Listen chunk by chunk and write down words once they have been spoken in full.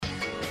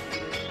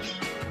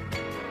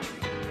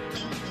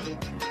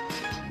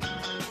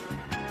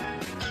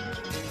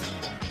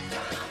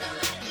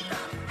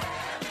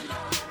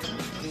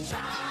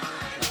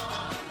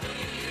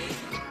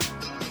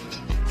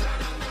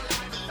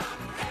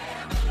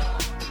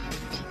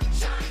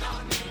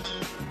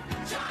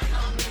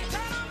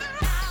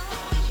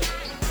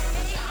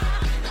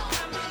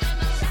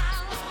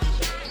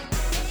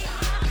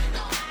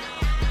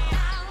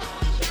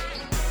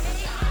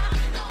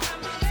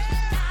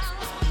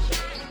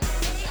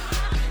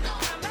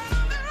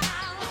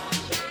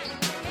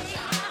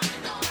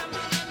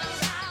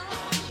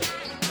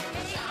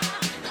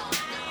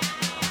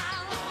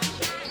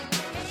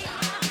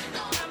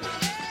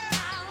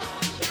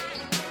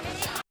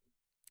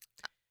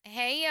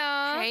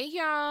y'all. Hey,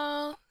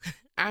 y'all.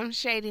 I'm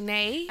Shady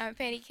Nay. I'm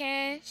Petty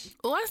Cash.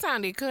 Oh, I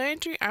sounded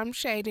country. I'm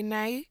Shady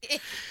Nay.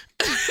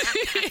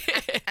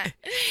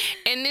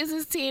 And this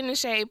is Tea in the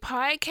Shade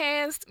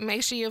podcast.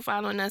 Make sure you're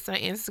following us on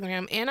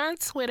Instagram and on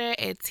Twitter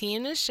at Tea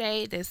in the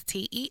Shade. That's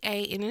TEA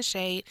in the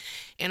Shade.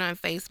 And on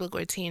Facebook,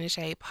 we're Tea in the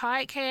Shade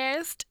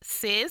podcast.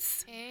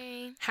 Sis,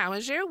 Hey. how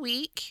was your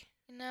week?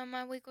 You know,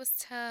 my week was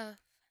tough.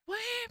 What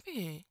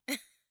happened?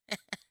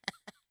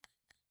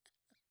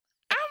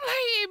 I'm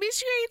like,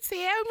 bitch, you ain't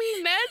tell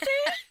me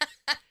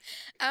nothing.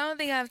 I don't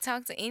think I've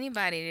talked to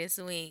anybody this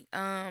week.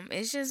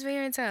 It's just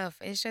very tough.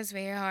 It's just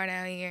very hard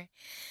out here.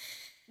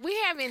 We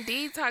have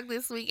indeed talked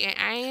this week, and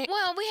I ain't.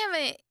 Well, we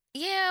haven't.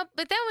 Yeah,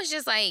 but that was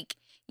just like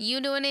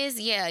you doing this.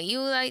 Yeah, you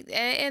like,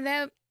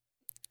 and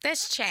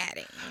that's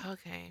chatting.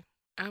 Okay,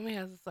 I'm gonna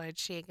have to start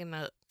checking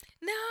up.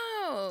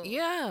 No.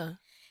 Yeah.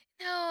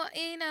 No,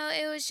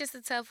 it was just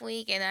a tough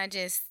week, and I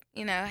just,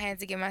 had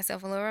to give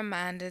myself a little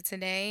reminder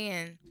today,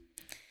 and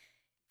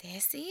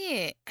that's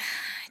it.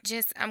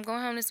 I'm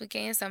going home this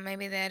weekend, so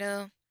maybe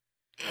that'll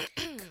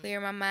clear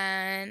my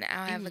mind.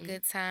 I'll have a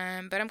good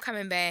time, but I'm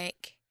coming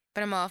back.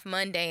 But I'm off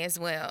Monday as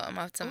well. I'm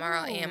off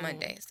tomorrow and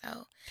Monday,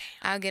 so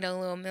I'll get a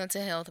little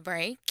mental health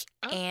break,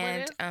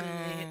 and I'll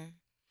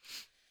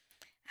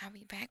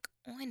be back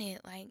on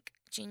it like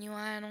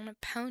genuine on a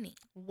pony.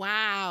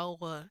 Wow.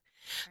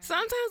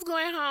 Sometimes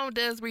going home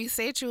does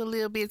reset you a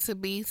little bit to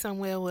be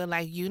somewhere where,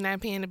 like, you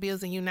not paying the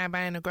bills and you not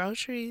buying the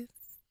groceries.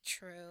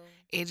 True.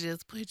 It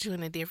just puts you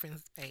in a different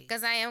space.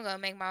 Because I am going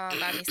to make my mom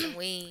buy me some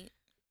weed.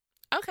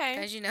 Okay.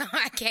 Because,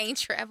 I can't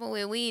travel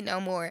with weed no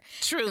more.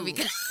 True.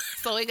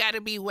 So it got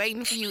to be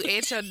waiting for you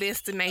at your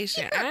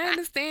destination. I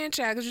understand,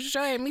 child, because you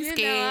sure had me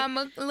scared. I'm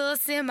a little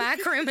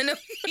semi-criminal.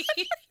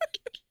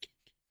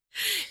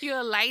 You're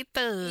a light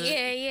thug.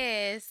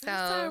 Yeah. So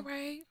that's all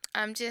right.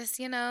 I'm just,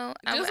 just a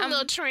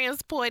little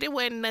transport. It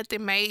wasn't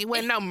nothing made. It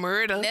wasn't no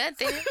murder.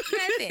 Nothing.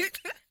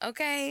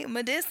 Okay,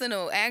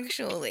 medicinal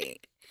actually.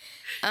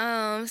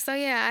 So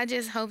yeah, I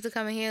just hope to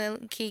come in here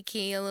and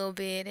kiki a little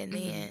bit and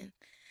then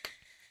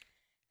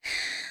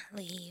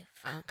leave.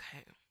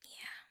 Okay.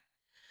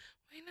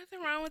 Yeah. Ain't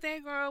nothing wrong with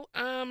that, girl.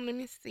 Let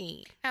me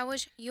see. How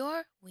was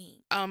your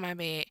week? Oh, my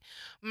bad.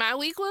 My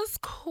week was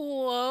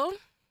cool.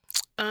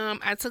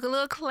 I took a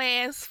little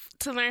class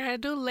to learn how to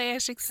do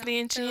lash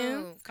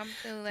extensions. Come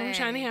through. I'm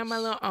trying to have my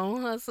little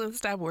own hustle and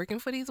stop working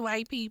for these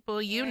white people,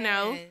 you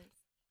know.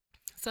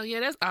 So, yeah,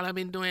 that's all I've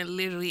been doing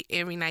literally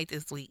every night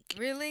this week.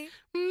 Really?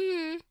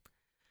 Mm-hmm.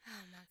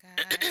 Oh, my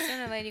God.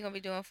 Sooner or later, you're going to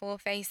be doing full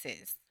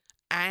faces.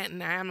 I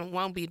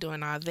won't be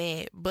doing all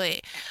that,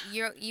 but...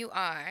 You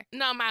are.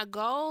 No, my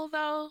goal,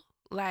 though,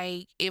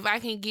 like, if I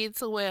can get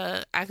to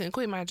where I can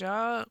quit my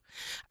job,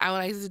 I would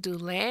like to do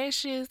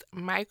lashes,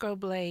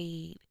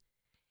 microblade,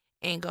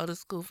 and go to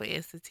school for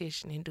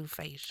esthetician and do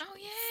facial. Oh,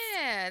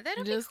 yeah.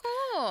 That'll be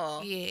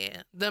cool.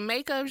 Yeah. The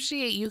makeup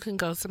shit, you can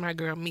go to my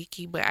girl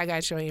Mickey, but I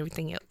got you on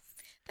everything else.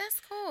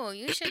 That's cool.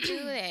 You should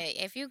do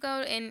that. If you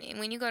go and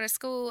when you go to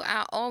school,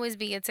 I'll always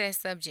be a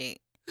test subject.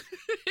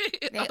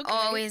 They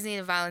always need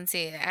a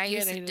volunteer. I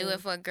used to do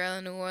it for a girl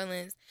in New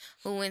Orleans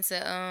who went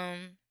to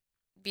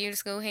beauty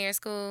school, hair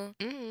school.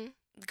 Mm-hmm.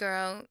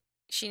 Girl,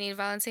 she need a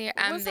volunteer.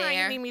 I'm what there. time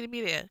you need me to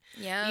be there?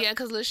 Yeah,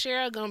 because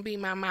LaShera gonna be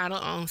my model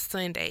on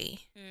Sunday.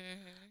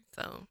 Mm-hmm.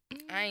 So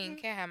I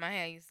didn't care how my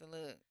hair used to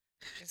look,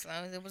 as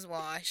long as it was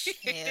washed.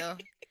 Hell.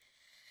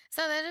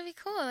 So that'll be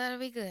cool. That'll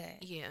be good.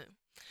 Yeah.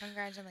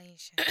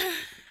 Congratulations.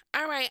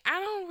 All right,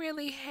 I don't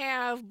really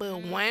have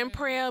but one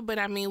prayer, but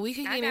I mean we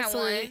can get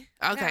into it.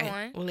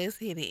 Okay, well let's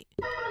hit it.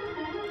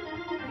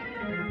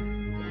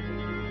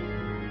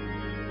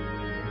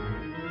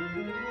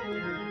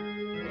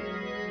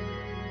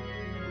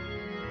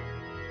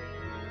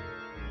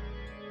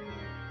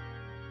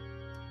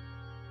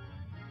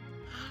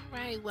 All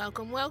right,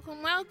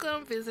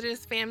 welcome,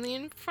 visitors, family,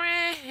 and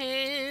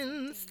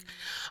friends.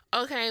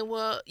 Okay,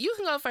 well you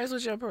can go first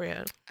with your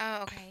prayer.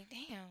 Oh, okay.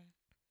 Damn.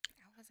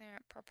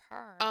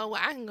 Prepared. Oh,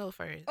 well, I can go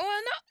first.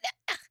 Oh,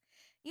 no.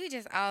 You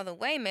just all the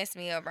way messed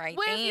me up right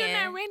well, then. Well, if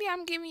you're not ready,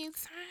 I'm giving you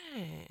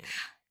time.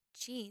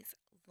 Jeez,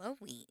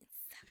 Louise.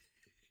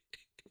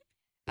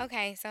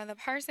 Okay, so the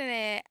person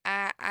that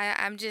I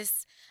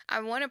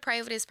want to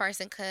pray for this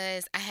person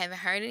because I haven't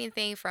heard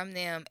anything from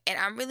them, and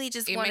I really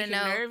just want to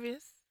know. You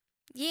nervous?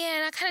 Yeah,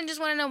 and I kind of just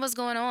want to know what's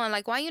going on.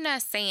 Like, why you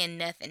not saying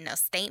nothing? No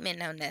statement,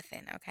 no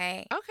nothing,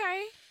 okay?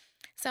 Okay.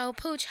 So,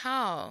 Pooch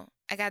Hall,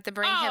 I got to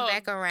bring him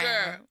back around.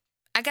 Girl.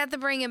 I got to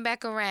bring him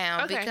back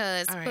around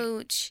because,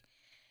 Pooch,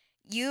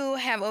 you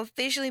have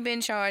officially been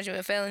charged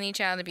with felony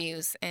child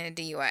abuse and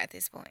DUI at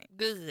this point.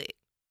 Good.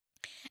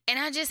 And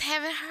I just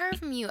haven't heard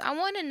from you. I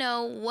want to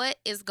know what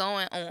is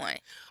going on.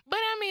 But,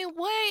 I mean,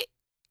 what,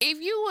 if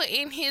you were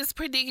in his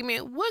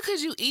predicament, what could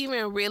you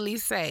even really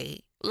say?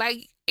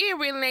 Like, it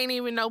really ain't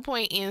even no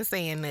point in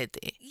saying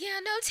nothing.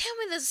 Yeah, no, tell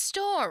me the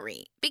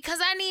story.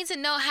 Because I need to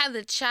know how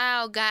the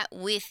child got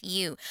with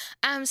you.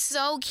 I'm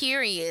so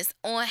curious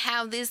on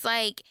how this,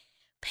 like,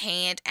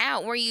 panned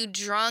out? Were you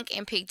drunk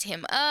and picked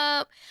him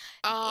up?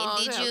 Oh,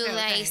 Did okay, you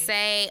okay.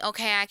 say,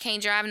 okay, I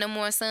can't drive no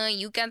more, son?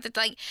 You got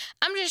the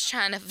I'm just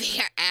trying to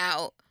figure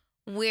out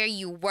where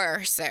you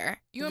were, sir.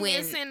 You want me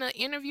to send an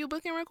interview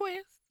booking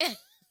request?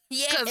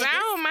 Yes. Because I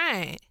don't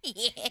mind.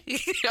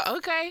 Yes.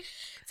 Okay.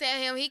 Tell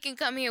him he can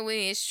come here with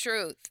his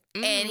truth.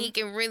 And he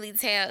can really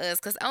tell us,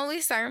 because only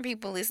certain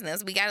people listen to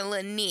us. We got a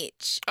little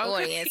niche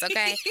audience,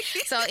 okay?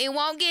 So it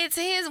won't get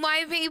to his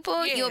white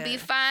people. Yeah. You'll be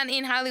fine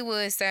in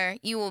Hollywood, sir.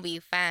 You will be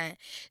fine.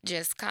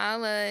 Just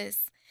call us.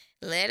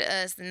 Let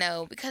us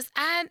know, because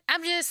I'm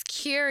just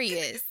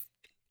curious.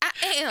 I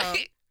am.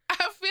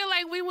 I feel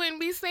like we wouldn't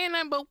be saying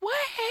that, but what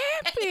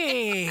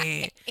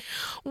happened?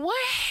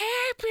 What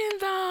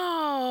happened,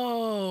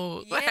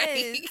 though?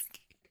 Yes.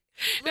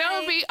 That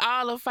would be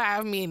all of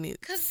 5 minutes.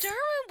 Because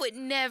Derwin would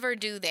never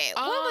do that.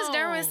 What was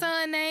Derwin's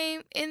son's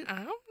name? I don't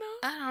know.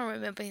 I don't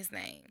remember his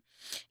name.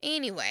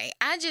 Anyway,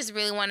 I just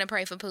really want to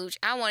pray for Pooch.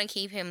 I want to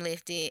keep him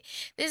lifted.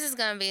 This is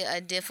going to be a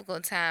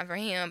difficult time for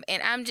him.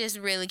 And I'm just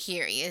really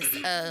curious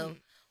of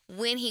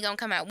when he going to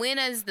come out. When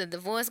is the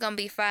divorce going to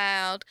be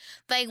filed?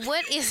 Like,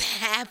 what is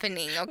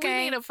happening, okay?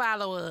 We need a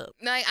follow-up.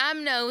 Like,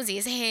 I'm nosy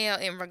as hell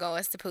in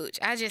regards to Pooch.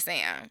 I just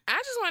am.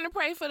 I just want to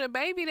pray for the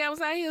baby that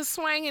was out here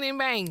swinging and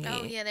banging.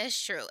 Oh, yeah,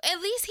 that's true.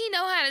 At least he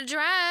know how to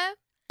drive.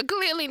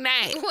 Clearly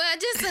not. Well,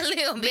 just a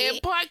little bit.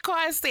 That park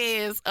car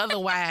says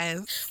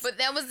otherwise. But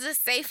that was the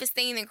safest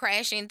thing to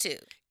crash into.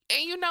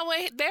 And you know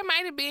what? That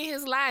might have been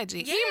his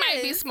logic. Yes. He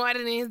might be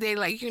smarter than his day.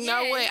 Like, you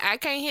know what? I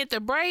can't hit the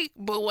brake,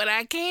 but what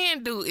I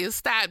can do is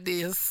stop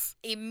this.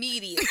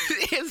 Immediately.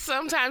 And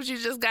sometimes you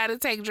just got to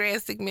take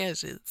drastic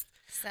measures.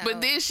 So,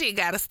 But this shit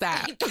got to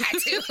stop. you got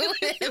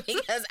to,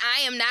 because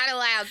I am not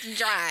allowed to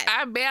drive.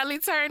 I barely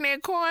turned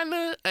that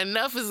corner.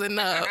 Enough is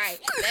enough. All right.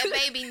 That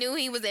baby knew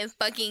he was in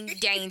fucking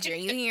danger.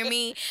 You hear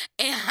me?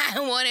 And I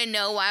want to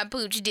know why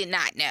Pooch did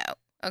not know.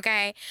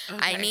 Okay?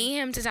 I need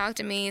him to talk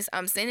to me. So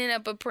I'm sending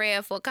up a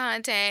prayer for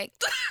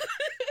contact.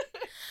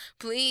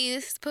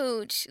 Please,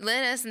 Pooch,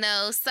 let us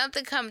know.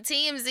 Something come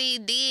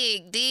TMZ,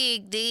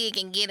 dig,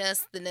 and get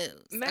us the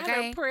news. Not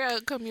okay? a prayer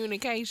of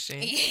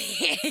communication.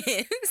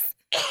 Yes.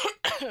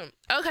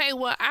 Okay,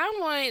 well, I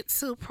want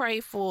to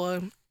pray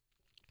for...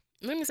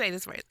 Let me say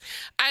this first.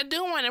 I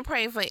do want to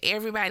pray for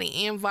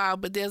everybody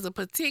involved, but there's a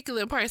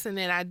particular person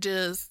that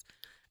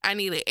I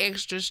need an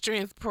extra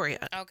strength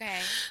prayer. Okay.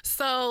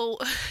 So,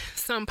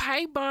 some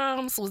pipe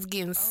bombs was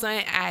getting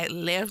sent out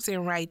left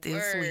and right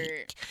this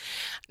week.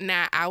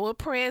 Now, our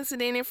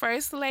president and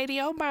First Lady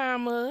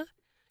Obama,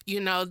 you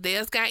know,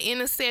 theirs got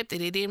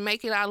intercepted. It didn't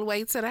make it all the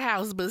way to the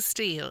house, but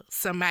still,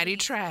 somebody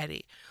tried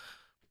it.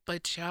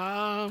 But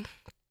y'all,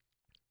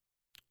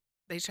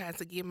 they tried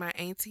to get my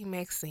Auntie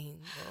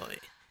Maxine, boy.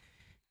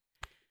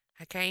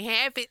 I can't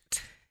have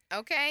it.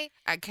 Okay.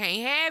 I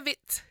can't have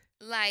it.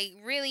 Like,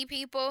 really,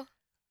 people?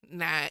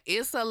 Nah,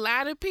 it's a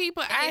lot of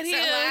people out here.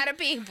 It's a lot of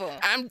people.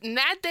 I'm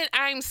not that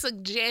I'm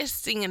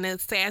suggesting an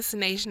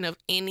assassination of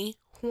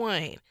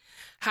anyone.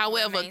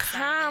 However,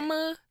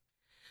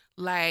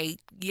 like,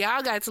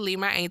 y'all got to leave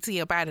my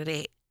auntie up out of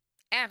that.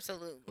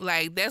 Absolutely.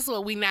 Like, that's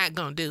what we not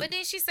gonna do. But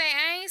then she say,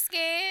 I ain't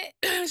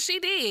scared. She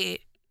did.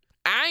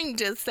 I'm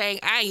just saying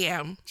I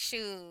am.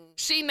 Shoot.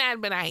 She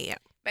not, but I am.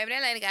 Baby,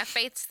 that lady got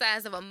faith the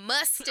size of a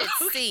mustard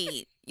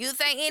seed. You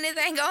think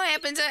anything gonna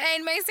happen to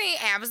Aunt Maxine?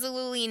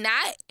 Absolutely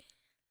not.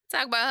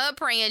 Talk about her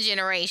praying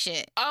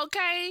generation.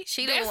 Okay.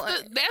 She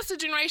that's the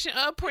generation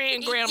of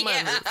praying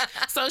grandmothers. Yeah.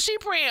 So she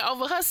praying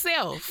over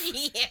herself.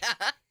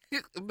 Yeah.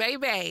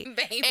 Baby.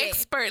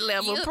 Expert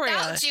level prayer. You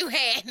thought you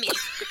had me.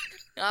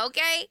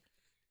 Okay?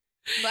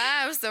 But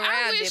I'm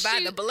surrounded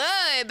by the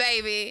blood,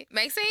 baby.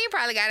 Maxine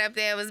probably got up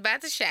there and was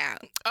about to shout.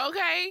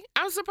 Okay.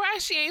 I'm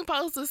surprised she ain't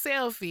posted a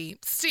selfie.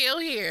 Still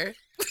here.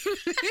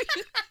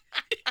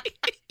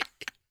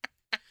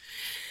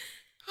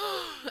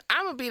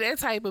 I'm going to be that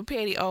type of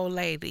petty old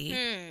lady.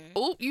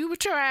 Oop, you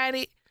tried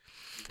it.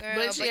 Girl,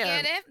 but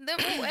yeah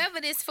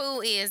whoever this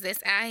fool is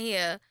that's out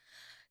here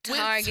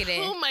targeting.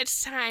 With too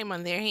much time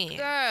on their hands.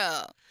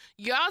 Girl.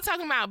 Y'all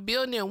talking about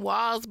building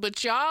walls,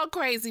 but y'all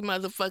crazy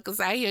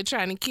motherfuckers out here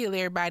trying to kill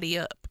everybody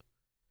up.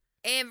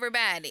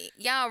 Everybody.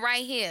 Y'all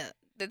right here.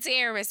 The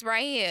terrorists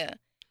right here.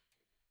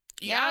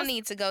 Y'all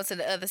need to go to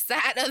the other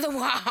side of the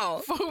wall.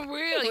 For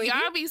real.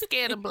 Y'all be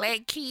scared of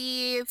black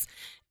kids,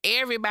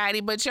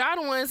 everybody, but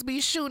y'all the ones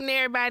be shooting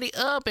everybody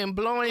up and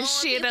blowing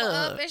shit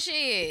up. And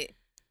shit.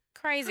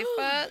 Crazy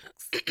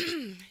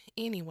fucks.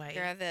 Anyway.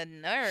 Girl, the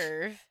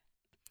nerve.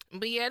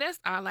 But yeah, that's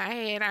all I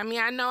had. I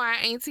mean, I know our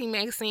Auntie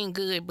Maxine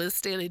good, but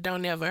still, it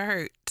don't ever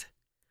hurt.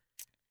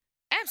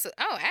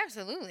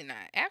 Absolutely not.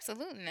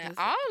 Absolutely not.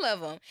 All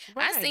of them.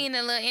 Right. I seen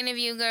the little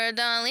interview, girl.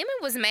 Don Lemon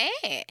was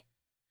mad.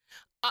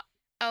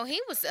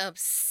 He was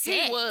upset.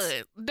 He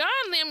was. Don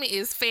Lemon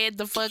is fed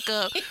the fuck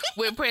up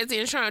with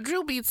President Trump.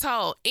 Drew be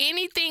told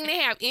anything that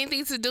have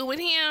anything to do with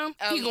him,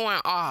 he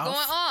going off.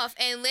 Going off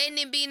and letting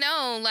it be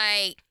known,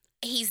 like,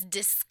 he's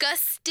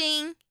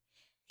disgusting,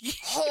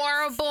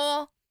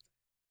 horrible.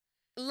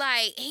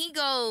 Like, he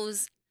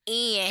goes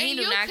in. He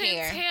do not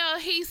care. You can tell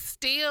he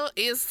still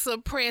is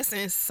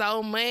suppressing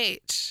so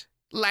much.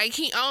 Like,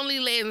 he only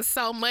letting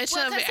so much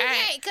of it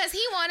out. Because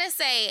he want to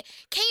say,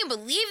 can you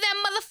believe that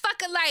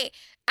motherfucker? Like,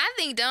 I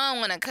think Don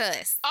want to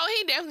cuss. Oh,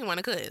 he definitely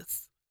want to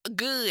cuss.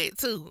 Good,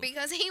 too.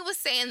 Because he was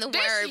saying the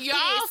That's word y'all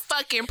pissed.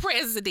 fucking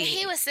president.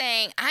 He was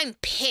saying, I'm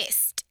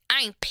pissed.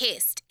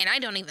 And I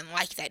don't even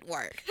like that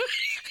word.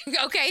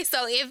 Okay,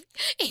 so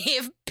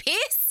if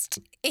pissed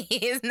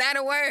is not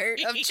a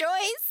word of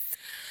choice,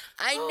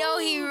 I know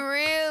he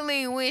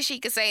really wish he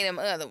could say them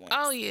other ones.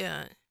 Oh,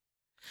 yeah.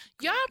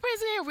 Y'all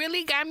president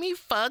really got me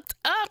fucked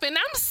up, and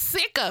I'm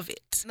sick of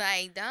it.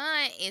 Like,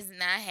 Don is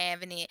not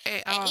having it.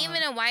 And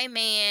even a white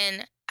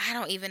man, I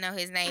don't even know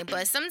his name,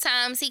 but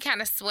sometimes he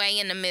kind of sway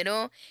in the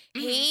middle.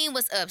 Mm-hmm. He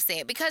was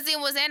upset because it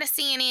was at a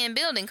CNN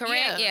building,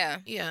 correct?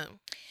 Yeah.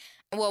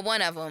 Well,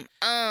 one of them.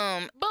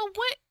 But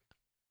what?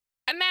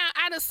 Now,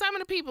 out of some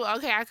of the people,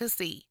 okay, I could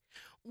see.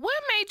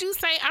 What made you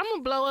say I'm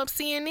gonna blow up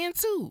CNN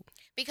too?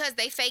 Because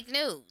they fake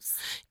news.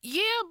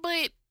 Yeah,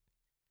 but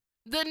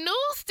the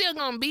news still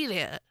gonna be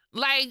there.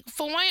 Like,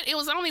 for one, it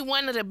was only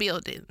one of the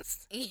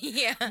buildings.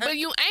 Yeah. But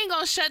you ain't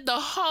gonna shut the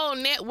whole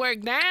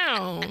network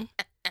down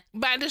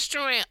by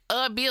destroying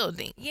a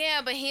building.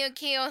 Yeah, but he'll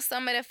kill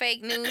some of the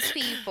fake news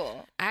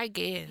people. I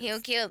guess.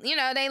 He'll kill,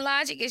 their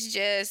logic is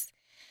just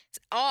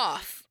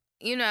off.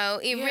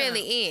 It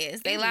really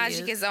is. Their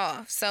logic is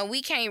off. So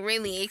we can't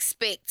really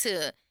expect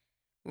to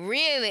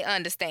really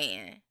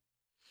understand.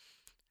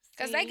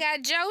 Because they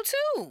got Joe,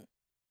 too.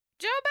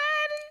 Joe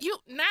Biden. You,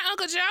 not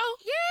Uncle Joe?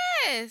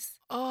 Yes.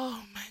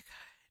 Oh, my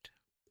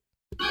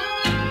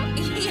God.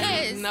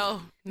 Yes.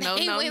 No.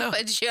 He went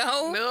for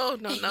Joe. No.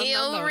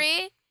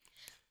 Hillary.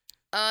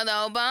 The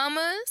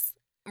Obamas.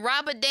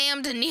 Robert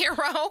damn De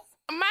Niro.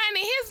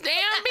 Minding his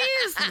damn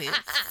business.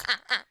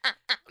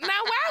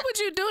 Now, why would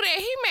you do that?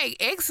 He make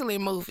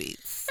excellent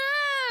movies.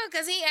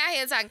 Because he out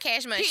here talking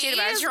cash money shit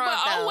about is, Trump,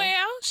 but, though. Oh,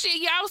 well.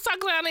 Shit, y'all was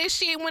talking about that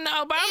shit when the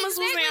Obamas was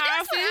in That's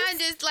office. What I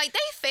just, they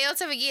fail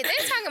to forget.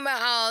 They're talking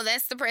about,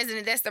 that's the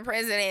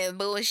president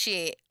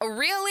bullshit.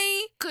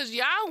 Really? Because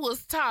y'all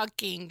was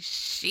talking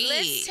shit.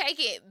 Let's take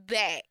it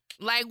back.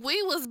 Like,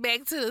 we was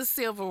back to the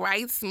civil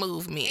rights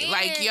movement. And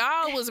like,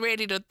 y'all was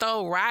ready to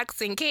throw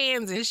rocks and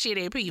cans and shit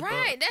at people.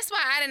 Right. That's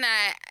why I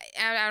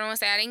don't want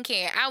to say I didn't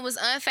care. I was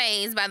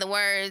unfazed by the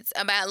words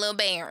about Lil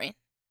Baron.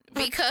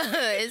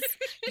 Because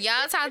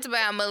y'all talked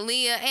about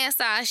Malia and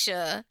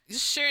Sasha.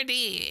 Sure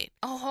did.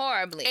 Oh,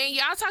 horribly. And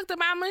y'all talked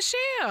about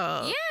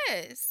Michelle.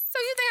 Yes. So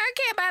you think I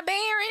care about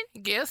Baron?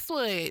 Guess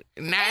what?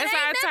 Now it's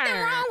our turn.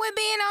 Nothing wrong with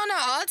being on the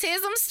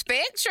autism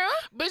spectrum.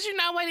 But you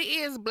know what it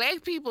is?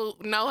 Black people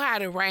know how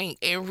to rank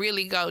and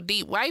really go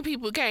deep. White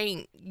people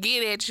can't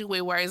get at you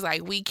with words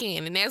like we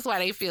can. And that's why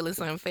they feel it's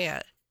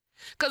unfair.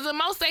 Because the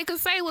most they could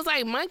say was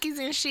like monkeys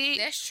and shit.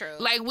 That's true.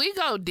 Like, we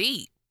go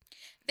deep.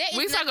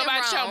 We talk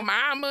about your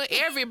mama,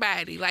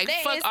 everybody. Like,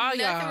 fuck all y'all.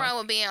 There's nothing wrong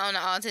with being on the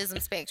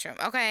autism spectrum,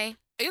 okay?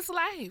 It's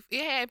life.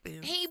 It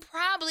happens. He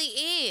probably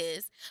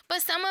is.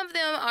 But some of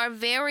them are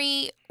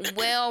very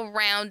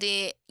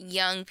well-rounded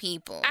young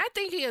people. I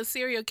think he's a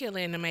serial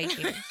killer in the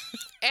making.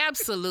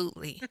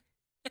 Absolutely.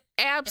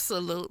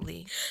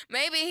 Absolutely.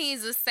 Maybe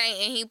he's a saint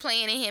and he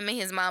planning him and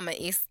his mama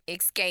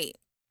escape.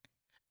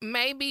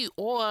 Maybe,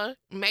 or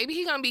maybe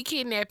he gonna be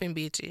kidnapping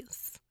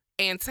bitches.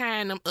 And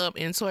tying them up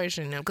and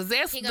torturing them. Because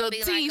that's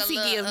the tease he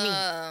give me.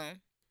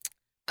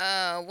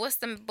 What's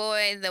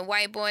the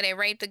white boy that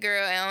raped the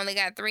girl and only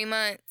got 3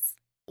 months?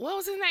 What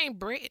was his name?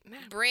 Brett?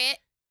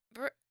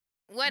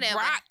 Whatever.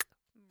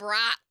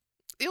 Brock.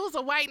 It was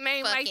a white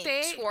name fucking like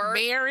that. Twerk.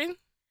 Barron.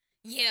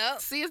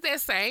 Yep. See, it's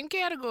that same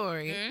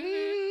category.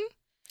 Mm-hmm.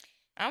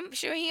 I'm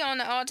sure he on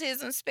the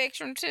autism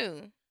spectrum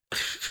too.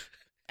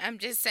 I'm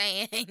just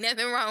saying, ain't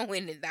nothing wrong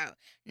with it though.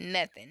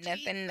 Nothing.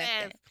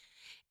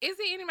 Is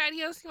there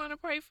anybody else you want to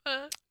pray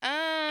for? No,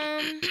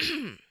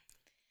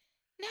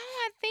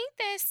 I think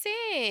that's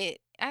it.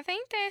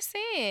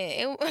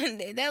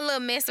 That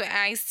little mess with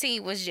Ice-T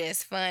was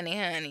just funny,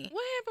 honey.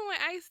 What happened with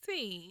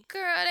Ice-T?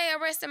 Girl, they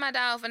arrested my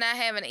dog for not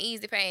having an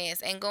easy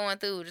pass and going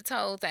through the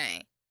toll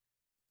thing.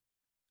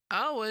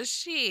 Oh, well,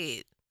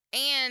 shit.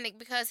 And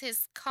because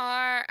his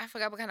car, I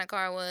forgot what kind of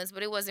car it was,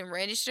 but it wasn't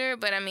registered.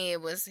 But, I mean, it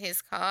was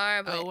his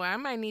car. But... Oh, well, I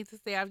might need to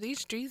stay off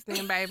these streets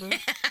then, baby.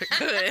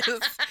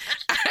 Because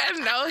I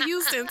know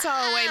Houston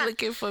Tollway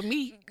looking for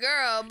me.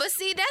 Girl, but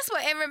see, that's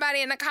what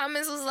everybody in the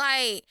comments was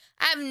like.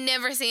 I've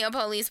never seen a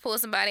police pull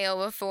somebody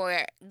over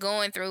for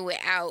going through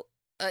without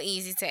an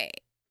easy tag.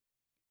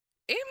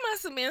 It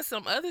must have been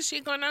some other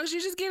shit going on because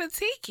you just get a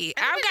ticket.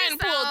 I've gotten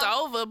pulled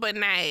over, but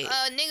not.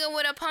 A nigga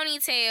with a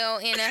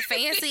ponytail in a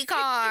fancy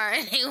car.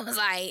 And he was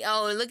like,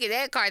 oh, look at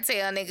that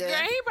cartel nigga. Girl,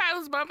 he probably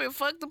was bumping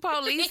fuck the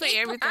police and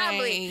everything.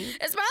 Probably.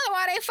 That's probably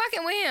why they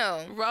fucking with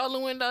him. Roll the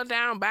window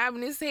down,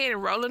 bobbing his head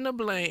and rolling the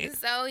blunt.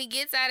 So he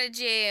gets out of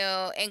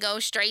jail and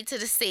goes straight to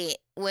the set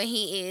where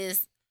he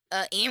is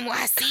a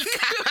NYC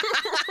cop.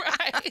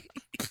 Right.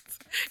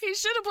 He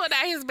should have put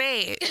out his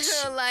badge.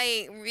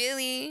 Like,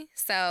 really?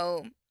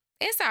 So...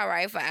 It's all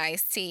right for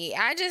Ice-T.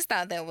 I just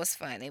thought that was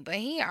funny, but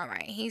he all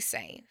right. He's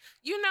safe.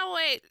 You know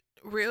what?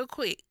 Real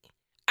quick,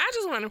 I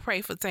just want to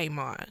pray for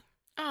Tamar.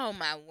 Oh,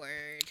 my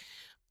word.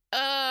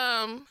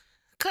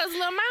 Cause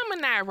Lil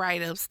Mama not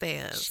right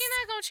upstairs. She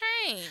not gonna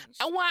change.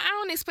 Well, I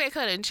don't expect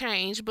her to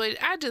change, but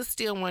I just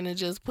still want to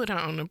just put her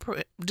on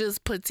the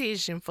just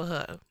petition for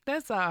her.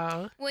 That's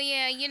all. Well,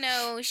 yeah, you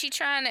know, she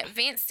trying to.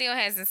 Vince still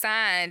hasn't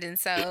signed, and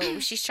so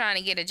she's trying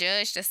to get a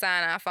judge to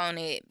sign off on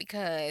it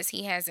because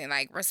he hasn't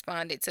like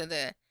responded to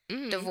the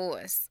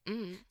divorce.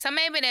 So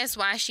maybe that's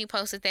why she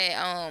posted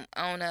that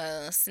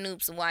on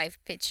Snoop's wife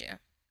picture.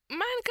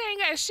 Monica ain't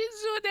got shit to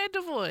do with that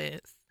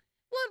divorce.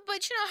 Well,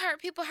 but you know,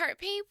 hurt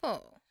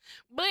people.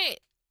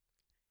 But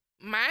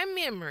my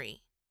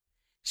memory,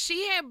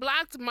 she had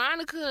blocked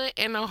Monica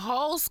and a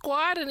whole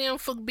squad of them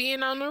for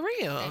being on the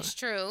real. That's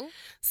true.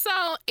 So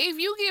if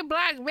you get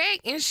blocked back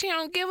and she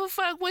don't give a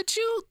fuck what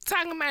you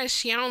talking about,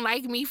 she don't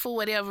like me for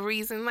whatever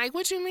reason. Like,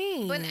 what you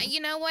mean? But you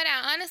know what?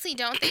 I honestly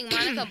don't think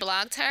Monica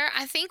blocked her.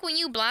 I think when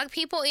you block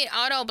people, it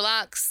auto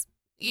blocks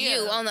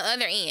you on the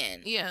other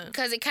end. Yeah.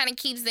 Because it kind of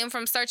keeps them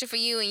from searching for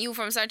you and you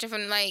from searching for,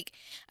 like,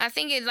 I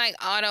think it, like,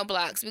 auto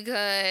blocks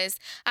because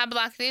I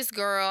blocked this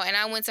girl and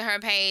I went to her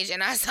page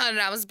and I saw that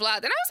I was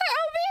blocked. And I was like,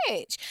 oh,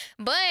 bitch.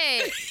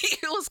 But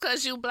it was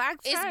because you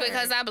blocked her. It's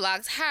because I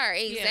blocked her.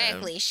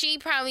 Exactly. Yeah. She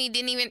probably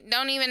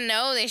don't even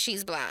know that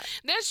she's blocked.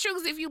 That's true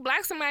because if you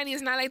block somebody,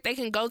 it's not like they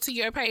can go to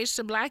your page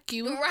to block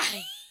you.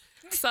 Right.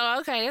 So,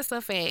 okay, that's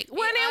a fact.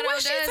 Well, then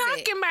what's she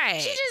talking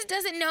about? She just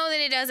doesn't know that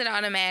it does it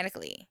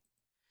automatically.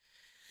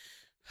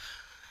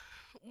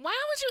 Why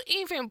would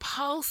you even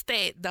post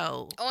that,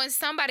 though? On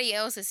somebody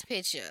else's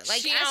picture.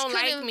 Like, she don't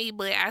like me,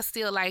 but I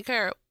still like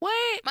her.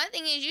 What? My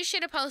thing is, you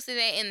should have posted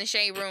that in the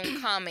Shade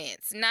Room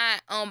comments,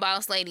 not on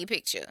Boss Lady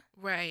picture.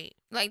 Right.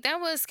 Like,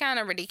 that was kind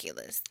of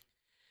ridiculous.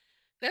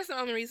 That's the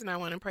only reason I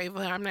want to pray for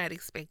her. I'm not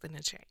expecting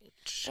a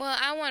change. Well,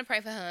 I want to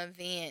pray for her and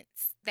Vince.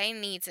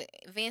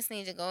 Vince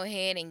needs to go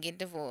ahead and get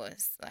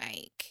divorced.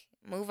 Like,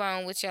 move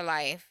on with your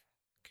life.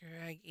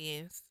 Girl, I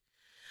guess.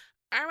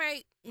 All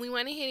right, we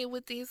want to hit it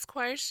with these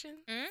questions.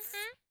 Bring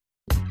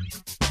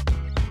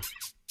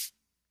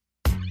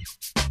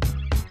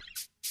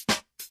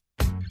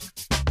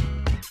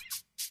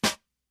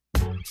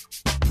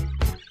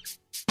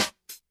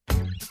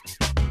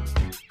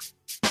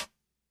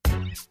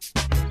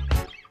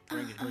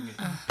it.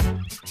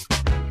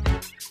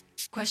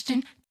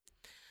 Question.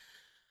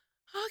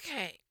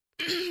 Okay.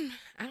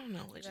 I don't know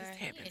what just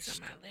happened to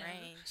my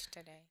range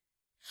today.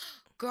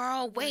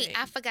 Girl, wait,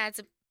 I forgot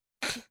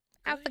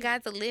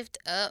to lift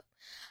up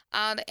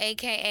all the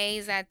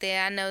AKAs out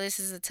there. I know this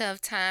is a tough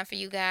time for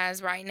you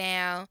guys right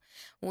now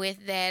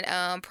with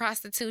that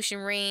prostitution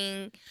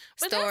ring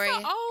story. But that's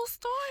an old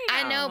story, though.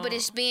 I know, but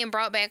it's being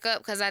brought back up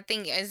because I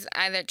think it's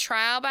either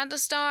trial about to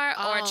start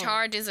or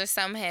charges or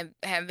something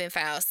have been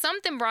filed.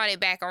 Something brought it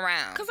back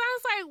around. Because I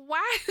was like,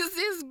 why is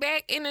this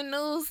back in the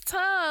news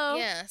tub?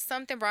 Yeah,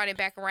 something brought it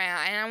back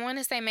around. And I want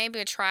to say maybe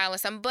a trial or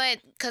something. But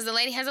because the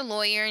lady has a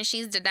lawyer and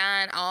she's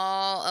denying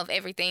all of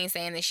everything,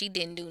 saying that she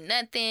didn't do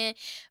nothing.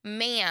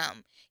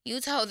 Ma'am, you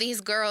told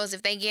these girls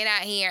if they get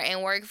out here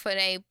and work for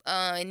their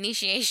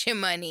initiation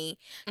money,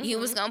 you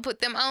was going to put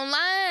them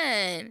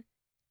online.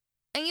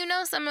 And you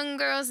know some of them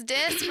girls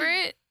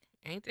desperate.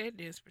 Ain't that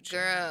desperate?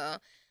 Girl,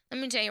 let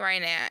me tell you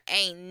right now,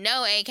 ain't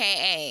no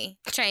AKA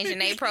changing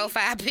their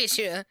profile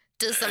picture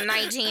to some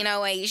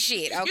 1908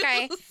 shit,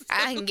 okay?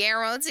 I can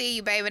guarantee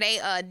you, baby, they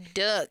are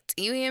ducked.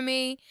 You hear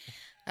me?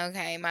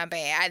 Okay, my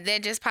bad.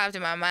 That just popped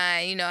in my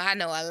mind. You know, I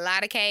know a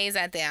lot of K's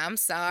out there. I'm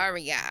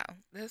sorry, y'all.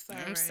 That's all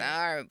right. I'm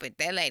sorry, but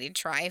that lady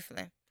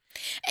trifling.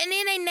 And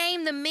then they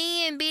named the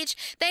men, bitch.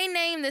 They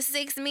named the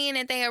 6 men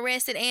that they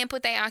arrested and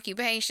put their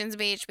occupations,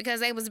 bitch,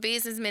 because they was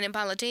businessmen and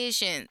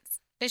politicians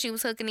that she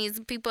was hooking these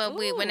people up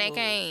with when they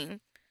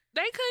came.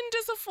 They couldn't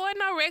just afford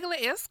no regular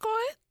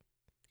escort?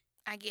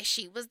 I guess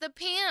she was the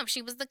pimp.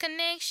 She was the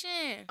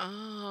connection.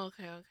 Oh,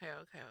 okay.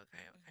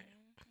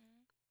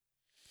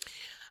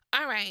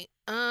 All right.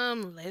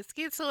 Let's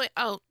get to it.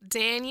 Oh,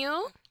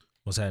 Daniel.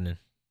 What's happening?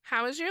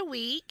 How was your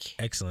week?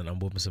 Excellent. I'm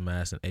whooping some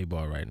ass in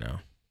A-ball right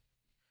now.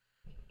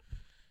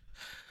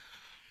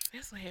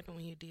 That's what happened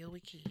when you deal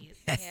with kids.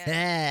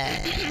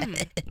 Yeah.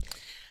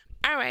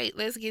 All right,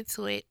 let's get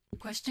to it.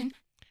 Question.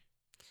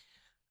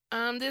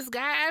 This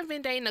guy I've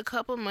been dating a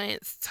couple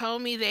months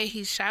told me that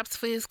he shops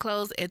for his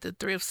clothes at the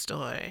thrift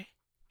store.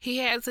 He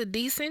has a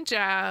decent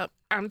job.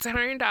 I'm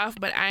turned off,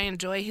 but I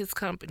enjoy his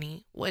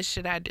company. What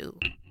should I do?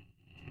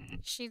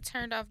 She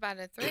turned off by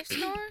the thrift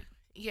store?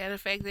 Yeah, the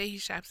fact that he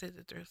shops at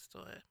the thrift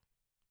store.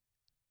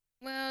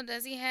 Well,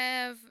 does he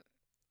have...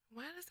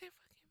 Why does that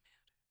fucking matter?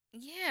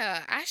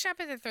 Yeah, I shop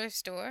at the thrift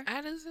store.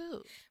 I do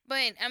too.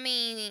 But, I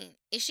mean,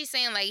 is she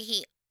saying, like,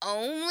 he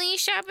only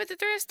shop at the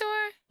thrift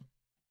store?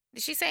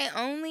 Did she say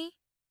only?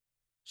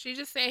 She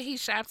just said he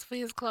shops for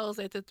his clothes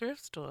at the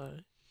thrift store.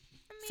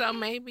 So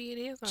maybe it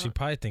is. She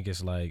probably think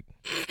it's like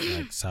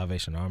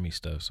Salvation Army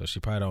stuff. So she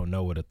probably don't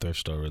know what a thrift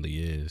store really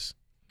is.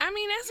 I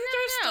mean, that's a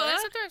thrift store.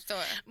 That's a thrift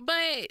store.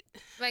 But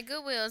Like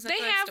Goodwill's a they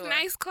thrift have store.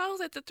 nice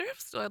clothes at the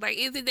thrift store. Like,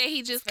 is it that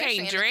he just Especially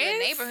can't in the good dress?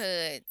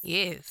 neighborhoods.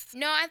 Yes.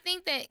 No, I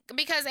think that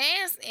because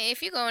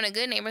if you go in a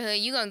good neighborhood,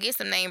 you gonna get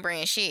some name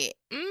brand shit.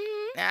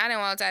 Mm-hmm. Now, I done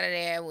walked out of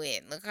there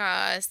with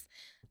Lacoste,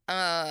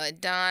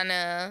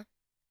 Donna,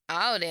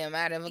 all of them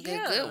out of a good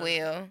Yeah.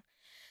 Goodwill.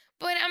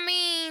 But I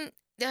mean,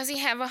 does he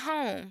have a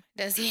home?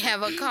 Does he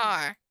have a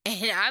car?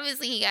 And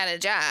obviously he got a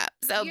job.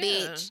 So Yeah.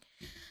 bitch,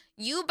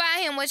 you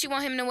buy him what you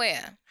want him to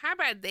wear. How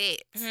about that?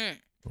 Mhm.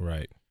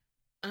 Right.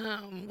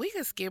 We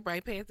could skip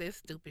right past that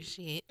stupid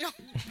shit.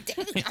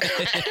 Damn.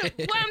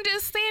 Well, I'm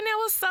just saying that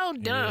was so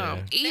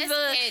dumb. Yeah. Either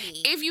That's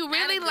petty. if you Not a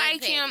really good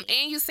like him petty.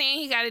 and you saying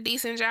he got a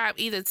decent job,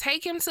 either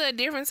take him to a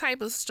different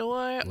type of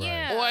store,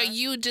 Yeah. or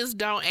you just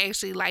don't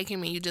actually like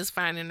him and you just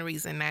finding a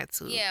reason not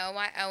to. Yeah,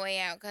 a way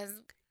out. Because,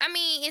 I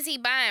mean, is he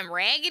buying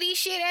raggedy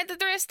shit at the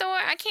thrift store?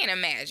 I can't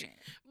imagine.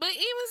 But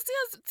even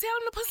still, tell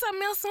him to put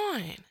something else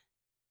on.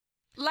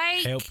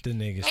 Like, Help the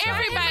niggas.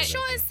 Everybody-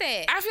 Short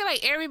set. I feel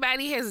like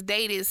everybody has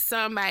dated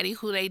somebody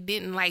who they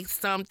didn't like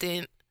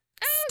something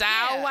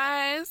style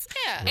wise,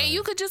 Yeah. and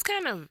you could just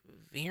kind of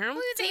veer them. Who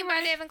you think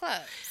about Devin clothes?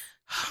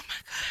 Oh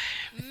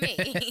my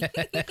Me.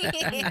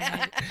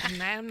 god!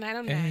 I'm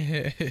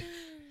not.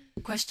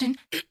 Question.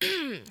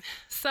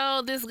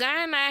 So this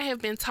guy and I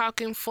have been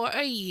talking for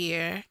a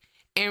year,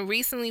 and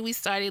recently we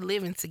started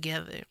living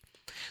together.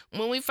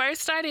 When we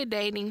first started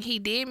dating, he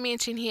did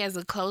mention he has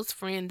a close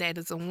friend that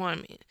is a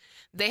woman.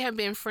 They have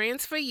been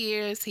friends for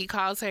years. He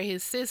calls her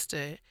his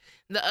sister.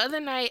 The other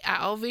night,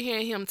 I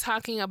overheard him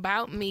talking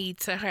about me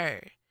to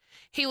her.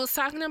 He was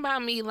talking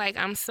about me like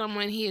I'm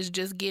someone he is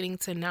just getting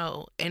to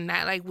know and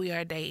not like we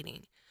are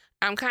dating.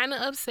 I'm kind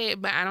of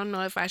upset, but I don't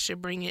know if I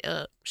should bring it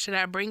up. Should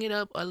I bring it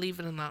up or leave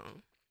it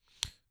alone?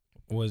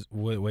 Was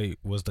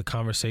the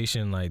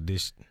conversation like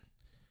this?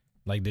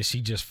 Like, did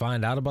she just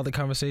find out about the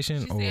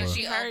conversation? She said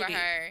She heard it.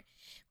 overheard.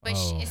 But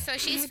Oh. so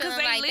she's 'Cause feeling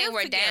they like they live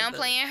were together.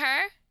 downplaying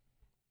her?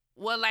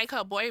 Well, like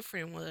her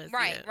boyfriend was.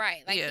 Right, yeah.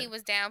 right. Like Yeah. he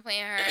was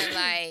downplaying her,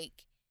 like,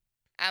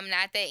 I'm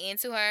not that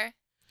into her.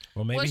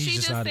 Well, maybe Well, he's she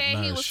just just not, said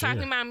not he was sure.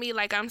 talking about me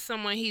like I'm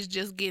someone he's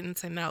just getting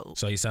to know.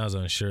 So he sounds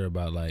unsure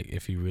about like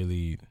if he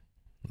really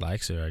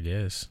likes her, I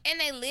guess. And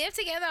they live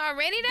together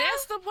already, though?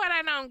 That's the part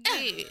I don't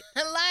get.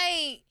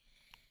 Like,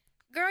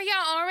 girl,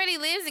 y'all already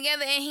live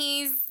together and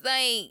he's,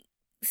 like,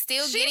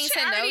 still She getting should to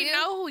know already you?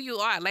 know who you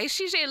are. Like,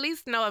 she should at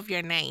least know of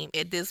your name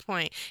at this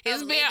point.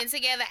 It's Of been living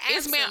together?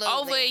 it's been over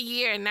Absolutely. a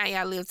year and now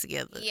y'all live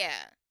together. Yeah,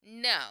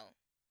 no.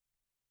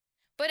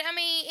 But I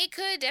mean, it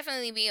could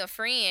definitely be a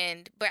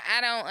friend, but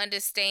I don't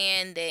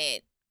understand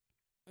that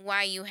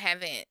why you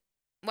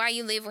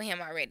live with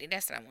him already.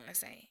 That's what I want to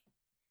say.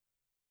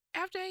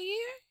 After a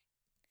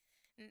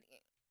year?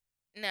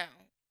 No.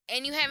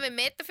 And you haven't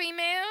met the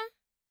female?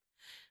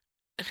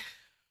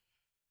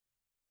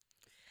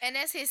 And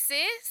that's his sis?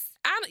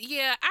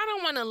 I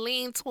don't want to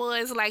lean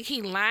towards like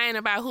he lying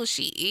about who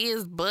she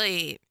is,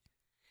 but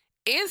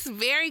it's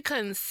very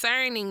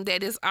concerning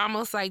that it's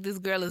almost like this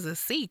girl is a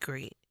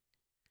secret.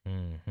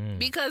 Mm-hmm.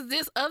 Because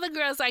this other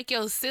girl's like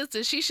your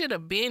sister. She should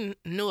have been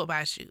knew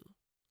about you.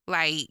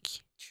 Like,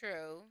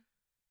 True.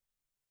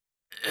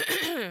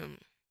 I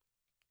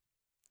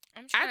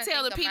I'm trying to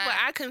tell the think of people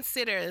my- I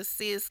consider a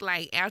sis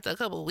like after a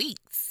couple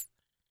weeks.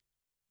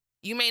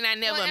 You may not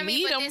never Well, I mean,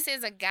 meet but him. this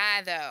is a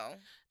guy, though.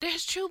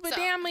 That's true, but So-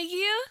 damn a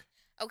year.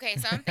 Okay,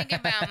 so I'm thinking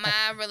about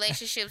my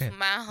relationships with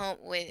my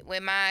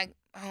with my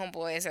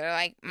homeboys or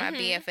like my Mhm.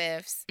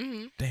 BFFs.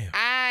 Mm-hmm. Damn.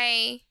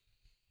 I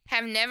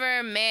have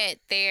never met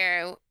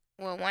their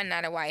one,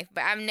 not a wife,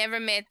 but I've never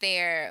met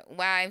their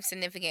wife,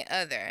 significant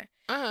other.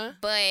 Uh-huh.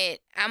 But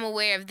I'm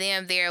aware of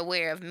them, they're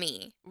aware of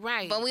me.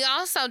 Right. But we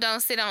also don't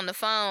sit on the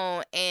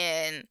phone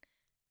and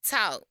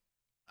talk.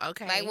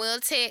 okay. Like we'll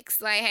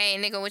text like, hey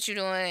nigga, what you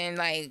doing? And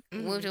like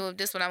whoop Mhm. whoop,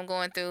 this what I'm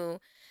going through.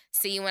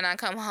 See you when I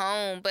come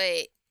home.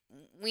 But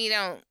we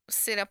don't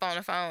sit up on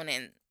the phone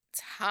and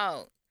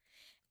talk.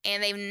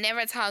 And they've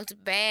never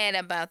talked bad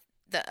about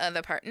the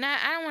other person. Nah,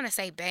 I don't want to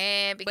say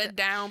bad because but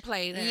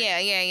downplayed her.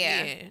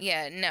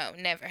 yeah. No,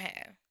 never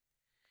have.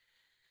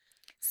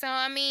 So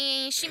I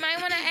mean, she might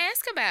want to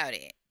ask about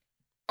it,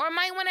 or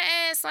might want to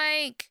ask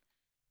like,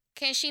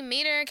 can she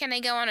meet her? Can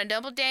they go on a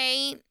double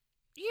date?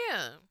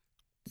 Yeah.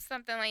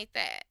 Something like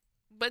that.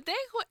 But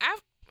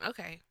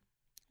okay.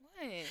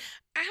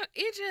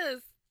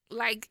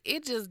 What?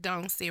 It just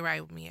don't sit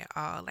right with me at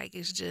all. Like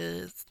it's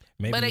just.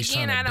 Maybe but he's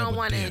again, trying I to don't double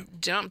want to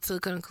dip. jump to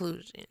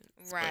conclusions.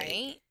 but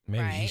Right.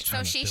 Maybe right. he's So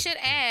trying to she double should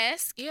dip.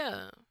 ask.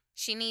 Yeah.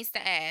 She needs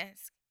to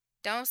ask.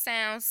 Don't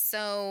sound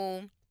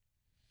so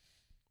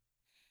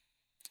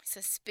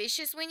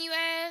suspicious when you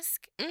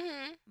ask,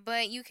 Mm-hmm.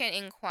 but you can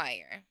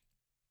inquire.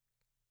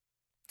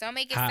 Don't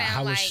make it How, sound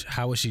how, like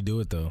how would she do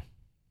it though?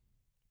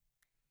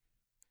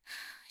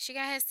 she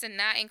has to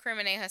not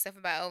incriminate herself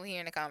about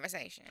overhearing the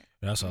conversation.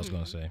 That's what I was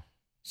gonna Mhm. say.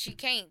 She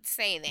can't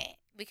say that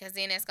because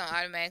then that's gonna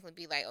automatically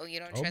be like, oh, you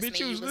don't Oh, trust bitch, me.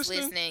 you You was was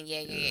listening?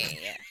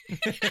 listening.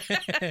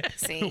 Yeah.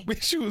 See?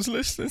 Bitch, she was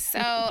listening. So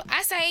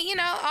I say,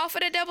 offer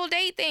the double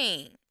date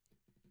thing.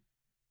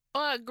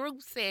 Or a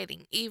group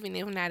setting, even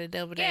if not a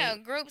double date. Yeah,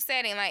 group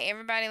setting, like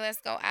everybody, let's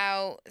go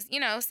out,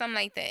 something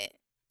like that,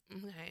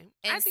 Okay.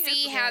 and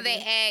see how they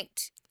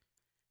act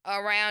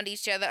around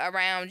each other,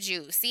 around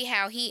you. See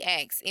how he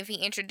acts if he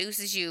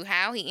introduces you,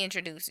 how he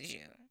introduces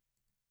you.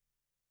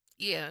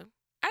 Yeah,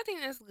 I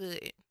think that's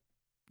good.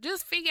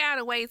 Just figure out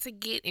a way to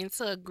get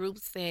into a group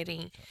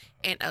setting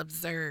and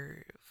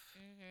observe.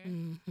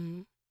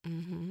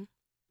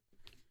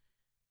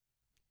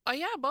 Are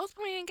y'all both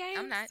playing games?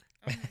 I'm not.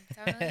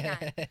 Totally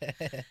not.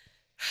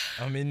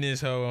 I'm in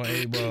this hoe on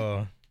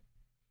 8-ball.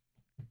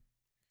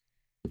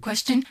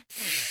 Question.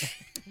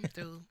 I'm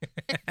through.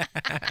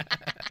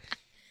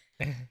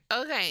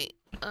 Okay.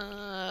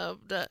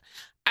 I've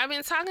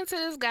been talking to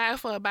this guy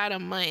for about a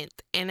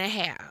month and a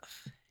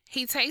half.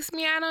 He takes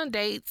me out on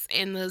dates,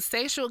 and the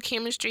sexual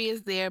chemistry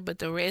is there, but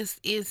the rest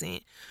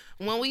isn't.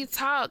 When we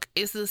talk,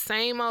 it's the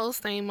same old,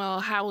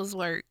 how was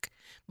work?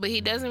 But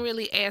he doesn't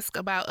really ask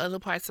about other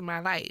parts of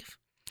my life.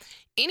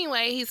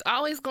 Anyway, he's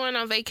always going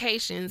on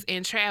vacations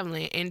and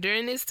traveling, and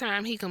during this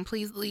time, he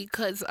completely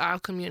cuts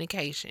off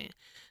communication.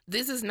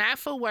 This is not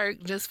for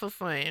work, just for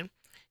fun.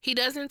 He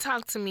doesn't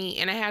talk to me,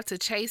 and I have to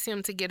chase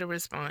him to get a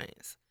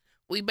response.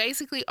 We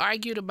basically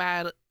argued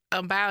about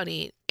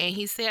it, and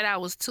he said I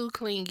was too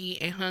clingy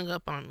and hung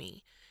up on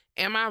me.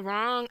 Am I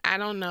wrong? I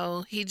don't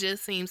know. He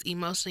just seems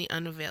emotionally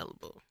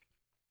unavailable.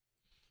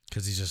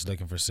 Because he's just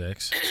looking for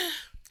sex?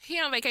 He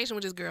on vacation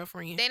with his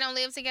girlfriend. They don't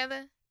live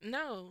together?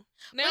 No.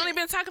 They only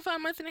been talking for a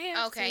month and a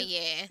half. Okay,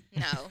 yeah.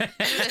 No.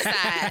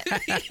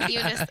 You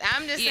decide.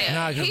 I'm just saying.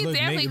 Nah, he's look,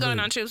 definitely nigga, going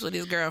look. on trips with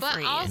his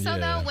girlfriend. But also,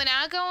 Yeah. though, when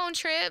I go on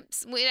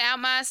trips without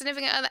my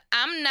significant other,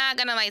 I'm not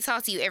going to, like,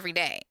 talk to you every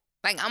day.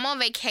 Like, I'm on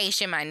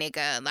vacation, my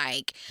nigga.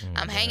 Like,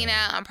 I'm hanging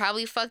out. I'm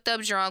probably fucked up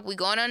drunk. We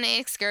going on an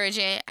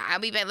excursion. I'll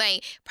be back,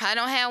 like, probably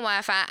don't have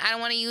Wi-Fi. I don't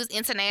want to use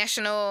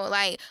international.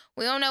 Like,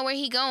 we don't know where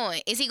he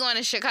going. Is he going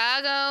to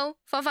Chicago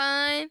for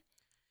fun?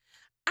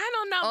 I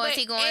don't know. Or but is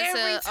he going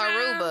every to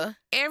Aruba?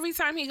 Every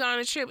time he go on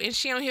a trip and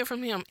she don't hear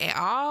from him at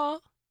all.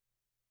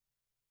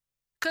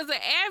 Because the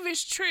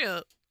average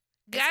trip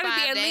got to be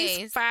 5 at days.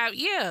 least 5.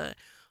 Yeah.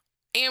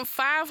 In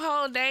 5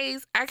 whole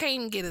days, I can't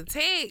even get a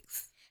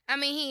text. I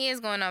mean, he is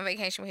going on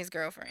vacation with his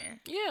girlfriend.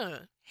 Yeah.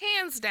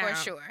 Hands down. For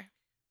sure.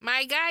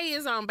 My guy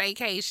is on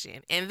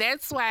vacation. And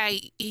that's why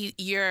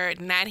you're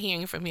not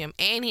hearing from him.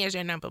 And he has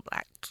your number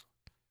blocked.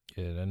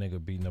 Yeah, that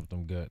nigga beating up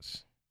them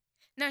guts.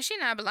 No, she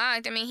not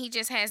blocked. I mean, he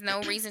just has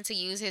no reason to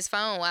use his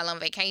phone while on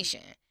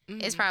vacation.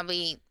 Mm-hmm. It's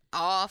probably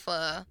off.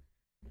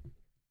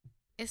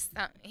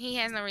 He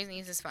has no reason to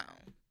use his phone.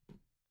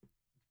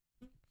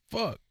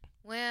 Fuck.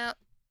 Well,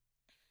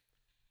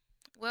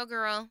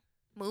 girl,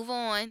 move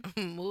on.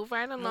 Move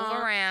right along.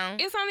 Move around.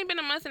 It's only been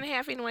a month and a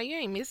half anyway. You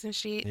ain't missing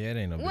shit. Yeah, it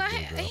ain't no big Well, deal,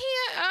 he girl.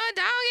 a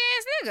dog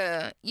ass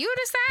nigga. You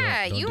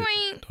decide.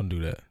 Don't do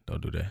that.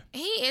 Don't do that.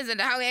 He is a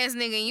dog ass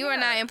nigga. You are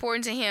not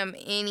important to him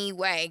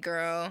anyway,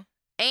 girl.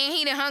 And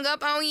he done hung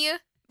up on you.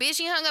 Bitch,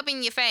 he hung up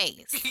in your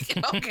face.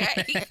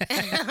 Okay.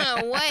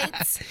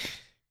 What?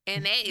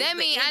 And that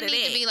means I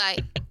need to be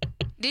like,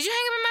 did you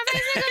hang up in my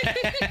face,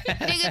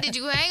 nigga? Nigga, did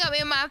you hang up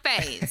in my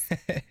face?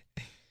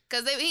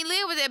 Because he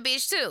lived with that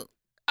bitch, too.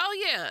 Oh,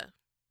 yeah.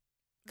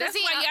 That's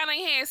why y'all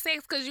ain't had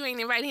sex, because you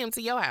ain't invited him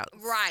to your house.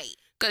 Right.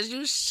 Because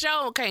you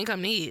sure can't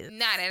come to his.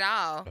 Not at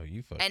all. Oh,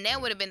 you fucked And that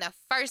up. would have been the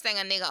first thing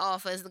a nigga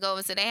offers to go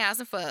over to their house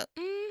and fuck.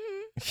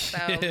 Mm-hmm. So,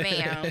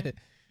 ma'am,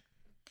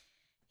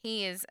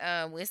 he is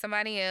with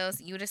somebody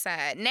else. You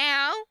decide.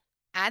 Now,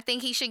 I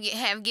think he should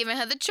have given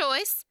her the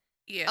choice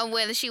Yeah. of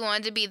whether she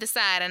wanted to be the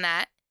side or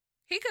not.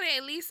 He could have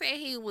at least said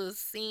he was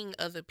seeing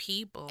other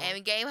people.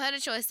 And gave her the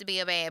choice to be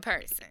a bad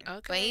person.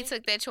 Okay. But he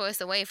took that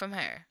choice away from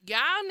her. Y'all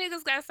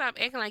niggas gotta stop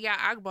acting like y'all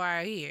Akbar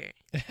out here.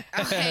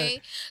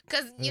 Okay?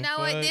 Because you know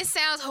what? This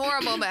sounds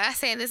horrible, but I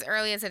said this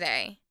earlier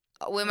today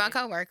with my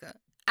coworker.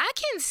 I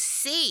can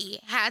see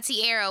how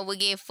Tierra would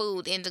get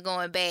fooled into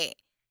going back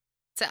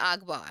to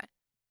Akbar.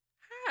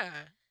 Huh.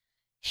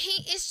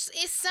 It's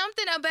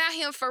something about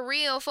him for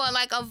real, for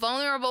like a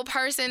vulnerable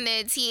person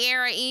that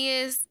Tierra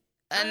is.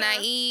 A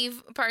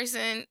naive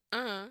person,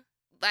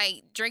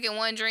 like drinking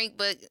one drink,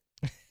 but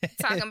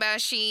talking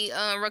about she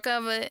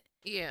recovered.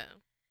 Yeah.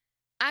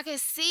 I can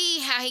see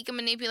how he can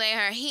manipulate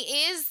her. He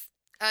is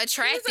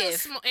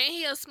attractive.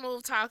 He a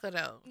smooth talker,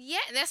 though. Yeah,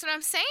 that's what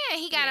I'm saying.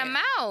 He got a Yeah.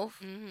 mouth.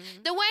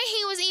 Mm-hmm. The way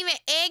he was even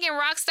egging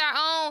Rockstar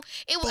on,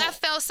 I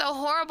felt so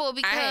horrible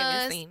because... I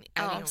haven't seen it.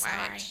 I didn't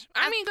sorry. watch.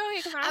 I mean, go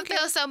ahead, because I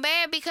feel so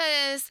bad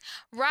because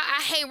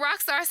I hate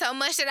Rockstar so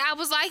much that I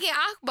was liking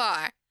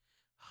Akbar.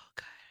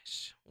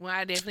 Well,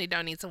 I definitely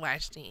don't need to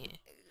watch then.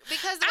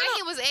 Because the way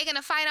he was egging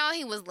the fight on,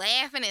 he was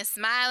laughing and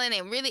smiling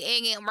and really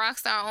egging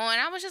Rockstar on.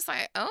 I was just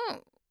like, oh,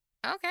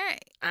 okay.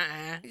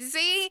 You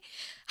see?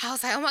 I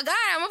was like, oh my God,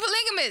 I'm a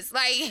polygamist.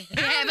 Like, he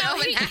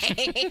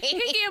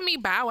give me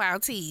Bow Wow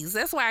tease.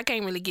 That's why I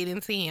can't really get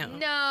into him.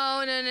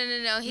 No.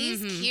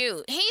 He's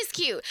cute. He's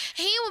cute.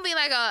 He would be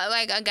like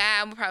a guy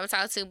I would probably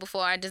talk to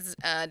before I just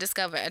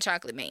discover a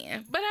chocolate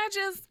man. But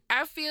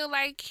I feel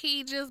like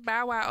he just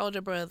Bow Wow older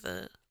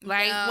brother.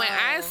 Like, when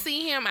I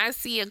see him, I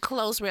see a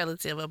close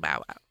relative of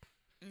Bow Wow.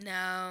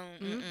 No.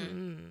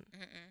 Mm-mm.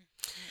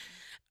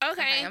 Mm-mm.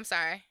 Okay. I'm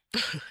sorry.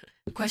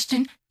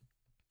 Question.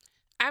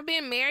 I've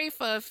been married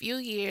for a few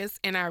years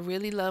and I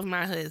really love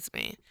my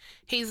husband.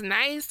 He's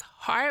nice,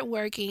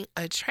 hardworking,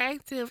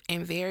 attractive,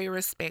 and very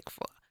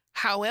respectful.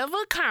 However,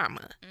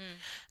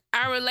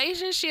 our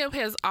relationship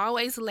has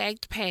always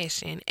lacked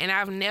passion and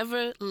I've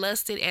never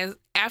lusted as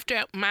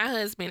after my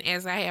husband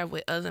as I have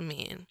with other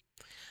men.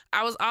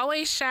 I was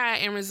always shy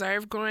and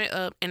reserved growing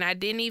up and I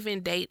didn't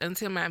even date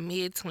until my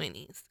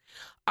mid-20s.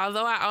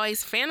 Although I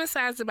always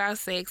fantasized about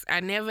sex, I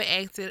never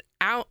acted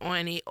out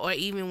on it or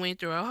even went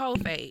through a whole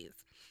phase.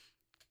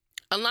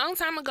 A long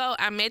time ago,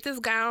 I met this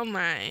guy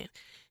online.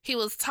 He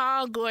was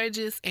tall,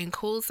 gorgeous, and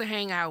cool to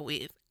hang out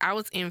with. I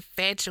was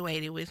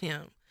infatuated with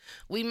him.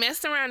 We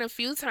messed around a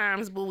few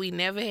times, but we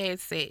never had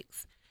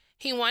sex.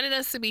 He wanted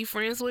us to be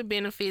friends with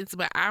benefits,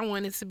 but I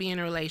wanted to be in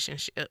a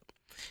relationship.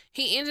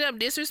 He ended up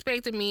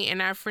disrespecting me, and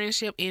our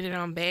friendship ended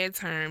on bad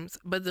terms.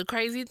 But the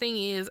crazy thing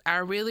is, I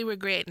really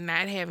regret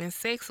not having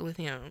sex with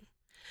him.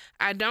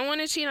 I don't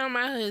want to cheat on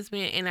my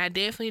husband, and I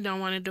definitely don't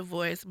want a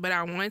divorce, but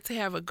I want to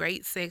have a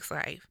great sex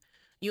life.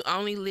 You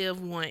only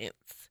live once.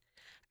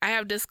 I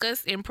have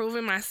discussed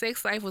improving my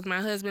sex life with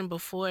my husband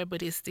before,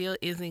 but it still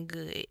isn't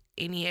good.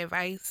 Any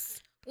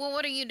advice? Well,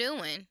 what are you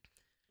doing?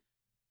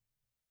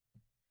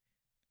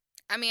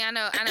 I mean, I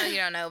know you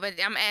don't know, but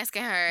I'm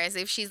asking her as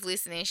if she's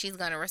listening. She's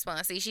gonna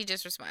respond. See, she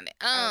just responded.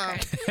 Okay.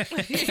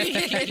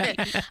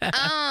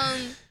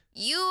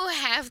 You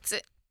have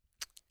to.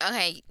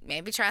 Okay,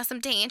 maybe try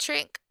some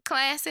tantric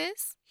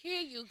classes.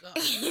 Here you go.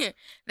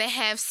 They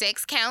have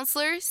sex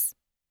counselors.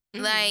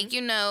 Mhm. Like,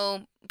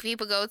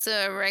 people go to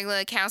a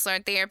regular counselor or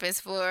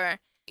therapist for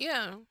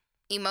Yeah.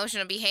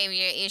 emotional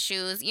behavior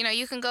issues.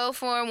 You can go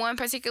for one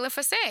particular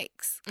for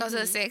sex. Go to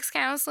a Mhm. sex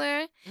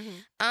counselor.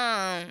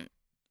 Mhm.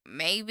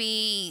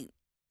 Maybe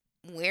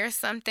wear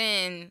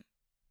something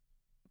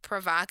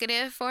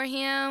provocative for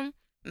him.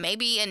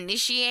 Maybe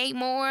initiate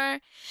more.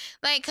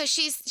 Like, cause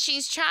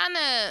she's trying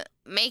to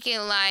make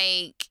it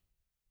like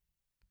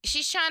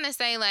she's trying to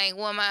say like,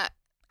 well,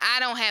 I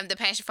don't have the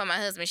passion for my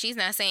husband. She's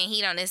not saying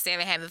he don't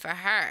necessarily have it for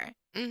her.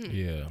 Mhm.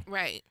 Yeah.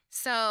 Right.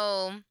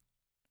 So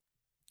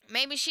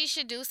maybe she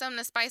should do something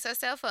to spice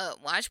herself up.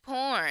 Watch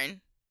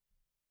porn.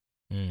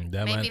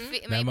 That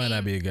Maybe might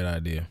not be a good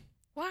idea.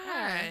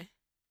 Why?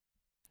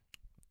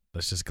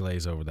 Let's just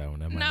glaze over that one.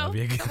 That might No. not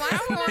be a good Why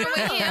porn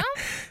with him?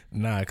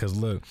 Nah, because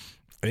look,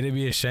 it'd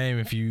be a shame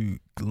if you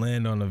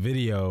land on a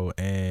video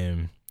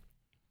and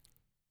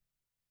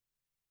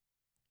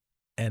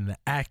the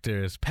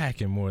actor is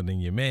packing more than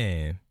your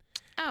man.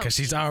 Oh, Because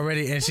she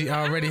already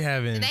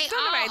having. they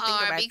Don't nobody all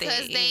think are about because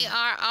that, they yeah.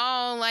 are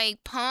all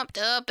like pumped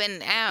up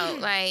and out.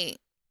 Like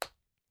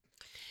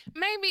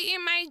Maybe it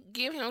might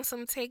give him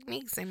some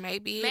techniques and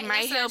maybe it That's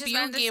might what I help just you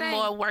wanted to get say.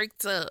 more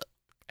worked up.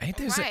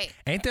 Right.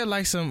 Ain't there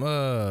like some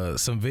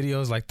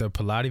videos like the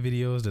Pilates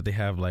videos that they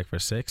have like for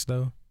sex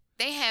though?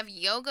 They have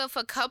yoga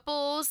for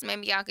couples.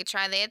 Maybe y'all could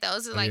try that.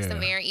 Those are like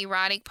some Yeah. very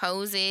erotic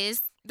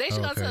poses. They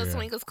should go to a Okay, yeah.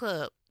 swingers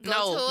club.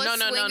 Go to a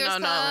swingers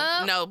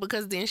club? No,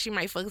 because then she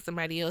might fuck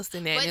somebody else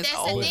and then But it's that's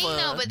over. the thing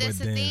though. But that's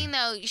But the then- thing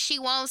though. She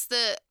wants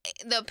the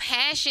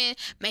passion.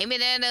 Maybe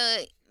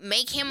that'll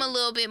make him a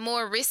little bit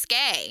more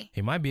risque.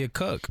 He might be a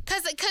cook.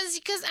 Cause I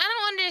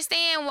don't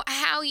understand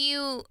how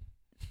you.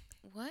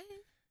 What?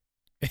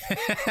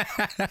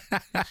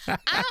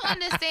 I don't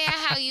understand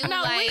how you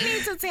No, like. we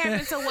need to tap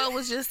into what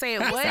was just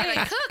said. I What? said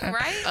a cook,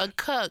 right? A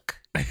cook.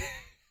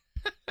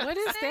 What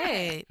is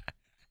that?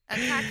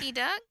 A cocky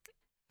duck.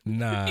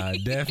 Nah,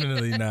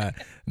 definitely not.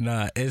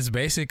 Nah, it's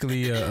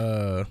basically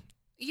Yeah.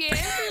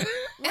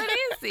 What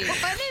is it?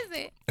 What is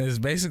it? it's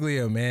basically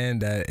a man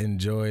that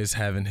enjoys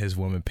having his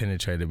woman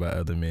penetrated by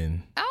other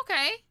men.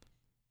 Okay,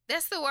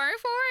 that's the word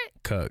for it.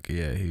 Cuck,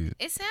 yeah,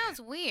 It sounds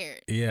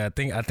weird. yeah. I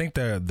think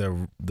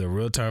the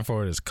real term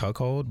for it is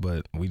cuckold,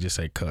 but we just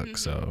say cuck,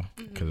 so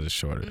because it's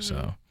shorter.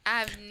 So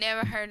I've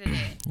never heard of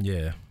that.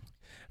 yeah,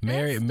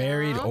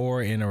 married dumb.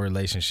 or in a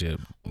relationship.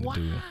 Wow.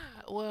 Dude.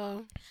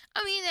 Well,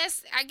 I mean,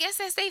 I guess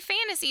that's their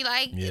fantasy.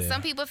 Like Yeah.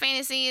 some people,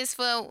 fantasy is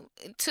for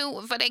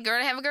their girl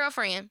to have a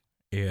girlfriend.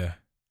 Yeah.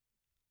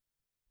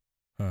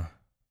 Huh.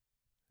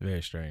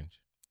 Very strange.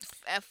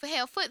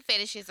 Hell, foot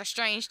fetishes are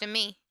strange to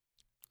me.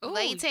 ooh,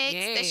 Latex, that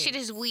yes. shit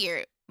is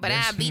weird. But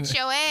That's- I beat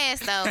your ass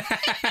though.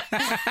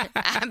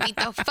 I beat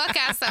the fuck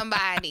out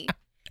somebody.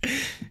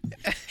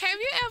 Have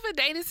you ever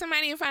dated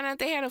somebody and found out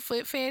they had a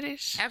foot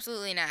fetish?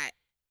 Absolutely not.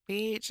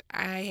 Bitch,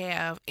 I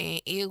have,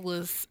 and it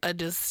was a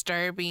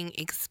disturbing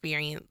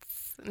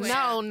experience.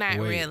 Well, No, not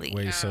wait, really.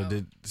 Wait, so No.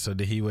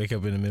 did he wake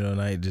up in the middle of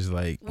the night just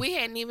like We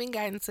hadn't even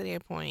gotten to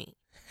that point.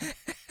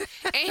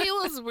 And he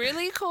was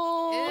really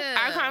cool. Ew.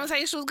 Our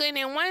conversation was good. And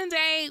then one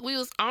day we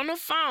was on the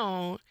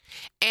phone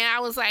and I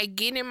was like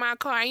getting in my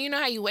car. And you know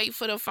how you wait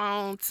for the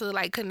phone to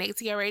like connect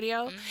to your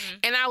radio? Mhm.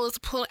 And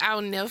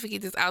I'll never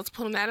forget this. I was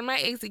pulling out of my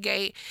exit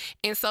gate.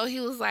 And so he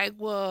was like,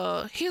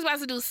 well, he was about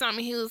to do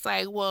something. He was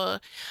like, well,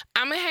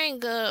 I'm going to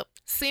hang up.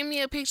 Send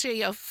me a picture of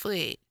your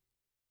foot.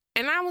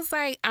 And I was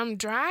like, I'm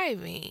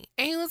driving.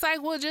 And he was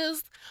like, well,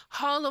 just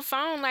hold the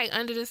phone like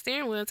under the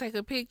steering wheel and take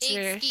a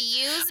picture.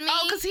 Excuse me?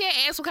 Oh, because he had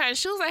asked what kind of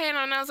shoes I had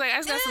on. And I was like, I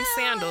just got some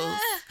sandals.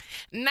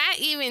 Not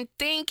even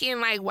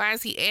thinking, like, why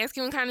is he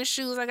asking what kind of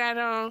shoes I got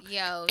on?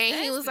 Yo, And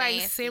he was like,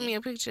 nasty. send me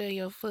a picture of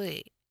your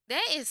foot.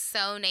 That is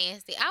so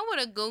nasty. I would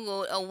have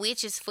Googled a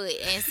witch's foot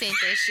and sent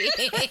that shit.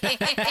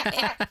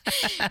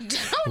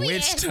 Don't be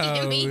Witch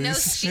asking me no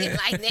toes. shit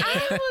like that.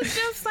 I was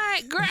just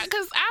like, girl,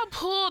 because I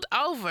pulled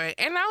over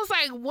and I was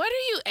like, what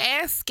are you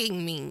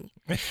asking me?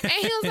 And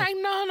he was like,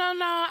 no.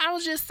 I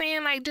was just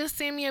saying, like, just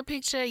send me a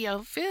picture of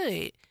your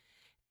foot.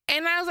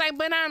 And I was like,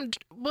 but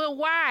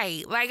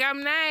why? Like,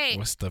 I'm not.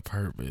 What's the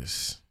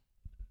purpose?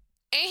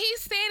 And he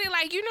said it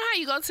like, you know how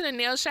you go to the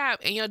nail shop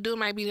and your dude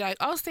might be like,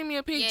 oh, send me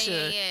a picture.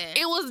 Yeah.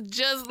 It was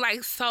just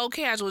like so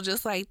casual,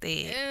 just like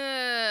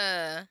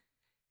that.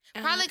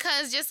 Probably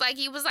because just like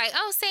he was like,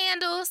 oh,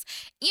 sandals.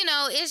 You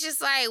know, it's just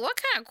like, what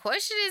kind of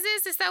question is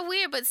this? It's so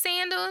weird. But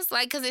sandals,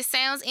 like, because it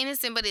sounds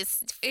innocent, but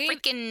it's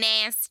freaking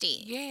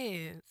nasty.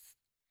 Yes.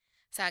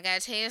 So I got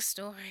to tell you a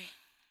story.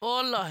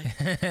 Oh, Lord.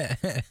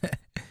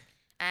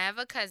 I have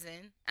a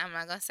cousin. I'm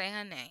not going to say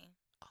her name.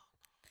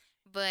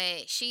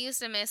 But she used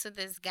to mess with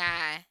this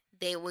guy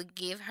that would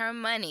give her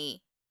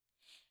money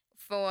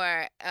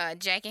for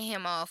jacking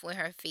him off with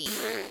her feet.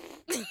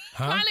 Huh?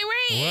 Carly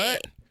Red.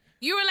 What?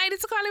 You related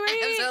to Carly Red?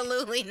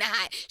 Absolutely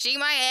not. She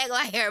might act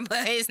like her,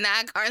 but it's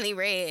not Carly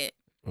Red.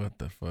 What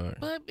the fuck?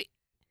 But,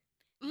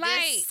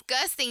 like,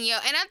 Disgusting, yo.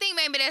 And I think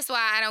maybe that's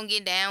why I don't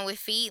get down with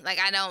feet. Like,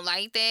 I don't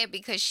like that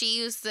because she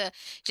used to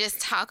just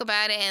talk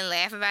about it and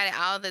laugh about it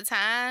all the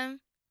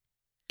time.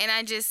 And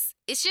it's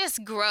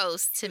just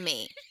gross to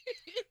me.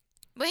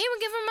 But he would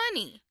give her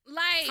money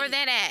like for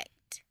that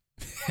act.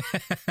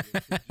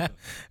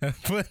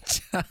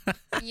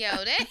 Yo,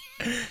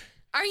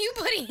 are you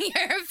putting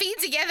your feet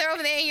together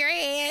over there in your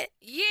head?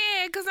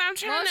 Yeah, because I'm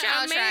trying Most to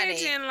y'all tried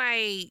it. imagine,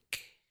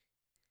 like,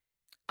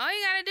 All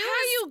you gotta do how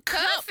is you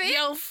cup cuff it.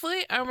 your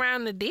foot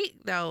around the dick,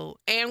 though,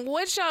 and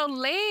what your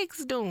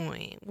legs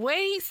doing?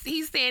 Where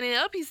he's standing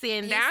up, he's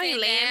standing down,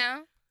 sit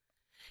down.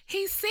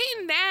 He's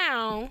sitting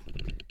down.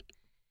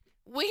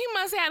 Well, he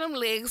must have them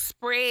legs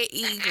spread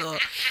eagle.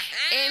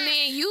 And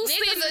then you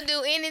Niggas will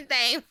do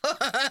anything for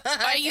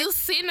are you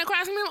sitting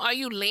across from him? Are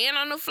you laying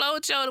on the floor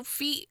with your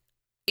feet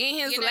in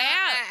his you know,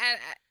 lap?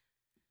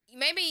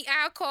 maybe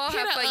I'll call Hit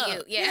her her for up.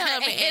 you. Yeah, Hit her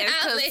up and and ask,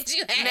 I'll 'cause let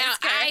you ask Now,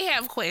 her. I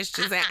have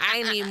questions and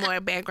I need more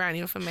background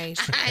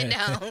information. I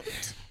don't.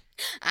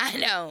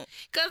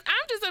 Because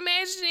I'm just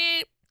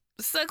imagining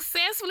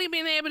successfully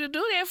being able to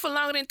do that for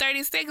longer than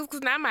 30 seconds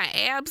because now my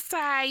abs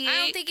tired.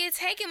 I don't think it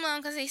take him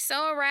long because he's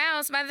so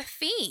aroused by the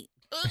feet.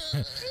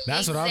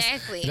 That's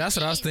Exactly. what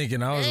I was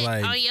thinking. I was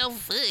like, on your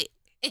foot.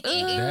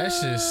 that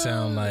shit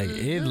sound like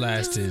it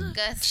lasted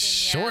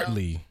Disgusting, yo.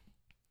 shortly.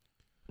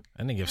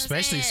 I think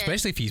especially saying.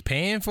 if he's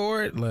paying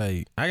for it,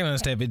 like I can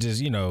understand if it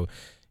just it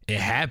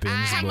happens.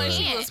 How but much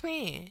you was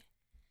paying?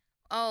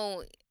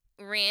 Oh,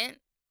 rent.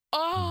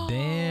 Oh.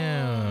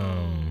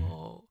 Damn.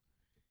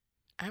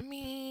 I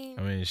mean,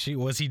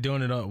 was he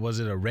doing it?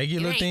 Was it a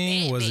regular It ain't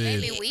thing? that Was bad.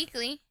 it? Maybe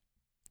weekly.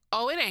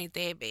 it ain't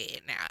that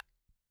bad now.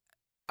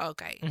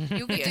 Okay.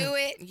 You could do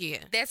it. Yeah.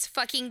 That's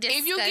fucking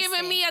disgusting. If you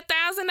giving me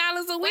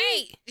 $1,000 a week.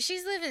 Wait,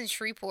 she's living in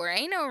Shreveport.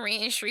 Ain't no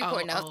rent in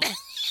Shreveport. No. But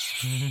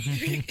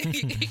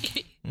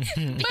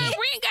rent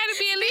gotta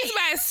be at least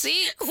by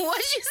 6.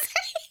 What'd you say?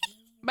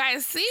 By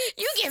 6?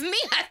 You give me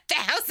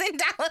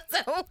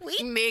 $1,000 a week?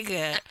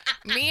 Nigga,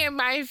 me and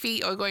my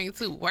feet are going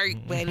to work,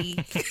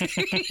 buddy.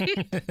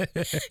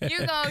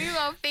 You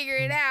gonna figure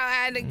it out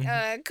how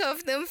to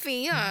cuff them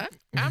feet, huh?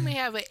 I'm gonna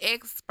have an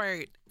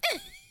expert.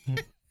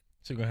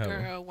 She gonna have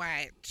Girl,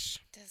 watch.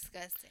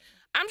 Disgusting.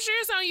 I'm sure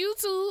it's on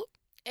YouTube.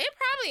 It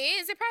probably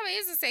is. It probably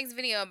is a sex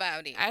video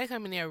about it. I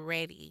come in there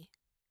ready.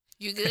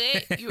 You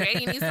good? You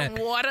ready? You need some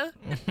water?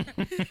 You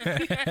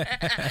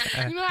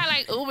know how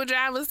like Uber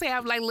drivers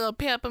have like little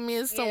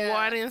peppermints, some Yeah.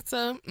 water and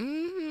stuff?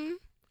 Mm-hmm.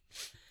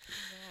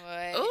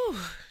 What? Ooh.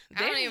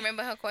 I don't even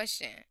remember her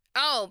question.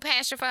 Oh,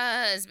 passion for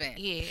her husband.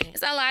 Yeah.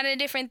 It's a lot of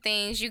different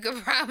things you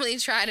could probably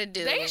try to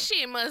do. That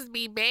shit must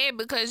be bad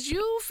because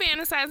you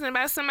fantasizing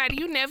about somebody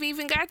you never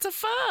even got to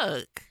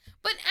fuck.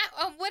 But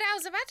what I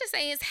was about to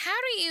say is, how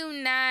do you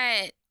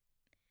not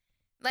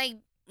like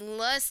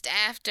lust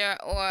after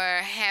or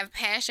have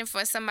passion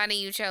for somebody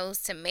you chose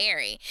to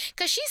marry?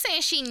 Because she's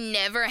saying she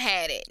never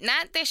had it,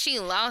 not that she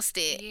lost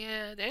it.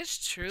 Yeah,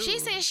 that's true.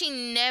 She's saying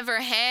she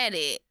never had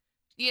it.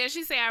 Yeah,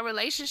 she said our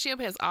relationship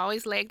has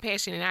always lacked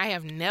passion and I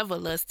have never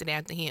lusted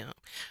after him.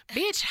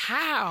 Bitch,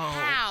 how?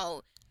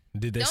 How?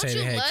 Did they Don't say you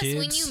they had lust kids?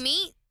 when you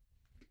meet?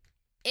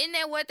 Isn't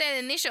that what that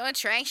initial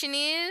attraction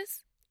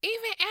is?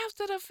 Even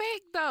after the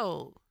fact,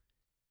 though.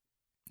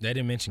 They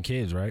didn't mention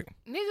kids, right?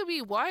 Nigga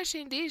be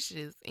washing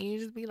dishes and you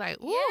just be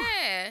like, ooh.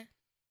 Yeah.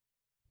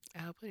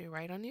 I'll put it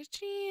right on his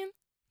chin.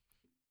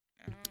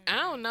 I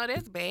don't know.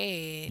 That's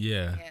bad.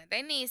 Yeah. Yeah,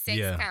 they need sex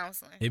Yeah.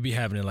 counseling. It be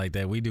happening like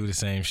that. We do the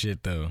same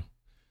shit though.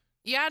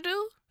 Y'all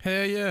do?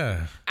 Hell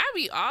yeah. I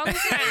be all the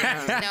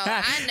time. No,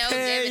 I know Hell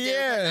Devin do.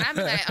 yeah. I'm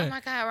like, oh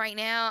my God, right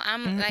now,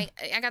 I'm like,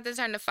 I got to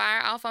turn the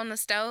fire off on the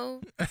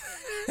stove.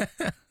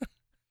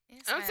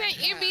 I'm saying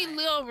it be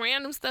little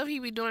random stuff he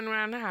be doing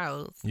around the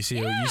house. You see,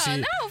 Yeah, you see,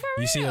 no,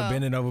 for you see her real.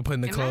 bending over,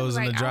 putting the And I clothes was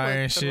in the like, I dryer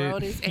would and throw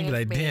shit. this You be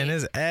like, ass damn, back.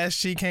 there's ass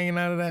cheek hanging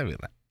out of that. Be like,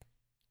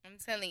 I'm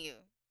telling you.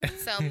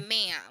 So,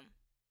 ma'am,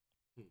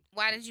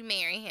 why did you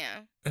marry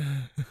him?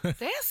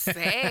 That's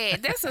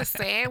sad. That's a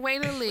sad way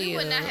to live. We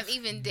would not have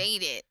even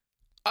dated.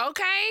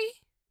 Okay.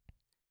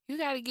 You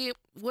gotta get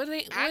what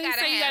they gotta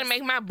say. You gotta have-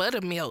 make my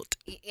butter melt.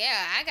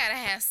 Yeah, I gotta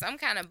have some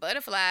kind of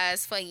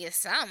butterflies for you.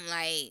 Something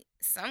like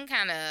some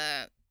kind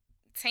of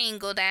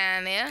tingle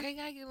down there. Okay,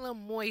 gotta get a little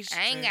moisture.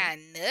 I ain't got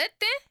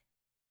nothing.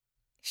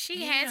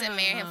 She hasn't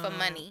married him for Yeah.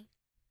 money.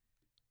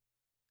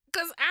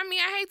 Cause I mean,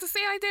 I hate to say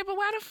it like that, but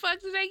why the fuck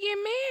did they get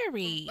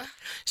married?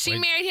 She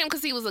Wait. married him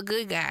because he was a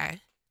good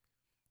guy.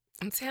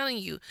 I'm telling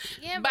you.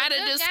 Yeah, By but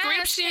the good guys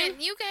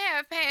description- you can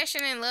have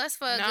passion and lust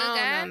for a good No,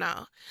 guy.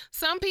 no.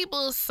 Some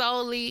people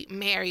solely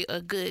marry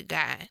a good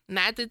guy.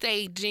 Not that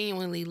they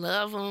genuinely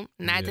love him,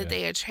 not Yeah. that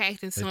they're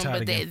attracted to they him, tired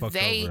but of getting that fucked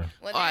they over.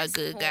 Well, are a that's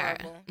good guy.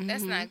 horrible.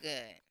 That's Mhm. not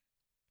good.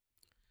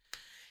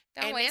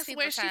 Don't and waste that's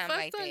people's where she time fucked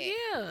like up. that.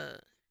 Yeah.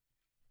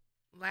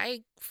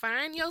 Like,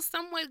 find your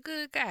somewhat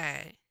good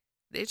guy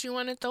that you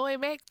want to throw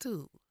it back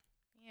to.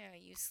 Yeah,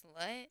 you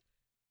slut.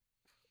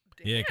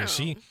 Yeah,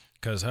 Damn.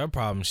 cause her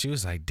problem, she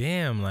was like,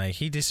 damn, like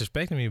he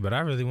disrespected me, but I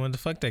really wanted to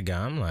fuck that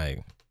guy. I'm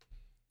like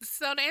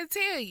So that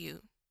tell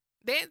you.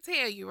 That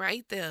tell you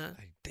right there.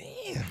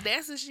 damn.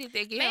 That's the shit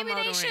that get Maybe him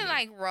they should motivated.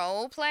 like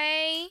role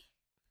play.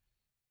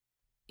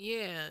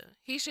 Yeah.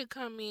 He should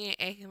come in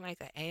acting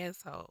like an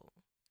asshole.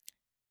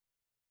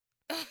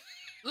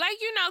 Like,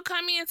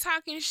 come in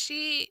talking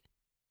shit,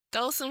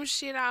 throw some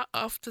shit out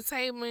off the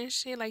table and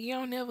shit. Like, you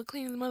don't never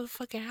clean the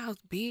motherfucking house,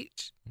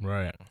 bitch.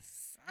 Right.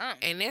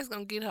 Something. And that's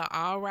gonna get her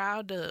all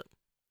riled up.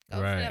 Go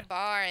to Right. the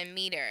bar and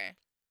meet her.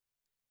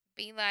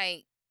 Be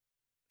like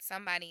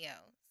somebody else.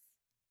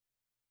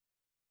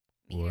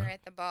 Meet What? her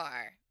at the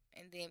bar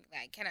and then be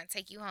like, "Can I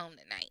take you home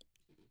tonight?"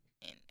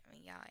 And I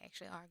mean, y'all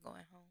actually are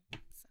going home.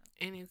 So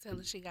And then tell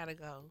her she gotta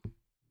go.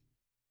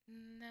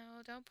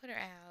 no, don't put her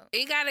out.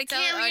 It gotta Tell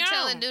carry her, or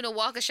tell her on. do the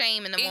walk of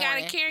shame in the It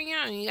morning. gotta carry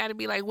on. You gotta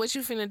be like, what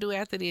you finna do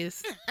after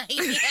this?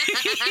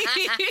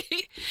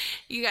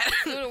 You gotta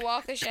Do the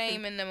walk of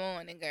shame in the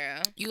morning,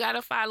 girl. you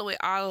gotta follow it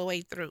all the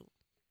way through.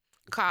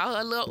 Call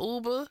her a little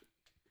Uber.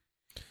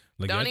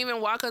 Like, Don't y'all,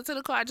 even walk her to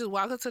the car. Just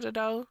walk her to the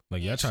door.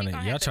 like Yeah, y'all she trying to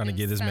gonna y'all have to trying to do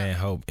give this man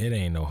something. hope. It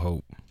ain't no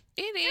hope.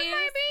 It It is.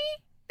 might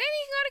be. They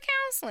need to go to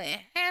counseling.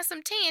 Have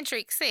some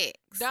tantric sex.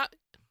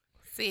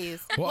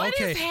 Sis. Well, what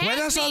okay. is Well,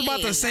 that's what I was about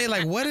to happening? say.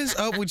 Like, what is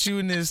up with you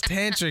in this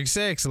tantric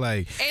sex?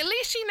 Like, At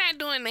least she not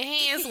doing the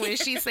hands when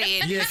she said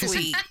Yeah, this 'cause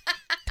week.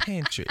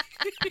 tantric.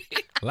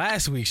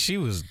 Last week she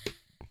was.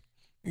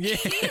 Yeah.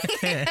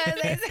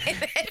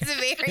 That's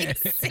very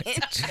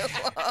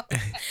sensual.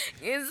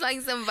 It's like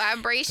some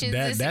vibrations.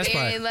 That's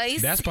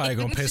That's probably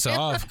gonna piss her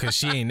off because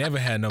she ain't never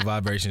had no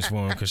vibrations for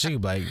him. Because she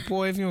could be like,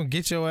 boy, if you don't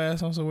get your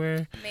ass on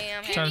somewhere,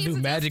 Ma'am, Trying to do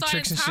magic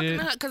tricks and shit.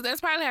 Because that's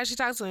probably how she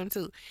talks to him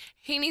too.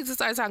 He needs to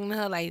start talking to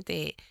her like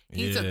that.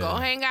 He needs to Yeah. go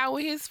hang out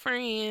with his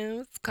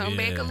friends. Come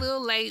back Yeah. a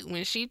little late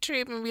when she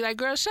tripping. Be like,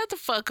 girl, shut the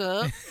fuck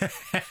up.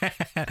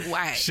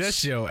 Watch.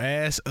 shut your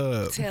ass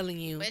up. I'm telling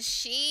you. but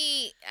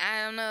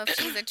I don't know if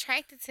she's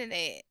attracted to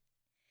that.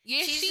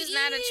 Yeah, She's she just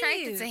not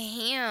attracted is. to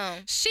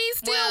him. She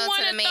still Well, to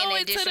want the to man throw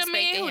that it to the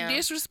man disrespected who him.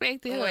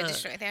 disrespected Or her.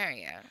 distract her,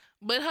 yeah.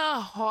 But her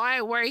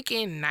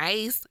hardworking,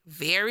 nice,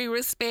 very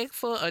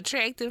respectful,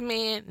 attractive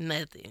man,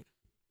 nothing.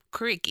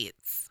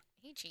 Crickets.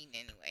 He cheating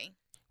anyway.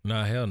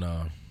 Nah, hell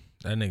no.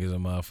 That nigga's a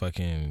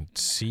motherfucking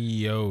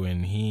CEO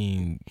and he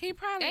ain't. He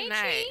probably Ain't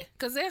not. she?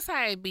 Because that's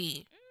how it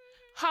be.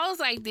 Hoes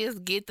like this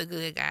get the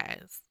good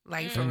guys.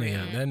 Like, for That real.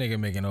 nigga, that nigga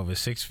making over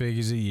 6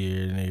 figures a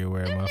year. The nigga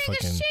wear a Them niggas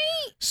motherfucking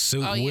cheat.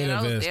 suit Oh, with yeah,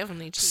 a those vest.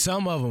 definitely cheap.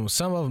 Some of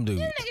them do.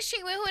 Them niggas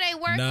cheat with who they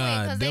work Nah,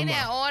 with because they them there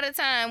are- all the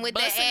time with the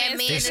Busting that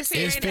admin It's- to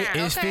it's sit fi- down.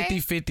 It's Okay?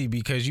 50-50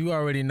 because you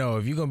already know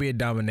if you're gonna be a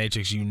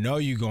dominatrix, you know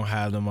you gonna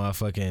have the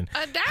motherfucking.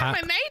 A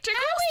dominatrix?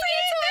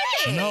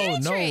 Who said No,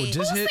 that? no,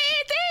 just Who hit.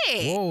 said that?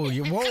 Whoa, whoa!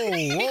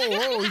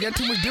 You got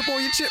too much dip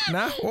on your chip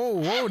now.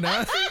 Whoa,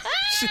 now.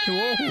 Shit,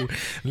 whoa,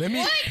 let me.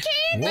 What,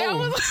 King? That Whoa,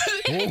 was,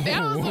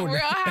 that was whoa, the Real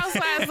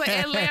Housewives of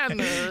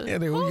Atlanta. Yeah,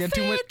 they- we Who got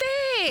too said much-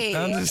 that?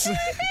 I'm just,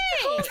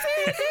 Who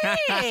said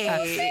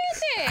that?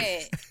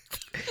 Shit.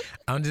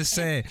 I'm just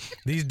saying,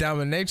 these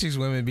dominatrix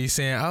women be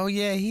saying, "Oh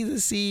yeah, he's the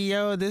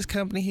CEO of this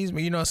company." He's,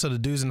 so the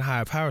dudes in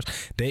higher powers,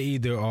 they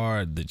either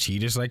are the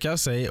cheaters, like y'all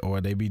say, or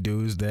they be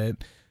dudes that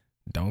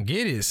don't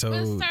get it. So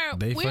But sir,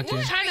 they we're fucking.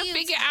 trying What to are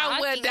figure you out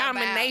where talking about?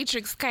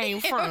 dominatrix came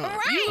from. Right.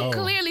 You Oh.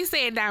 clearly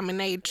said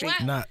dominatrix.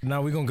 What?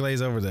 Nah, we gonna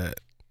glaze over that.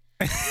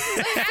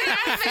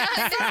 I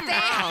don't understand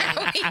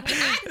how we got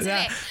to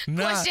that.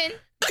 Nah. Question.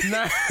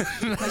 Nah.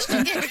 Like,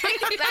 how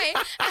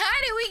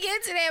did we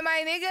get to that,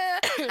 my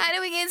nigga? How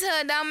did we get to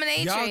a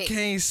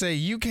dominatrix?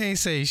 You can't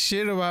say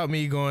shit about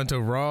me going to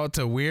raw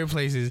to weird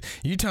places.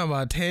 You talking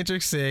about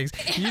tantric sex.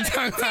 You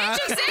talking about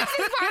Tantric sex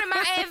is part of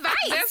my advice.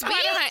 That's part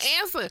of her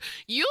answer.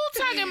 You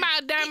talking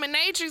about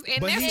dominatrix,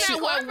 and But that's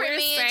not what corporate we're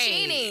men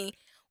saying. cheating.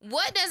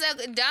 What does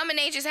a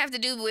dominatrix have to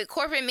do with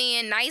corporate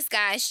men, nice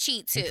guys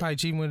cheat He too? probably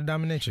cheating with a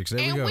dominatrix. There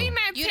And we go. we're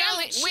not You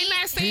telling. don't We're cheat. not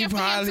He saying for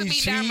him to probably be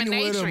cheating with a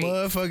dominatrix.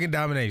 motherfucking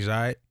dominatrix,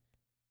 all right?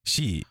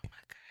 Shit.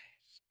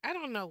 I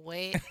don't know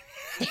what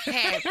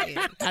happened.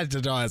 I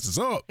just don't answer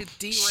so.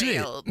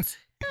 Derailed. I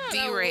don't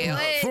know Derailed.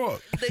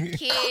 what Fuck. the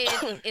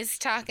kid is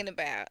talking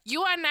about.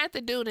 You are not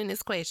the dude in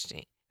this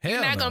question. Hell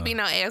You're not no. gonna be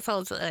no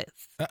asshole to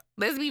us.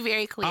 Let's be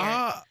very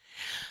clear.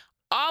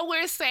 All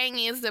we're saying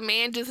is the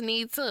man just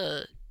needs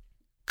to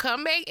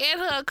come back at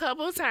her a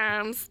couple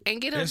times and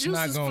get her It's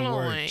not juices gonna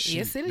flowing. work.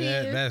 Yes, it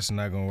is. That's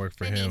not gonna work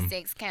for They him. need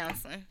sex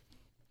counseling.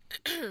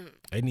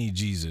 They need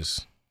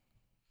Jesus.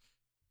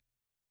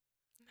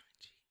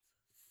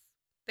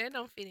 That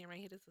don't fit in right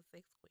here. This is a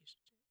sex question.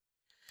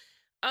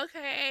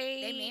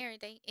 Okay. They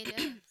married. It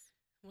does.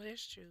 Well,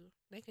 that's true.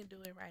 They can do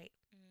it right.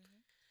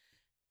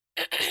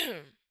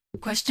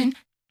 Question.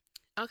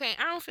 Okay,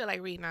 I don't feel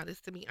like reading all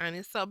this, to be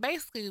honest. So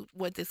basically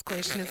what this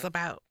question is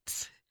about.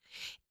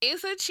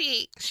 It's a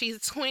chick. She's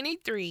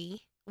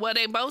 23. Well,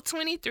 they both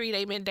 23.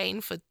 They've been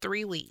dating for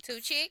 3 weeks. 2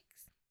 chicks.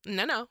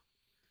 No.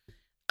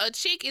 A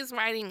chick is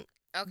writing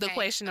the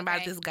question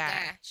about this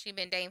guy. She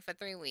been dating for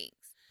 3 weeks.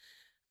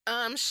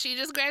 She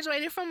just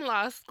graduated from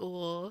law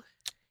school.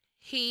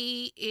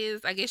 He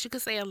is, I guess you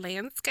could say, a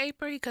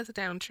landscaper. He cuts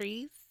down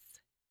trees.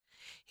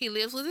 He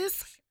lives with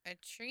his... A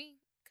tree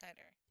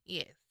cutter.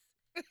 Yes.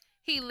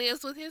 He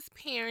lives with his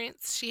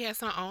parents. She has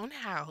her own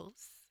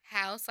house.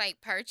 House,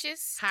 like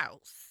purchase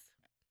House.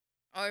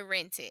 or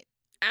rented.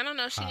 I don't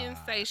know. She didn't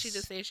say. She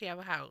just said she have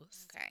a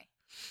house. Okay.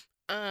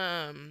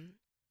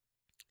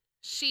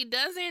 She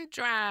doesn't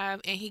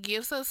drive, and he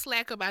gives her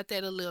slack about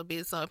that a little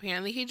bit. So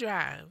apparently he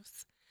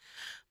drives.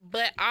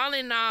 But all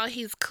in all,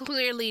 he's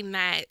clearly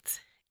not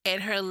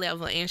at her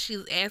level. And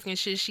she's asking,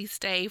 should she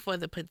stay for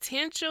the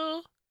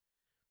potential,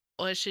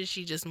 or should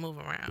she just move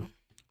around?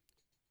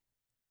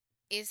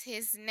 Is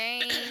his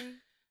name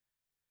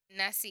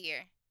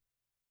Nasir?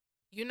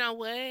 You know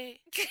what?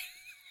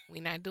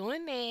 We're not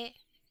doing that.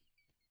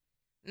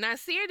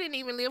 Nasir didn't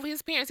even live with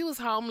his parents. He was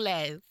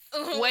homeless.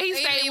 Where he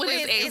stayed with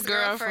his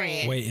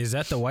ex-girlfriend. Wait, is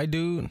that the white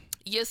dude?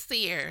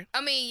 Yasir.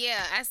 I mean,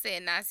 yeah, I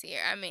said Nasir.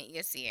 I meant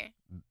Yasir.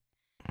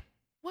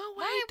 What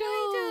White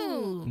white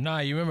dude? Nah,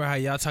 you remember how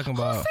y'all talking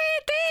Who about? said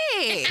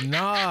that?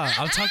 Nah,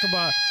 I'm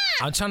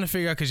trying to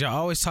figure out because y'all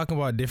always talking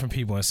about different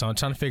people, and so I'm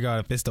trying to figure out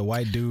if it's the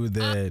white dude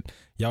that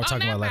y'all talking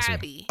not about last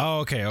Bobby. week. Oh,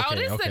 okay.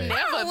 This will okay.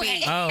 never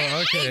be.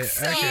 Oh, okay.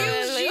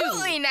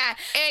 Absolutely not.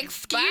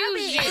 Excuse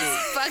Bobby you. is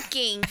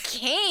fucking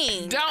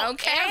king. Don't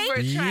okay? ever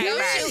try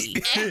Don't you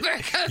Bobby.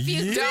 ever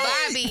confuse Yeah.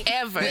 Bobby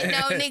Ever. with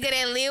no nigga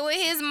that live with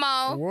his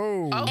mom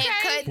Whoa. and Okay.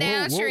 cut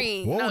down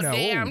trees. Whoa, No now,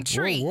 damn whoa,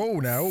 trees. Whoa,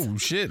 now, oh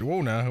shit,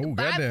 whoa, now, oh, Bobby,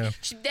 goddamn.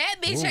 that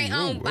bitch Whoa, ain't whoa,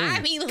 on whoa.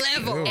 Bobby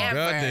level. Oh, Ever.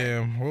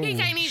 goddamn. Whoa, He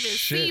can't even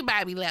shit. see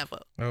Bobby level.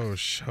 Oh,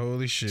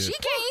 holy shit. She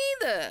can't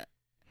either.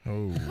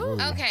 Oh,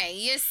 whoa. Okay,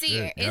 Yasir.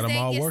 Shit, Is got that them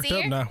all worked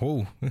up Yasir? now.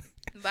 Whoa.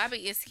 Bobby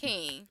is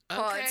king.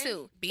 Part Okay.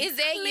 2. Be Is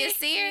that clear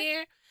Yasir?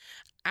 here.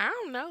 I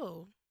don't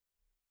know.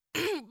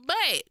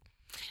 But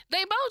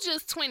they both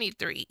just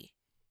 23.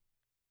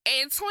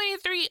 At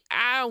 23,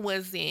 I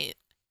wasn't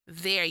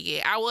there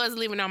yet. I was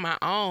living on my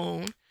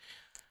own.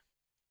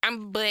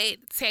 But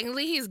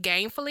technically, he's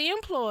gainfully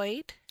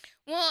employed.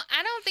 Well,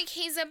 I don't think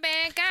he's a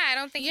bad guy. I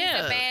don't think he's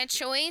Yeah. a bad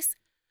choice.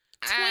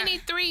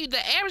 23,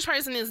 the average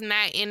person is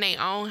not in their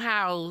own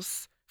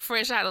house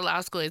fresh out of law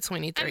school at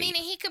 23. I mean,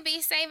 he could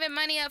be saving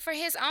money up for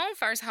his own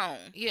first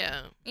home.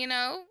 yeah. You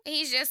know,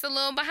 he's just a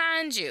little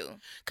behind you.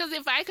 Because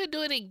if I could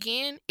do it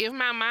again, if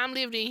my mom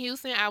lived in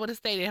Houston, I would have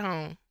stayed at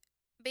home.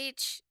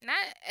 Bitch, not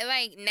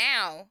like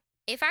now.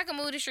 If I could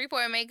move to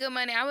Shreveport and make good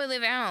money, I would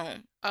live at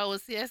home. Oh, well,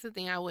 see, that's the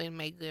thing. I wouldn't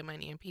make good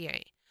money in PA.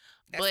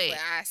 That's But why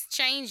I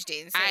changed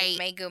it and said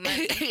make good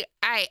money.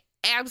 I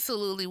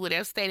absolutely would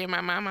have stayed in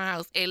my mama's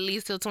house at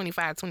least till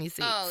 25,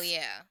 26. Oh,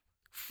 yeah.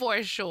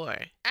 For sure. I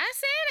said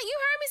it. You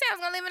heard me say I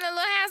was going to live in a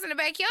little house in the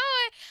backyard.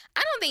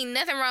 I don't think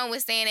nothing wrong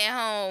with staying at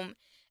home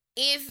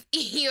if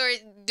you're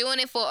doing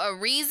it for a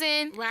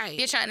reason. Right.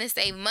 You're trying to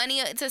save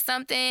money to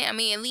something. I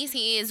mean, at least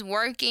he is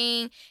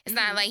working. It's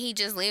not Mhm. like he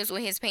just lives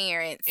with his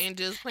parents. And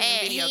just playing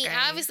And video he games.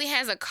 obviously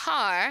has a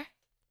car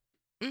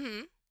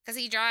Mm-hmm. because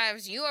he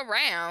drives you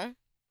around.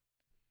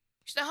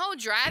 The whole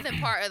driving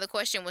part of the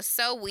question was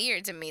so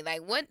weird to me. Like,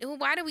 why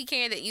do we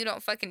care that you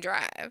don't fucking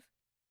drive?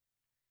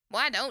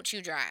 Why don't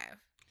you drive?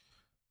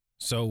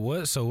 So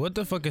what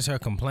the fuck is her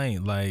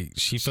complaint? Like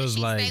she Should feels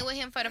she like, stay with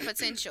him for the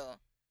potential?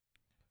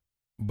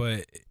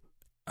 but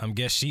I'm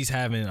guess she's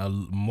having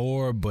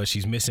more, but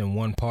she's missing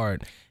one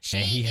part, She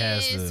and he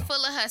has is the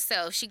full of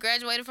herself. She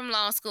graduated from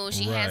law school.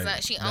 She has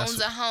Right. she That's- owns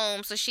a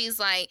home, so she's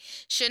like,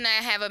 shouldn't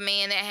I have a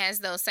man that has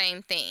those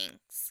same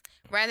things?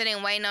 rather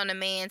than waiting on the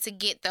man to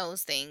get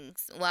those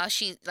things while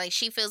she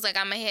feels like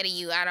I'm ahead of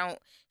you.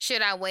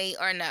 Should I wait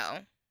or no?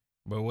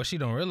 But what she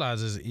don't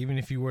realize is even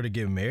if you were to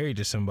get married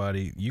to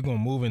somebody, you gonna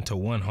move into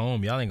one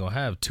home. Y'all ain't gonna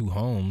have two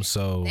homes.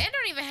 So that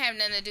don't even have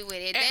nothing to do with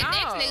it. At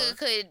That all. next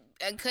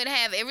nigga could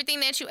have everything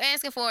that you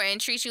asking for and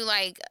treat you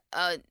like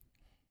a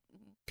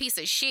piece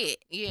of shit.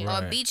 Yeah.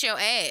 Right. Or beat your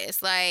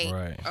ass. Like,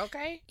 right.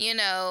 Okay. you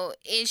know,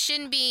 you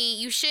shouldn't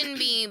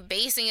be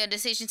basing your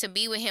decision to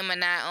be with him or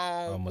not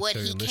on what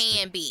he materialistic.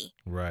 can be.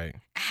 Right.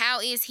 How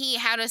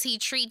does he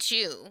treat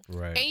you?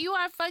 Right. And you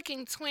are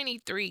fucking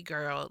 23,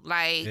 girl.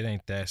 Like, It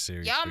ain't that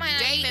serious. Y'all for might you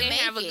not right even now. and make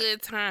have a it.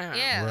 good time.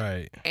 Yeah.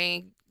 Right.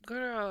 And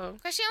girl,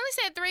 Because she only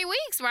said 3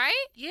 weeks,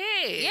 right?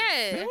 yeah.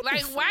 Yeah.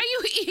 Like, why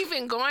you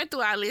even going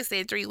through all this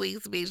at 3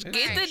 weeks, bitch? That's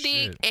Get Right. the dick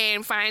shit.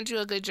 and find you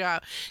a good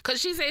job.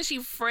 Because she said she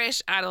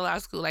fresh out of law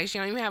school. Like, she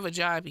don't even have a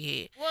job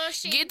yet. Well,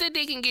 she Get the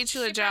dick and get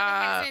you a she probably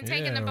job. hasn't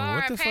taken the bar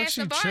what the or fuck passed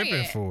she the bar tripping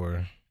yet.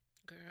 for?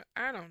 Girl,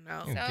 I don't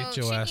know. Yeah. So Get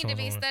your she ass need to on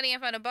be somewhere. studying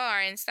for the bar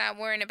and stop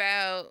worrying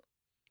about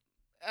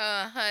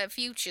her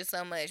future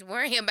so much.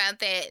 Worry about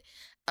that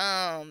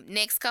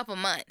next couple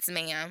months,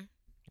 ma'am.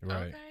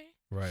 Right. Okay.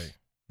 Right.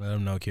 Let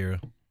them know,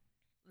 Kira.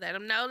 Let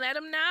them know. Let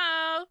them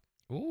know.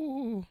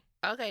 Ooh.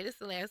 Okay, this is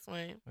the last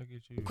one. Look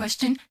at you.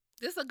 Question.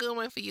 This is a good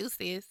one for you,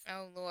 sis.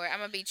 Oh Lord, I'm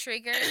gonna be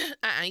triggered.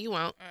 You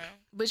won't. Oh,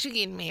 But you're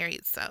getting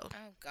married, so.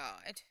 oh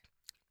God.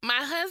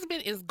 My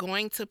husband is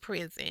going to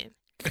prison.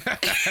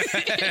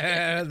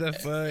 The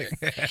fuck?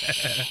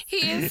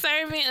 He is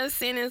serving a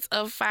sentence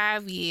of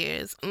 5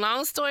 years.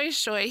 Long story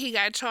short, he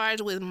got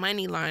charged with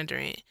money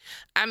laundering.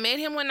 I met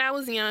him when I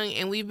was young,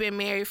 and we've been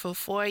married for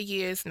 4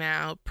 years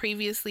now.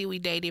 Previously, we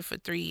dated for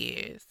 3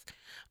 years.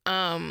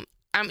 I'm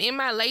in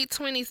my late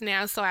 20s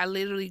now, so I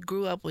literally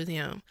grew up with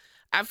him.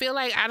 I feel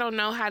like I don't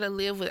know how to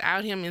live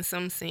without him in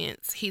some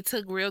sense. He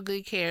took real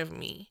good care of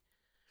me.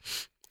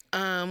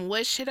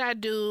 What should I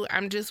do?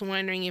 I'm just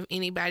wondering if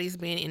anybody's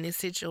been in this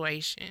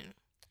situation.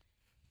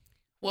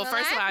 Well,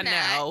 first of all, I've no.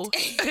 not.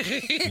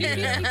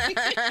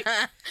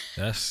 Yeah.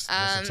 That's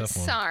a tough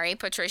one. Sorry,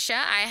 Patricia,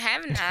 I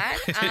have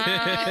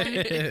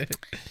not.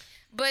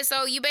 But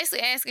so you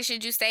basically asking,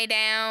 should you stay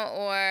down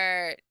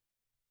or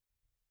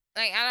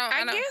like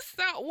I don't. guess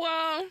so.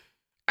 Well,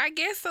 I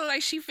guess so.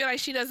 Like, she feel like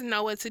she doesn't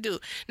know what to do.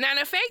 Now,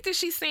 the fact that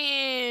she's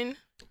saying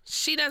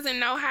she doesn't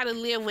know how to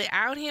live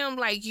without him,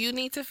 like, you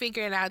need to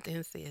figure it out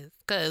then, sis.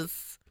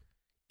 Because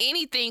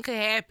anything could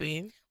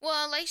happen.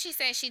 Well, like she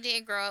said, she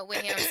did grow up with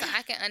him, so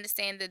I can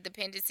understand the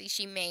dependency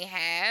she may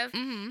have.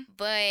 Mm-hmm.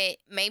 But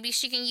maybe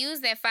she can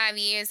use that 5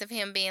 years of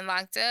him being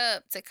locked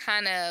up to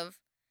kind of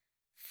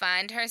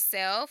find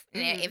herself.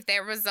 Mhm. And if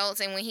that results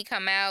in when he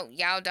come out,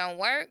 y'all don't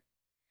work,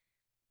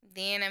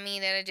 then, I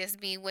mean, that'll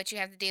just be what you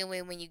have to deal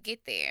with when you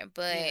get there.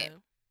 But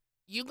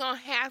You're going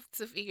to have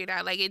to figure it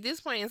out. Like, at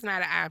this point, it's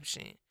not an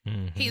option.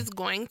 Mhm. He's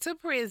going to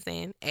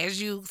prison, as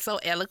you so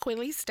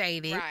eloquently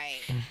stated. right.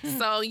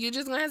 So you're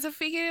just going to have to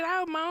figure it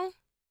out, Mo.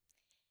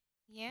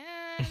 Yeah,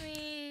 I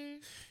mean,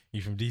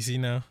 You from DC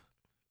now?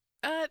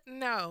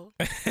 No.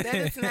 That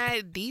is not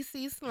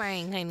DC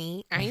slang,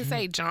 honey. I ain't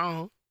say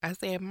John. I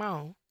said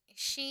Mo.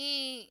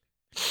 she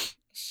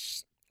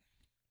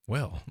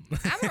Well.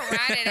 I would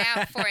ride it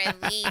out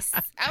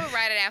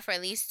for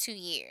at least 2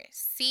 years.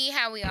 See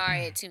how we are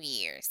at 2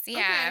 years. See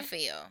how I Okay.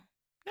 feel.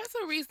 That's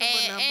a reasonable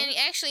number. And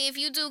actually, if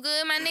you do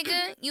good, my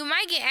nigga, you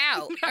might get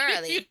out You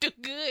early. do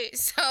good.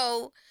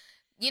 So,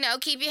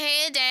 keep your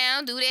head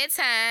down, do that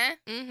time,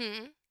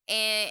 Mm-hmm.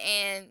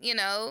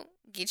 and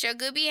get your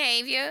good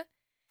behavior,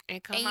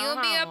 And come and on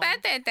you'll be home.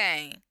 about that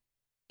thing.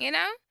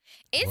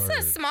 It's a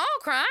Word. small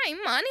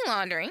crime, money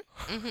laundering.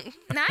 Mhm.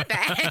 Not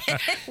bad.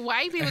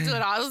 White people do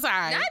it all the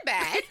time. Not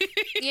bad.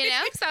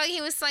 So he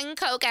was slinging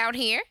coke out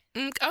here.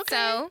 Okay.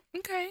 So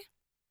Okay.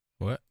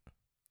 What?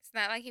 it's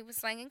not like he was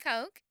slinging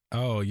coke.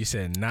 Oh, you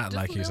said not Just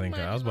like a you was little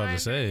saying. I was about to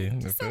say.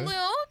 Just okay. a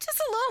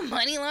little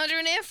money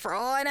laundering and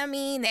fraud. I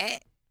mean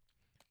that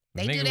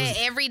they do Nigga that was-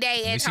 every day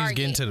At at least he's Target.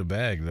 getting to the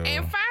bag though.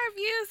 And 5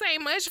 years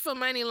ain't much for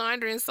money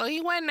laundering, so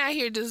he wasn't out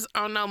here just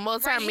on no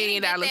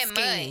multi-million dollar Right, he didn't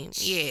get that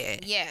scheme.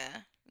 much.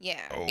 Yeah.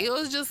 Yeah. Oh. It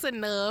was just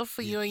enough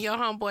for you and your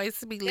homeboys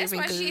to be That's living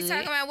why good. she's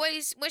talking about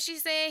what she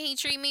said. He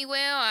treat me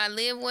well, I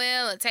live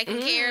well, or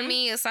taking care of Mhm.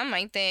 me, or something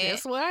like that.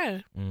 That's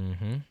why.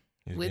 Mm-hmm.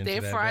 With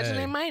that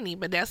fraudulent money.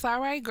 But that's all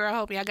right, girl.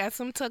 Hope y'all got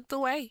some tucked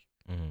away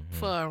Mm-hmm.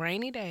 for a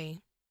rainy day.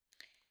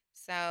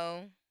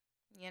 So,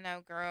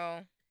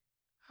 girl,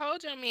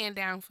 Hold your man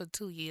down for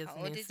 2 years and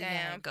hold then it see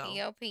how down. it go.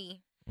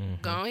 P.O.P.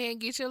 Mm-hmm. Go ahead and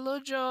get your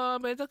little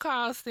job at the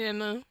call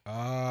center.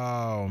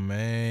 Oh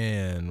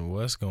man,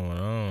 what's going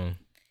on?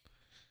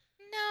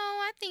 No,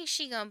 I think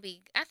she got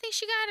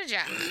a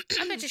job.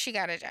 I bet you she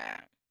got a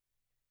job.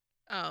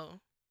 Oh,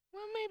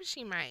 well, maybe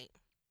she might.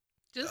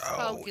 Just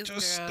focus, girl.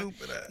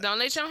 stupid ass. Don't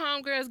let your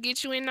homegirls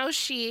get you in no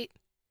shit.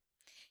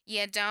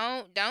 Yeah,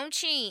 don't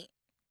cheat.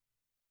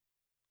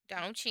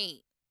 Don't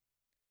cheat.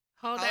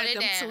 Hold Hold out it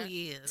them down. 2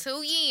 years.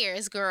 2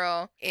 years,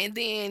 girl. And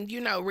then,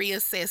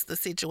 reassess the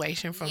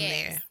situation from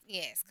there.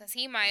 Yes, because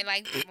he might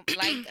like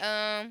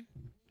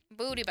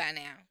booty by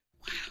now.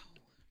 Wow.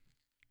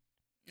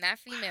 Not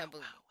female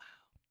booty.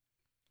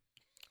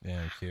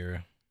 Damn,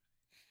 Kira.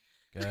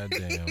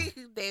 Goddamn.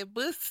 That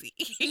pussy.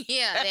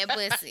 Yeah, that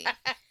pussy.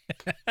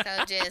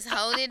 So just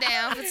hold it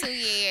down for 2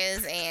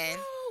 years and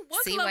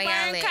What's see where y'all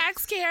Laverne at.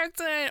 Cox's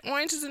character in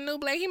Orange is the New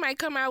Black? He might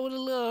come out with a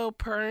little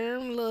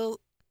perm, little.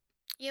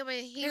 Yeah, but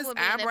he His would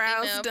be in a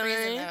eyebrows female done.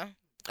 prison though.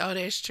 Oh,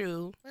 that's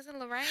true. Was it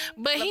Lorraine?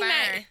 But he not.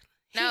 Laverne.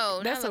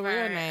 No, that's not a real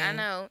Laverne. name. I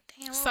know. Damn,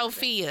 what was it?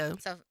 Sophia.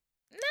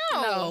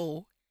 No.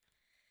 No.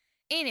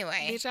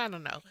 Anyway. Bitch, I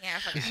don't know. Yeah, I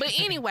forgot. But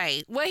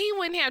anyway, well, he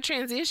wouldn't have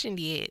transitioned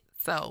yet,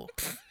 so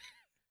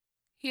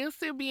he'll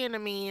still be in the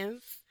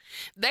men's.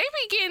 They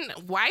be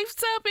getting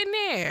wipes up in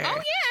there. Oh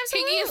yeah,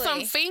 absolutely. He get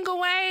some finger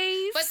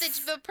waves. But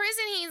the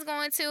prison he's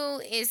going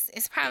to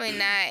is probably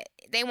not.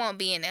 They won't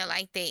be in there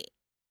like that.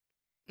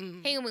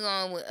 Mm. He gonna be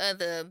going with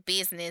other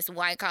business,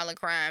 white collar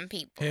crime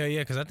people. Hell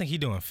yeah, because I think he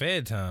doing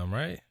Fed time,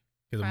 right?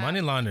 Because the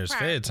money launderer is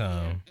Fed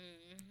time.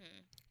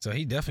 So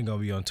he definitely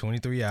gonna be on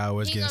 23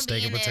 hours He getting gonna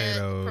steak be and in there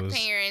potatoes.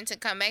 preparing to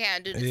come back out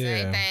and do the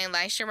same thing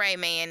like Sheree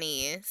Man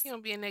is. He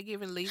gonna be in there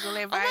giving legal Oh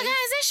advice. my God,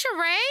 is that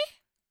Sheree?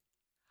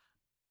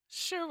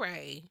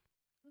 Sheree.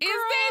 Girl, Is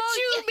that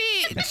you,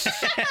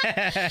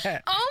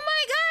 bitch? Oh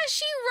my God,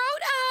 she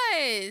wrote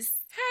us.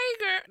 Hey,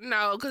 girl.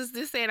 No, because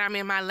this said I'm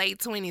in my late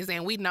 20s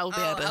and we know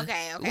better. Oh,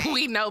 okay.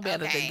 We know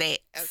better than that.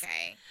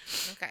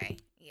 Okay.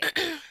 Yeah.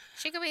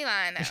 She could be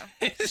lying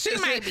though. She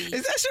might be.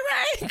 Is that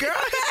Sheree? Girl.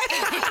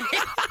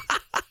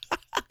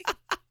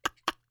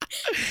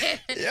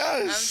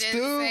 Y'all I'm just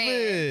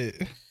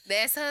stupid.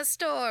 That's her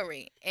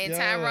story. And Y'all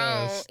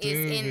Tyrone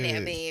is in there,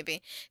 stupid.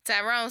 baby.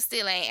 Tyrone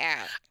still ain't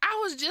out. I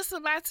was just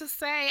about to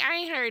say, I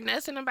ain't heard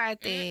nothing about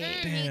that. He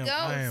Damn, goes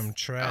I am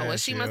trash. Oh, well,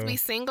 she must yo. be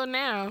single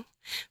now.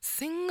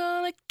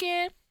 Single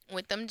again.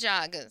 with them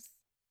joggers.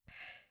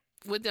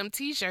 With them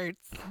T-shirts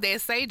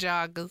that say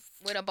joggers.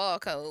 With a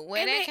barcode.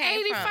 Where and that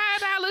came from?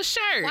 $85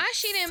 shirt. Why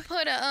she didn't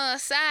put a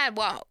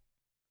sidewalk?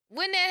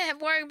 Wouldn't that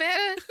have worked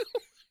better?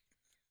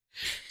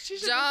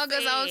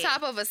 Joggers on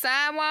top of a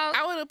sidewalk?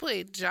 I would have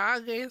put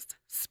joggers,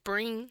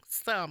 spring,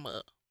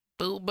 summer.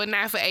 But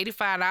not for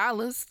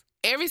 $85.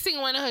 Every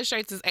single one of her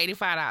shirts is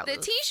 $85. The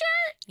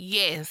t-shirt?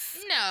 Yes.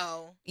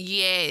 No.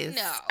 Yes.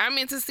 No. I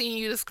meant to send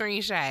you the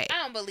screenshot.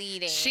 I don't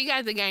believe that. She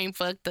got the game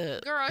fucked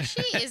up. Girl,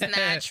 she is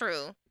not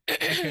true.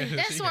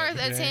 That's worth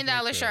a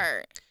 $10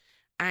 shirt.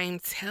 I'm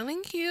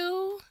telling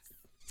you.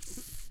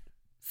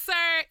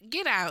 Sir,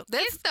 get out.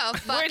 Get the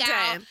fuck we're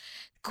out. done.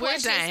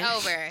 Questions We're done.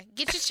 over.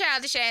 Get your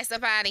childish ass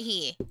up out of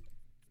here.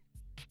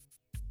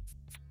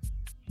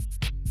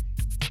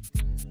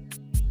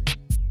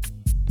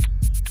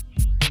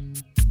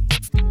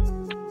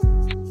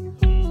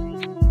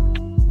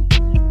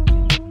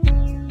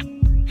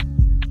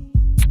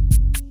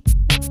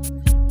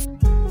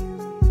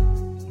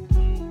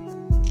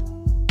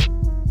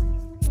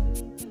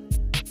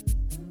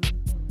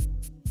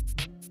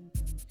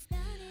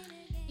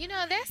 You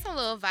know, that's a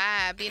little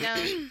vibe, you know?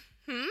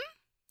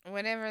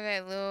 Whatever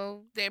that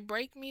little... That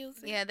break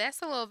music? Yeah,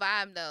 that's a little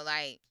vibe, though.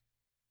 Like,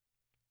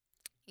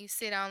 you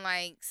sit on,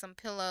 like, some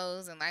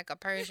pillows in, like, a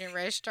Persian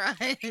restaurant.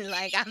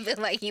 Like, I feel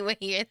like you would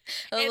hear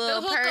a At the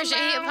little hookah Persian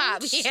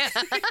hip-hop. lounge. Yeah.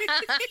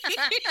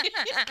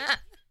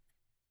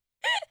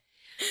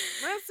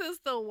 My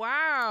sister,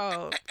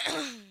 wow.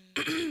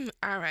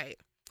 All right.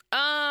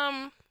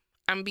 I'm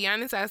gonna be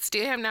honest, I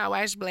still have not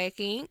watched Black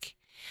Ink.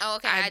 Oh,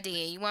 okay, I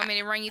did. You want me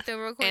to run you through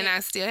real quick? And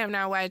I still have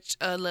not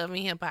watched Love and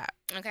Hip Hop.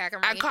 Okay, I can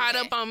run I you caught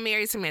through up on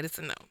Married to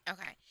Medicine, though.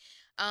 Okay.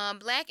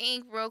 Black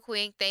Ink, real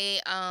quick, they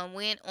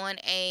went on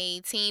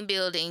a team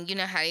building. You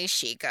know how this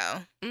shit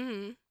go.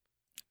 Mm-hmm.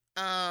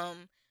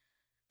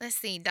 Let's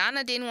see.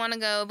 Donna didn't want to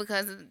go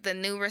because the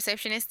new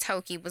receptionist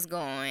Toki was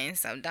going.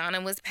 So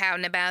Donna was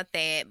pouting about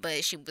that,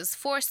 but she was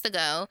forced to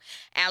go.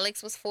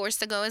 Alex was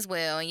forced to go as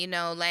well. And you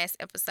know, last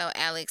episode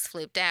Alex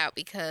flipped out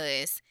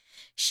because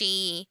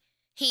he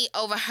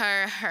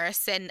overheard her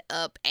setting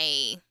up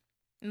a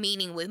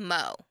meeting with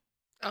Mo.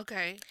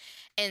 Okay.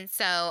 And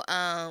so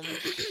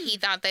he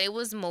thought that it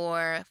was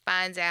more,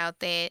 finds out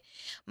that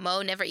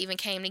Mo never even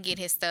came to get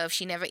his stuff.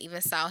 She never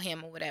even saw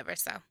him or whatever.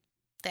 So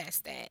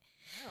that's that.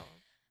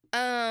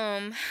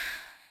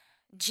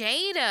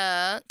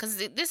 Jada, because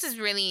this is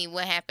really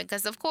what happened.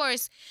 Because, of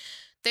course,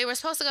 they were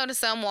supposed to go to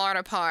some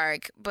water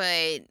park,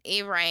 but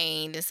it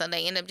rained. And so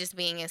they end up just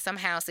being in some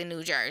house in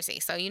New Jersey.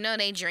 So, you know,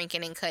 they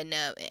drinking and cutting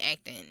up and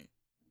acting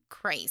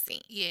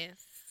crazy. Yes.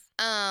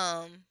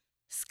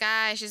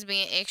 Sky is just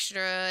being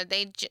extra.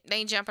 They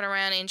jumping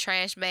around in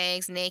trash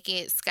bags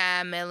naked.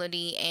 Sky,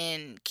 Melody,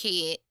 and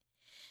Kid.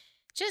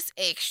 Just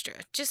extra.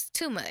 Just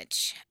too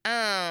much.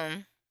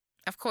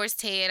 Of course,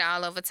 Ted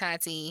all over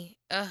Tati.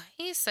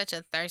 He's such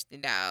a thirsty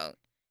dog.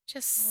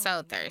 Just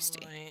so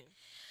thirsty. Lord.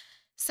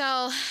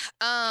 So,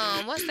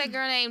 what's that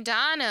girl named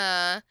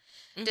Donna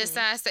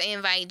decides to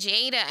invite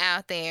Jada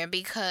out there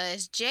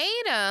because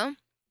Jada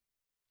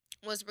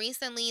was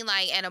recently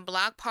like at a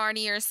block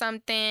party or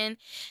something,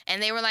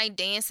 and they were like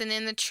dancing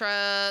in the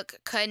truck,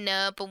 cutting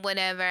up or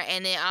whatever,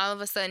 and then all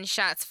of a sudden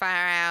shots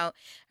fire out.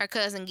 Her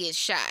cousin gets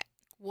shot.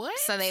 What?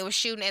 So they were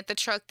shooting at the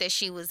truck that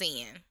she was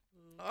in.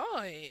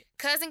 Lord.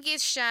 Cousin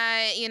gets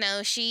shot. You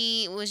know,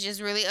 she was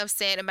just really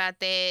upset about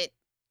that.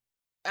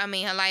 I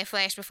mean, her life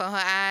flashed before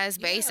her eyes,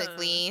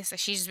 basically. Yeah. So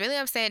she's really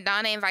upset.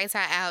 Donna invites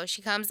her out.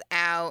 She comes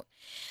out.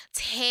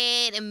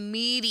 Ted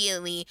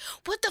immediately,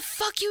 what the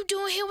fuck you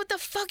doing here? What the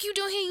fuck you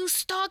doing here? You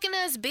stalking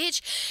us,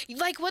 bitch.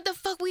 Like, what the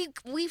fuck?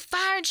 We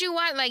fired you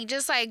out. Like,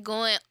 just like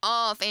going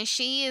off. And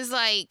she is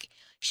like,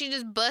 she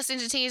just busts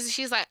into tears. And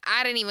she's like,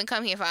 I didn't even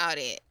come here for all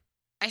that.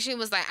 And she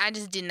was like, I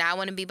just did not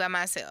want to be by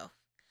myself.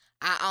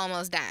 I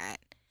almost died.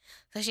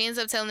 So she ends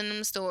up telling them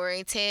the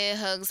story. Ted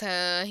hugs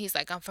her. He's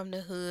like, I'm from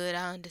the hood.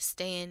 I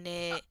understand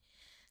that.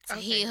 So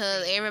he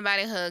hugs.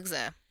 Everybody hugs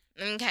her.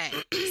 Okay.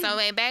 So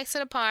we're back to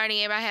the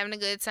party. Everybody having a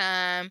good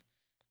time.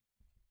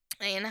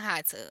 They in the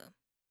hot tub.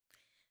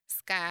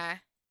 Sky.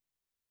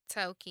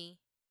 Toki.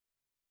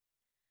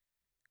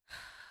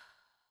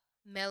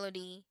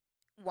 Melody.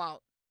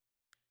 Walt.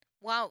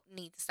 Walt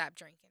needs to stop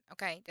drinking.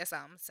 Okay? That's all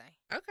I'm going to say.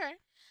 Okay.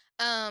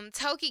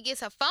 Toki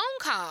gets a phone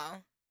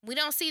call. We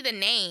don't see the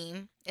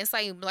name. It's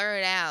like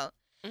blurred out.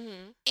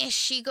 Mm-hmm. And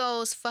she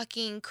goes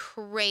fucking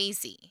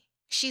crazy.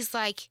 She's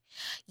like,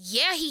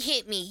 yeah, he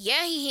hit me.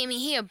 Yeah, he hit me.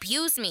 He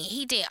abused me.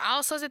 He did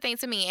all sorts of things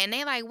to me. And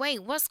they like,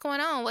 wait, what's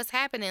going on? What's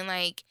happening?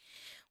 Like,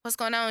 what's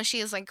going on? She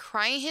is like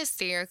crying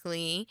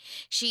hysterically.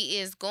 She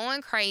is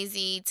going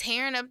crazy,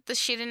 tearing up the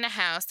shit in the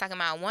house, talking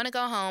about, I want to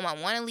go home. I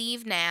want to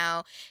leave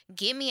now.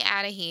 Get me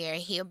out of here.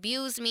 He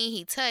abused me.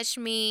 He touched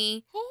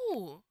me.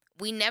 Who?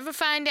 We never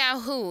find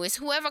out who. It's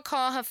whoever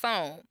called her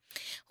phone.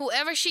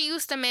 Whoever she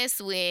used to mess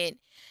with,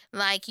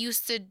 like,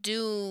 used to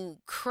do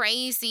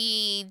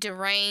crazy,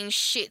 deranged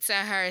shit to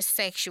her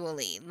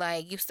sexually.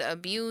 Like, used to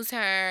abuse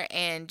her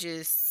and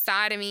just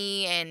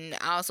sodomy and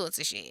all sorts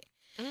of shit.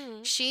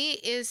 Mm-hmm. She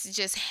is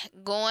just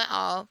going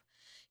off.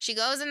 She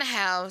goes in the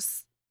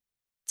house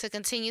to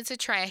continue to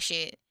trash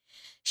it.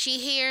 She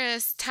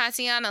hears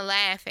Tatiana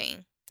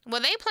laughing.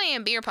 Well, they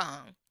playing beer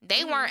pong.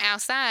 They weren't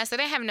outside, so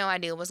they have no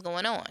idea what's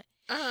going on.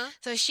 Uh-huh.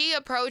 So she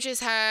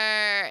approaches her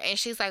and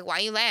she's like, why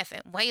you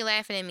laughing? Why you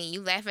laughing at me?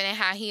 You laughing at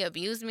how he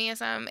abused me or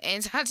something?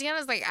 And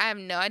Tatiana's like, I have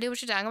no idea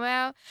what you're talking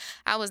about.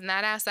 I was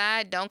not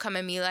outside. Don't come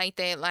at me like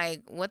that.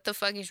 Like, what the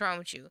fuck is wrong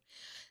with you?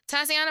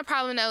 Tatiana's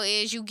problem, though,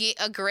 is you get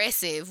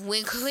aggressive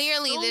when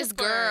clearly this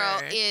girl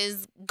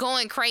is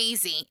going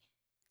crazy.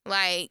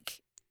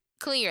 Like,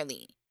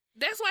 clearly.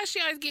 That's why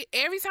she always get,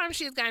 every time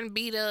she's gotten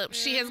beat up,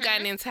 she has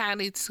gotten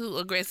entirely too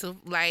aggressive.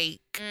 Like,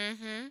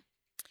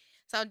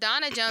 So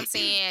Donna jumps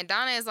in.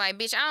 Donna is like,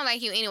 bitch, I don't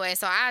like you anyway,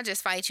 so I'll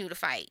just fight you to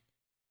fight.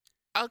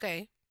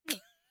 okay.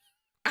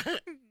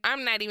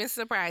 I'm not even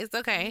surprised.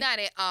 Okay. Not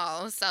at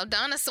all. So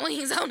Donna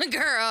swings on the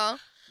girl,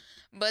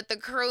 but the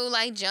crew,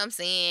 like, jumps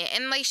in.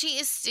 And, like, she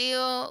is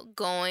still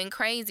going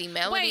crazy.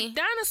 Melody. Wait,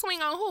 Donna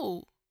swing on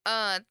who?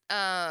 The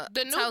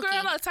new Toki.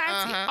 girl or Tati?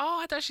 Uh-huh.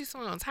 Oh, I thought she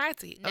swung on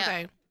Tati. No.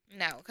 Okay.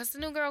 No, because the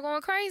new girl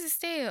going crazy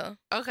still.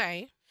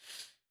 Okay.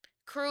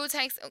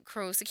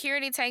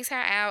 Security takes her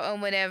out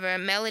or whatever.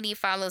 Melody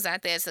follows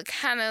out there to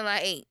kind of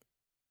like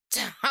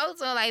talk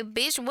to her, like,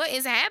 bitch, what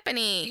is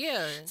happening?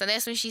 Yeah. So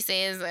that's when she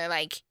says,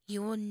 like,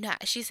 you will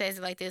not, she says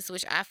it like this,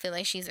 which I feel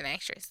like she's an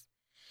actress.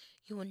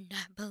 You will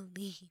not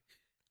believe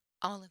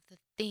all of the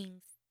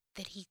things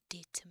that he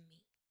did to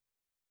me.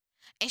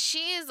 And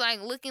she is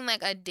like looking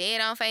like a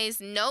dead on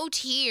face, no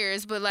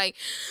tears, but like,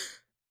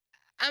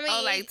 I mean.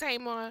 Oh, like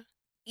Tamar?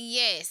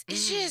 Yes,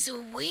 it's just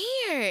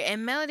weird.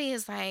 And Melody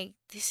is like,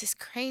 this is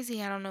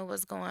crazy. I don't know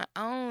what's going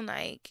on.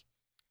 Like,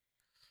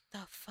 the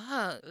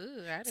fuck?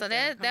 Ooh, So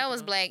that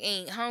was Black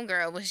Ink.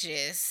 Homegirl was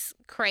just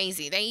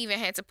crazy. They even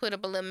had to put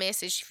up a little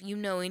message. If you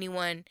know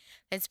anyone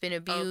that's been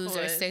abused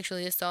or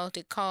sexually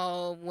assaulted,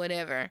 call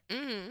whatever.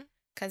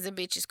 Because the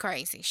bitch is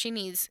crazy. She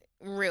needs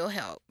real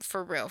help.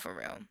 For real, for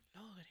real.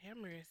 Lord have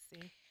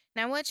mercy.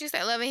 Now, what you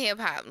said? Love and Hip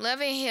Hop. Love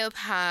and Hip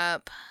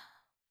Hop.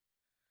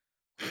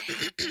 What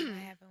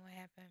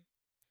happened?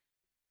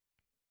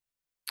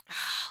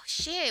 Oh,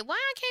 shit. Why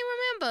I can't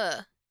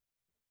remember?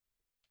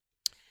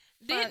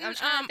 Fuck, I'm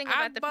trying to think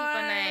about the people's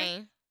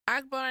name.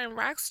 Akbar and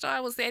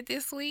Rockstar, was that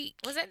this week?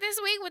 Was that this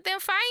week with them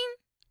fighting?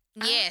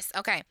 Yes.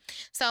 Okay.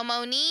 So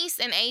Moniece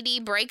and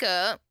AD break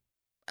up.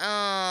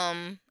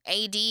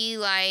 AD,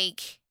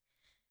 like,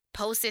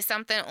 posted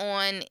something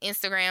on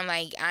Instagram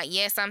like,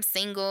 yes, I'm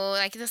single.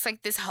 Like, just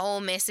like this whole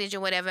message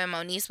or whatever. And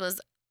Moniece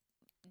was,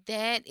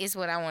 that is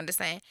what I wanted to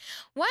say.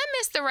 Why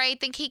Mr. Ray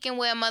think he can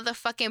wear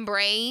motherfucking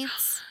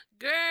braids?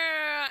 Girl,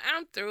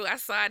 I'm through. I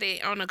saw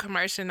it on a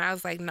commercial and I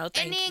was like, no,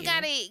 thank you. And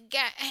then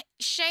got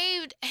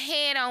shaved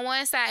head on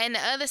one side and the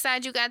other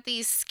side you got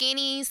these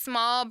skinny,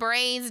 small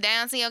braids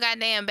down to your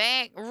goddamn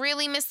back.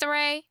 Really, Mr.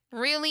 Ray?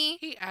 Really?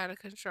 He out of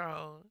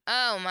control.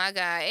 Oh, my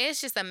God.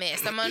 It's just a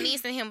mess. So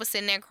Moniece and him was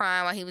sitting there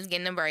crying while he was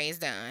getting the braids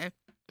done.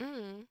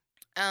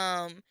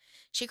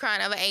 She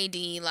crying over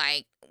AD,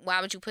 like,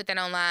 why would you put that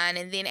online?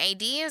 And then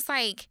AD is,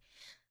 like,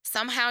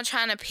 somehow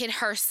trying to pit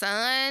her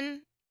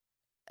son,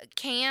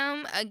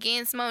 Cam,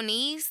 against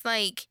Moniece.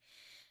 Like,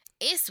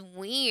 it's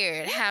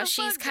weird how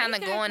she's kind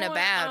of going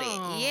about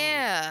it.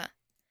 Yeah.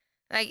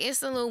 Like,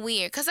 it's a little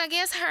weird. Because I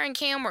guess her and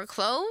Cam were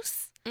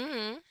close.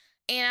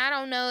 And I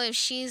don't know if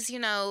she's,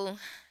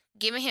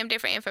 giving him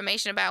different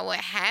information about what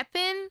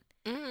happened.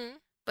 Mm-hmm.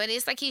 But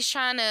it's like he's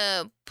trying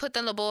to put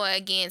the little boy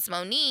against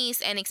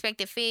Moniece and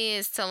expected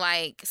Fizz to,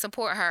 like,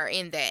 support her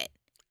in that.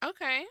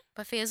 Okay.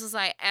 But Fizz was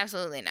like,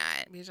 absolutely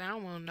not. Bitch, I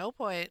don't want no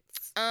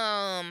parts.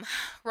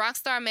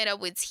 Rockstar met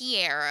up with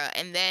Tiara,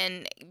 and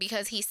then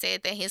because he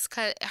said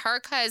that her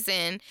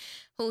cousin,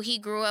 who he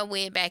grew up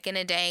with back in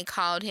the day,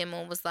 called him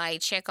and was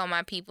like, check on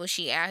my people.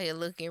 She out here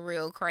looking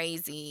real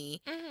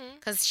crazy.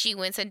 Because she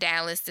went to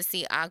Dallas to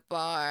see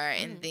Akbar,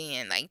 and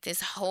then, like,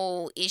 this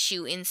whole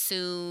issue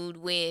ensued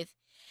with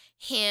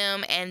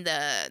him and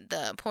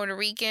the Puerto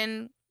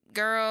Rican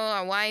girl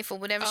or wife or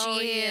whatever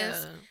she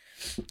is.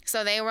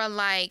 So they were,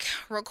 like,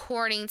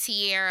 recording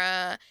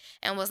Tiara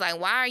and was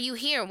like, why are you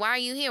here? Why are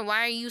you here?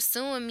 Why are you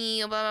suing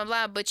me? Or blah, blah,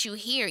 blah. But you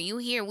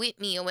here with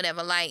me or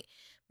whatever. Like,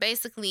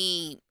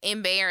 basically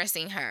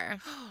embarrassing her.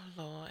 Oh,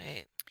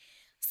 Lord.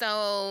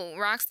 So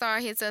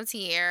Rockstar hits up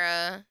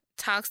Tiara,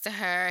 talks to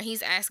her.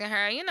 He's asking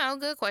her,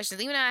 good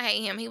questions. Even though I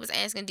hate him, he was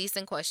asking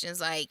decent questions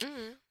like,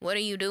 what are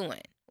you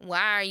doing?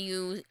 Why are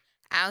you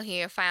out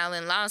here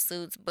filing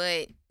lawsuits,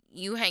 but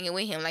you hanging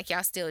with him like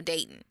y'all still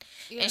dating?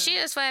 Yeah. And she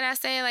just flat out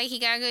said, like, he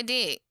got good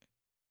dick.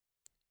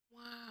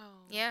 Wow.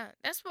 Yeah,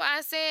 that's why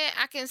I said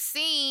I can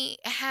see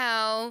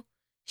how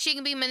she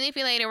can be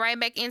manipulated right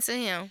back into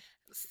him.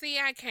 See,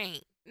 I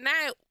can't.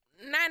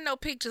 Not no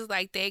pictures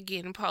like that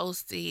getting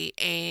posted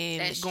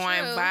and that's going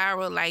true.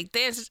 viral like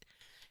this.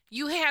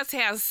 You have to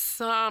have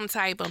some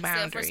type of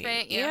boundary.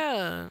 Self-respect,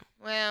 yeah.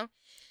 Well,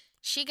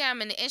 she got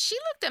me, and she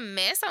looked a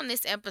mess on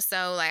this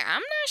episode. Like,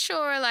 I'm not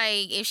sure,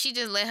 like, if she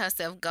just let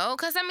herself go.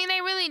 Because, I mean,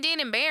 they really did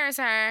embarrass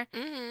her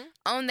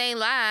on they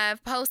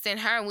live, posting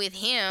her with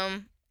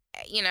him,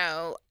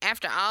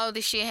 after all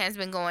this shit has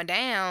been going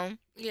down.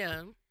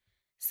 Yeah.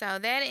 So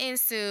that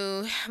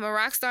ensued. But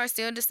Rockstar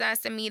still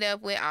decides to meet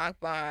up with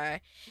Akbar.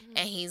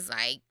 And he's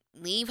like,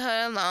 leave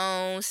her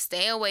alone.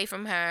 Stay away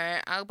from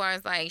her.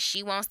 Akbar's like,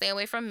 she won't stay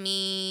away from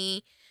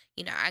me.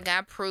 I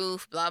got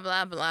proof, blah,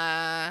 blah,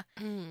 blah.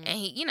 And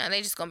he,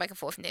 they just go back and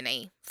forth, and then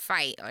they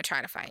fight or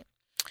try to fight.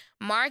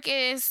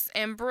 Marcus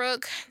and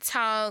Brooke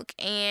talk,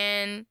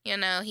 and,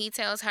 he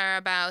tells her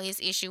about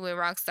his issue with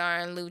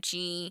Rockstar and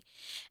Lucci.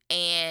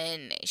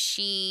 And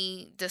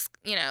she just,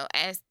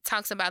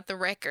 talks about the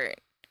record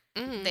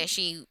that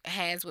she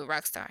has with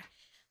Rockstar.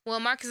 Well,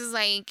 Marcus is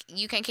like,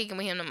 you can't kick him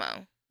with him no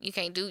more. You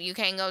can't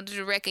go to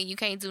the record. You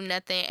can't do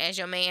nothing as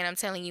your man. I'm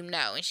telling you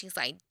no. And she's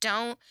like,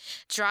 don't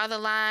draw the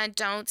line.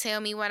 Don't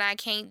tell me what I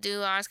can't do.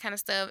 All this kind of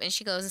stuff. And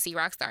she goes and see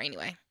Rockstar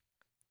anyway.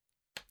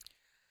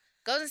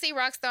 Goes and see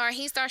Rockstar.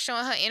 He starts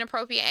showing her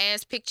inappropriate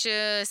ass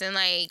pictures and,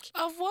 like,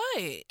 of what?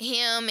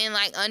 Him in,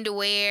 like,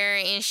 underwear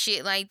and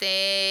shit like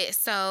that.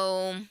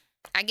 So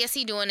I guess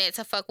he doing that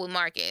to fuck with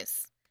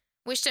Marcus.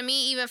 Which to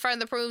me even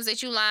further proves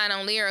that you lying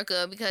on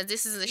Lyrica, because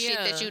this is the shit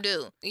that you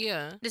do.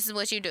 Yeah. This is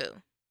what you do.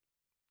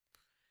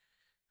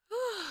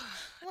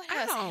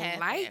 I don't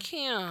like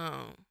him.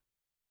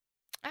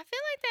 I feel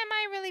like that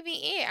might really be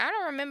it. I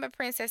don't remember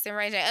Princess and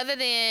Ray J other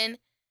than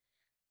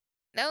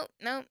nope.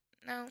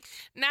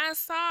 Now I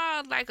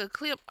saw like a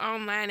clip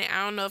online, and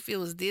I don't know if it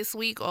was this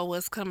week or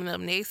what's coming up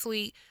next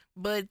week,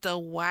 but the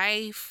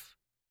wife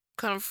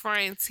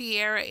confronting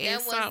Tiara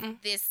and something. That was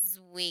this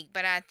week,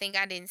 but I think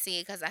I didn't see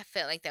it because I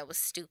felt like that was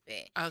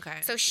stupid. Okay.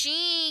 So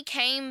she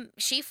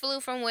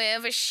flew from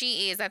wherever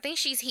she is. I think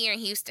she's here in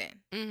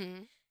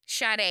Houston.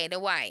 Sade, the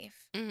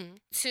wife,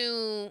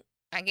 to,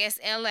 I guess,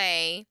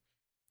 L.A.,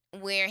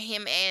 where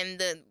him and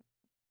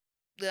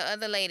the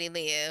other lady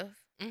live.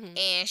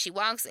 And she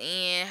walks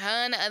in. Her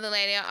and the other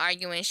lady are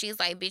arguing. She's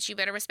like, bitch, you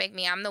better respect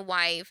me. I'm the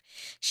wife.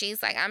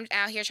 She's like, I'm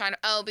out here trying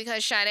to...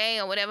 because Sade,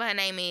 or whatever her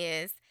name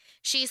is,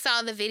 she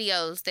saw the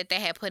videos that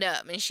they had put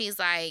up. And she's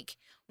like,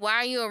 why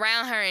are you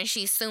around her and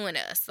she's suing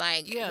us?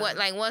 Like,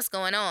 what's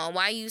going on?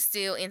 Why are you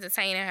still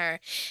entertaining her?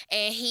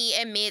 And he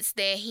admits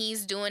that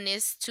he's doing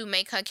this to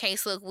make her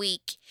case look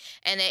weak,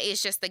 and that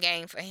it's just a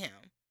game for him.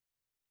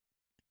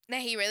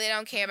 That he really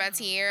don't care about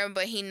Tiara,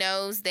 but he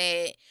knows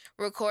that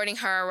recording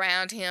her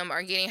around him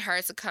or getting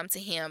her to come to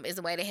him is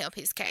a way to help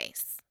his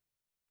case.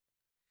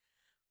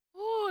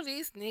 Ooh,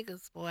 these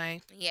niggas,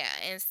 boy. Yeah,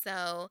 and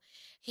so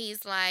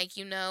he's like,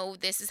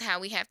 this is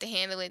how we have to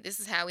handle it. This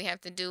is how we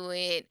have to do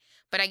it.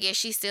 But I guess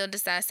she still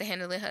decides to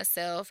handle it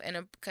herself,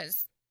 and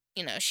because,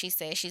 she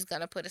says she's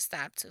going to put a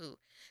stop to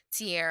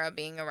Tiara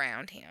being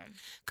around him.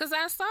 Because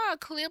I saw a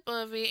clip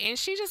of it, and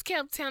she just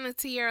kept telling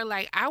Tiara,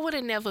 like, I would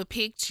have never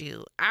picked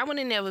you. I would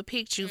have never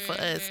picked you for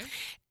us.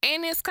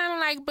 And it's kind of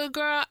like, but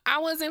girl, I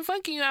wasn't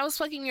fucking you. I was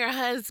fucking your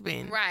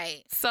husband.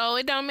 Right. So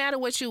it don't matter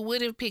what you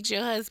would have picked,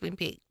 your husband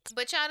picked.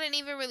 But y'all didn't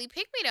even really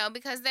pick me, though,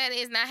 because that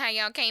is not how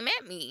y'all came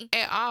at me.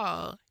 At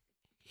all.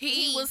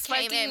 He was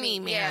fucking me,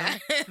 man.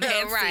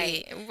 Yeah.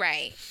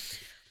 Right.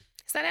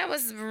 So that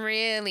was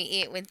really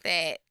it with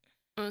that.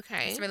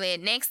 Okay. That's really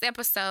it. Next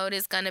episode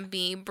is going to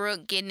be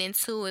Brooke getting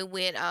into it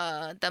with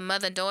the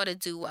mother-daughter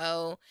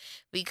duo,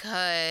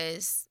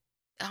 because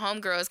the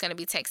homegirl is going to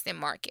be texting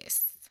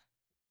Marcus.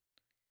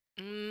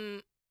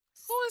 Who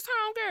is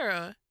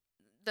homegirl?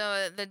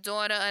 the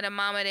daughter of the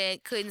mama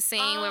that couldn't sing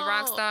with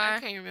I Rockstar.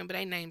 can't remember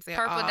their names at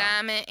Purple all.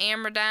 Diamond,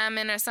 Amber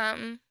Diamond or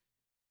something.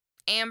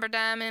 Amber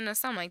Diamond or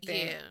something like that.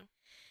 Yeah.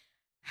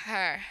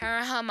 Her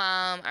and her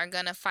mom are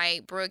gonna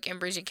fight Brooke and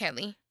Bridget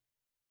Kelly.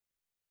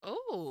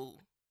 Oh.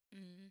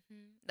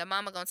 The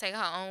mama gonna take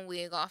her own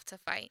wig off to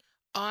fight.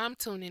 Oh, I'm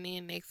tuning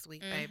in next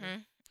week, baby.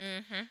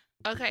 Mm-hmm.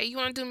 Okay, you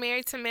want to do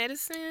Married to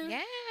Medicine?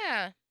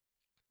 Yeah.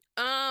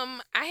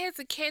 I had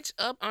to catch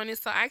up on it,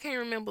 so I can't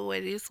remember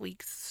where this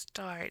week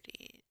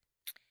started.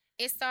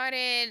 It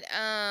started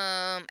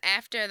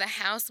after the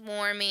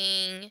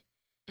housewarming.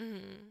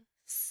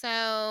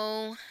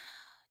 So,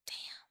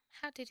 damn,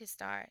 how did it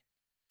start?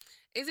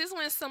 Is this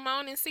when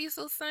Simone and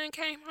Cecil's son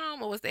came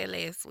home, or was that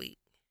last week?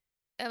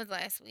 That was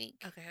last week.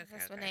 Okay.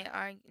 That's when they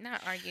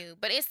not argue,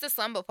 but it's the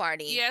slumber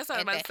party. Yeah, that's what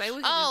I was about to say.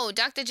 Oh,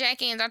 Dr.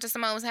 Jackie and Dr.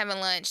 Simone was having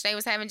lunch. They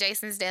was having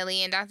Jason's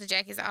Deli in Dr.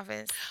 Jackie's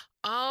office.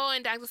 Oh,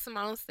 and Dr.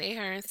 Simone said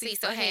her and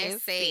Cecil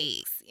had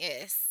sex.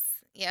 Yes.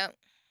 Yep.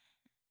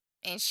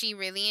 And she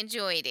really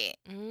enjoyed it.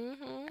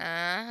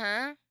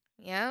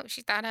 Yep.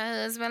 She thought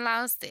her husband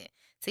lost it.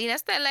 See,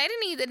 that's what that lady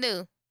need to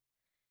do.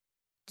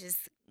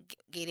 Just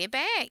get it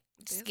back.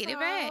 Get it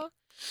back.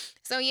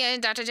 So yeah,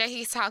 Dr.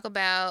 Jackie's talk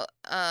about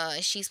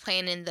she's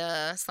planning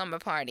the slumber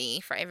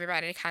party for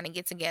everybody to kind of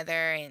get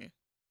together and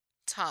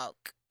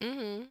talk.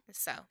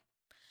 So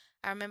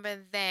I remember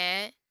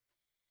that.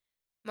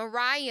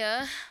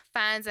 Mariah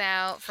finds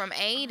out from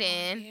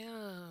Aiden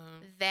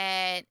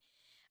that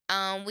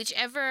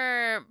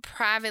whichever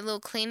private little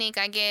clinic,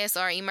 I guess,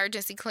 or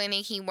emergency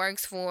clinic he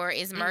works for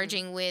is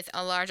merging with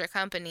a larger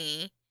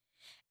company,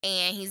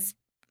 and he's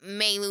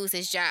may lose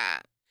his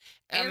job.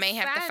 Or may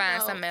have to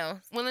find something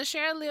else. When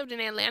LaShara lived in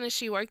Atlanta,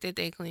 she worked at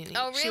that clinic.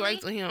 Oh, really? She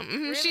worked with him.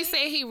 Really? She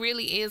said he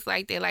really is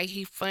like that. Like,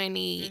 he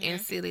funny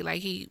and silly.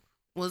 Like, he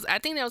was, I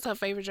think that was her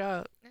favorite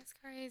job. That's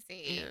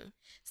crazy. Yeah.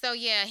 So,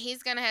 yeah,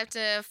 he's going to have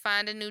to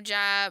find a new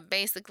job.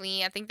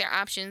 Basically, I think their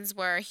options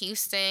were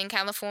Houston,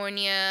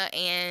 California,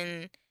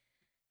 and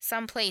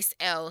someplace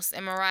else.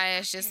 And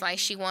Mariah's just like,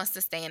 she wants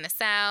to stay in the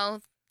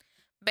South.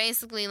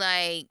 Basically,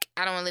 like,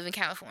 I don't want to live in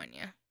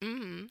California.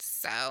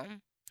 So,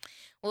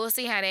 we'll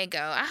see how that go.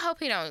 I hope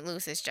he don't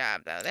lose his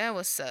job, though. That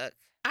would suck.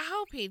 I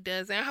hope he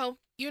doesn't. I hope,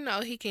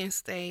 he can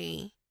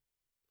stay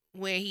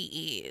where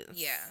he is.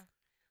 Yeah.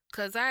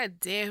 Because I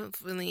don't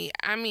really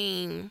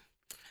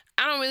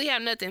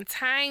have nothing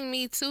tying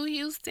me to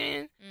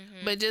Houston,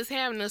 but just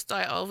having to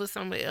start over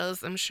somewhere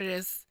else, I'm sure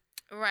that's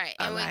right.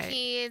 And with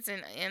kids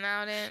and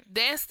all that.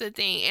 That's the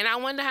thing. And I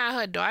wonder how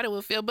her daughter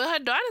would feel. But her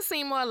daughter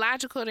seemed more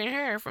logical than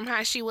her from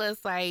how she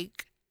was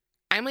like,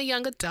 I'm a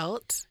young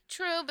adult.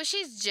 True, but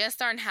she's just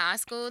starting high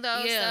school,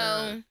 though,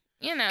 so,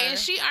 And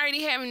she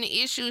already having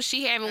the issues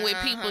she having with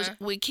people,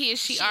 with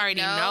kids she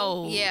already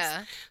knows.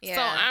 Yeah.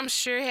 So I'm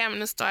sure having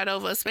to start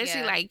over,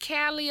 especially like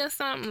Cali or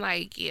something,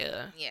 like,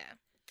 Yeah.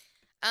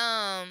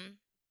 Damn.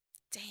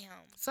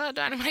 So her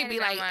daughter might be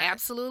like,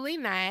 absolutely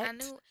not. I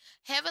knew.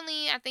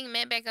 Heavenly, I think,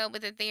 met back up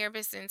with a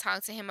therapist and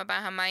talked to him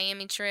about her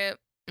Miami trip.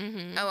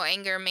 Oh,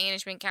 anger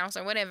management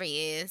counselor, whatever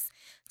he is.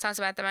 Talked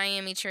about the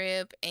Miami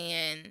trip,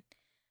 and,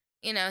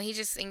 he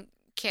just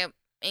kept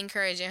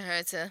encouraging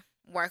her to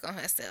work on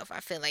herself. I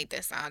feel like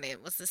that's all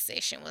that the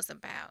session was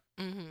about.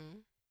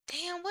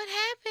 Damn, what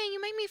happened?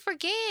 You made me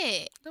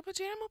forget. The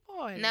pajama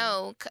party.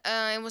 No,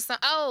 it was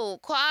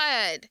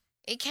Quad.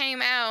 It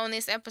came out on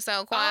this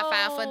episode. Quad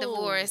filed for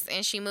divorce,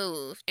 and she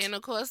moved. And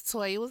of course,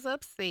 Toya was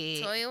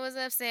upset. Toya was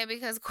upset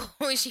because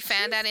she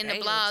found out in the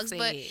blogs,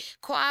 but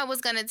Quad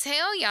was gonna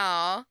tell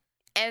y'all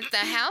at the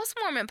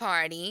housewarming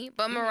party,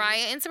 but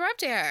Mariah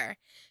interrupted her.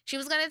 She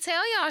was gonna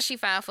tell y'all she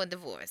filed for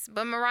divorce,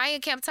 but Mariah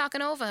kept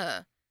talking over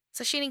her,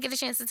 so she didn't get a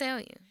chance to tell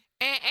you.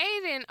 And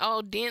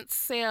Aiden, dense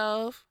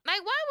self.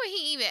 Like, why would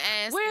he even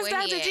ask? Where's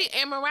Dr. G?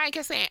 And Mariah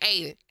kept saying,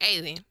 Aiden.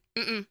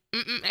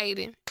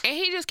 Aiden. And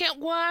he just kept,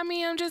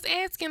 I'm just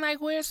asking,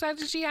 like, where's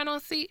Dr. G? I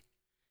don't see.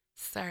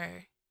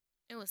 Sir.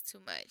 It was too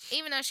much.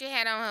 Even though she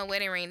had on her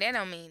wedding ring, that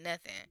don't mean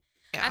nothing.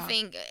 Yeah. I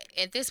think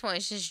at this point,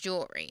 it's just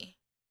jewelry.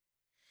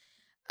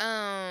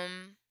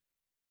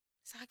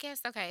 So I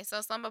guess, okay, so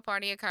slumber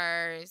party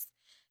occurs.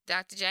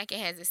 Dr. Jackie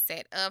has it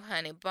set up,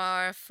 honey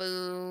bar,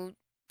 food,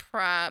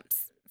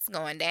 props. It's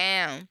going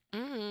down.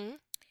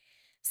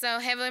 So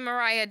Heavenly and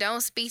Mariah don't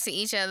speak to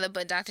each other,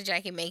 but Dr.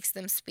 Jackie makes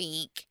them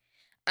speak.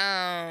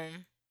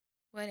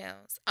 What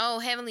else? Oh,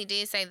 Heavenly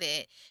did say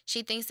that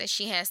she thinks that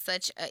she has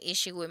such an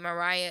issue with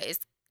Mariah is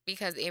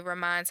because it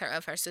reminds her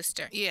of her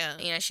sister. Yeah.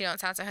 She don't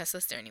talk to her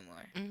sister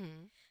anymore.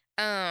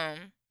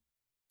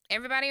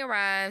 Everybody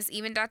arrives,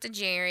 even Dr.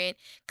 Jared.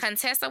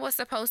 Contessa was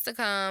supposed to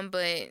come,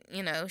 but,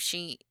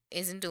 she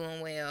isn't doing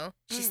well.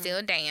 She's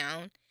still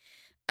down.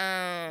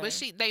 But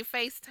they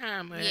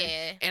FaceTime her.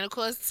 Yeah. And of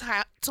course,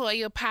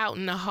 Toya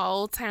pouting the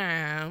whole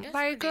time. That's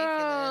like,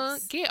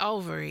 ridiculous. Girl, get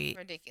over it.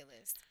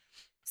 Ridiculous.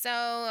 So,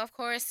 of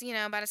course,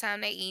 by the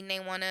time they eat, they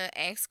want to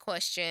ask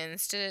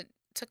questions to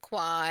to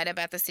Quad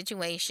about the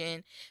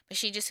situation, but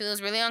she just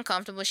feels really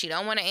uncomfortable. She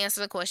don't want to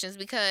answer the questions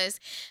because,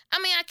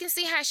 I mean, I can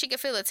see how she could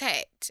feel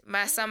attacked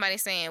by somebody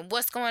saying,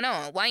 "What's going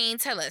on? Why you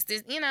ain't tell us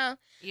this?"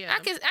 Yeah.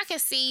 I can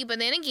see, but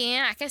then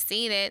again, I can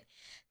see that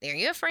they're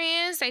your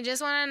friends. They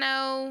just want to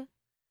know,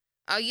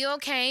 are you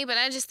okay? But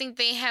I just think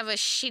they have a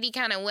shitty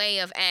kind of way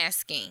of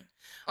asking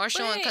or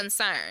showing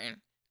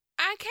concern.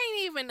 I can't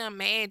even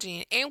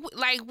imagine. And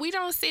we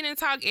don't sit and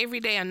talk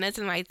every day or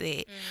nothing like that.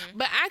 Mm-hmm.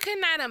 But I could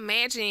not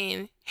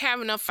imagine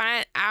having to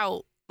find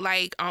out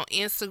on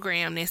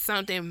Instagram that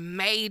something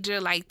major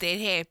like that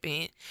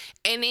happened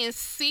and then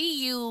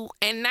see you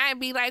and not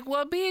be like,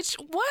 well, bitch,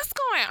 what's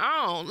going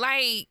on?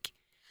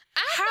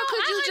 How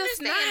could you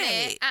just not?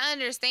 I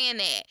understand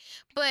that.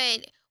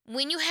 But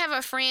when you have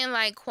a friend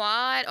like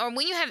Quad or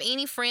when you have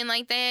any friend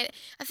like that,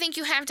 I think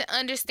you have to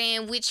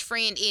understand which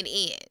friend it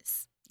is.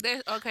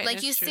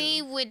 That's you true.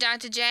 see with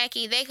Dr.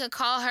 Jackie, they could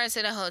call her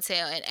to the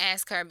hotel and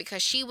ask her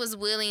because she was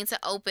willing to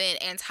open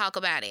and talk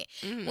about it.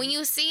 Mm-hmm. When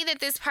you see that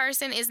this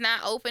person is not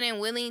open and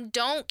willing,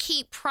 don't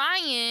keep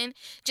prying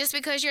just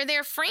because you're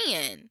their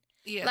friend.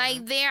 Yeah.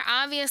 They're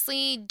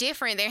obviously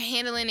different. They're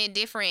handling it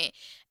different.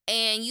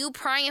 And you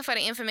prying for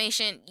the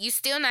information, you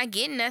still not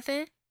getting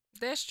nothing.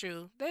 That's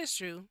true.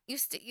 You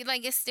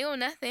it's still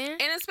nothing.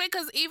 And it's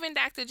because even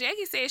Dr.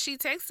 Jackie said she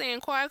texted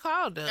and Quad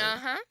called her.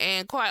 Uh-huh.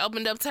 And Quad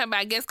opened up to her, but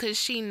I guess because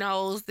she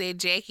knows that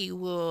Jackie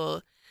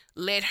will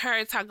let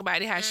her talk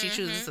about it how she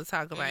chooses to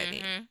talk about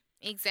it.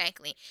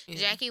 Exactly. Yeah.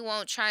 Jackie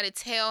won't try to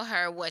tell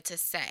her what to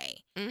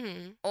say.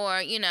 Mm-hmm.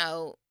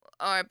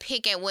 Or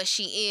pick at what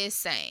she is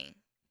saying.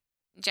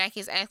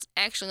 Jackie's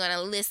actually going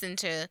to listen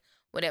to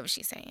whatever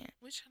she's saying.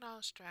 We should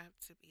all strive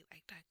to be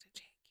like Dr.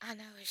 Jackie. I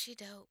know, is she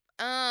dope?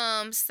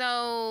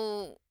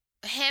 So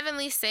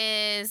Heavenly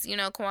says,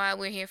 Quad,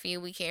 we're here for you.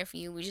 We care for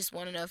you. We just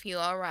want to know if you're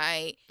all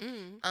right.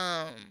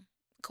 Mm-hmm.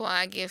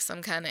 Quad gives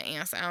some kind of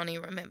answer. I don't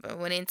even remember.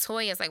 When then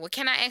Toya's like, well,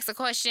 can I ask a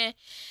question?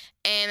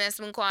 And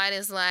that's when Quad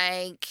is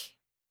like,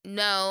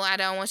 no, I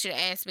don't want you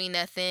to ask me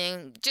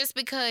nothing. Just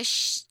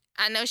because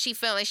I know she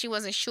felt like she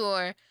wasn't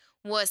sure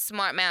what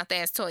smart mouth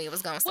ass Toya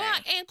was going to say. Well,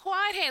 and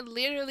Quad had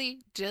literally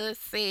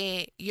just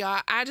said, y'all,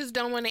 I just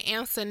don't want to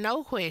answer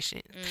no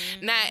questions.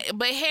 Mm-hmm. Now,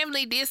 but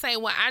Heavenly did say,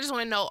 well, I just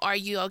want to know, are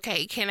you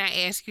okay? Can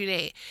I ask you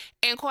that?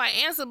 And Quad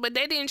answered, but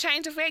that didn't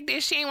change the fact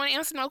that she ain't want to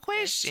answer no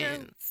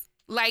questions.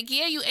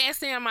 Yeah, you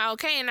asked him, am I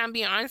okay? And I'm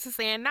being honest and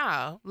saying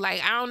no.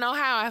 I don't know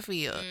how I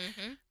feel.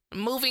 Mm-hmm.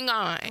 Moving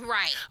on.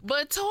 Right.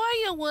 But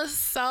Toya was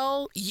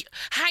so...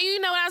 How you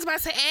know what I was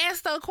about to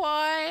ask, though,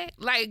 Quad?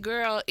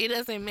 Girl, it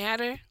doesn't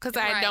matter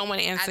because I don't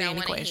want to answer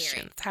any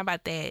questions. How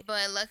about that?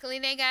 But luckily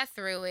they got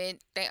through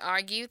it. They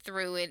argued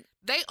through it.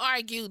 They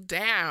argued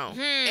down.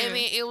 And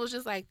then it was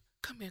just like,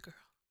 come here, girl.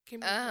 Give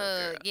me a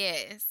hug, girl.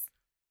 Yes.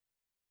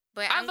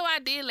 But although I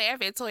did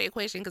laugh at Toya's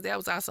question because that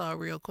was also a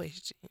real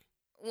question.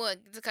 What,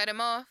 to cut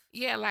him off?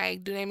 Yeah,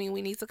 do that mean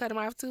we need to cut him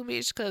off too,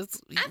 bitch? Because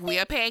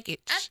we're a package.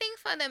 I think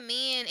for the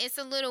men, it's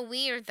a little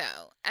weird,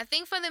 though. I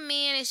think for the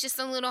men, it's just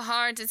a little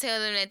hard to tell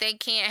them that they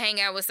can't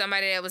hang out with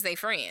somebody that was their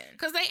friend.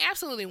 Because they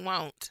absolutely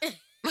won't.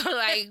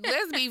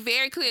 Let's be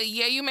very clear.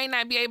 Yeah, you may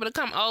not be able to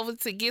come over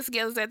to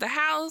get-togethers at the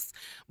house,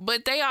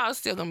 but they all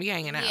still going to be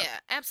hanging out. Yeah,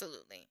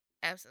 absolutely.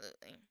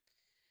 Absolutely.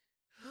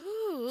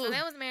 Ooh. So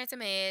that was Married to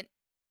Med.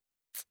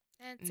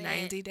 That's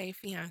 90-Day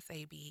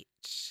Fiancé,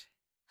 bitch.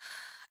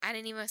 I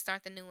didn't even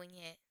start the new one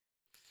yet.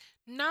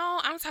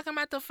 No, I'm talking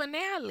about the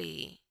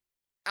finale.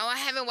 Oh, I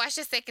haven't watched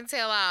the second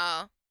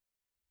tell-all.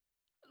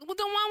 The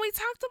one we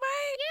talked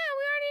about? Yeah,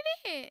 we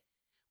already did.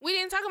 We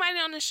didn't talk about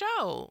it on the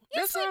show.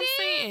 Yes, That's what I'm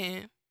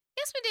saying.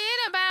 Yes, we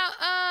did.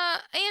 About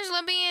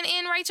Angela being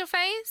in Rachel's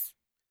face.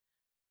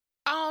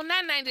 Oh,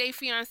 not 90-Day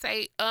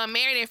Fiancé.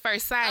 Married at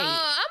First Sight.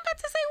 Oh, I'm about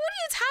to say, what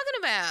are you talking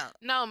about?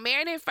 No,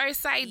 Married at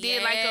First Sight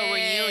did a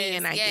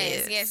reunion, I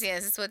guess. Yes.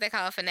 It's what they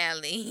call a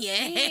finale.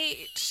 Yeah.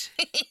 Bitch.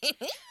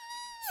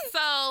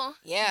 So,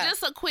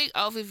 just a quick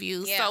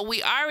overview. Yeah. So,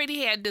 we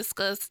already had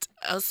discussed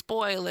a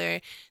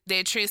spoiler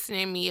that Tristan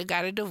and Mia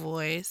got a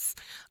divorce.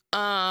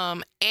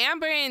 Amber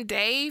and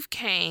Dave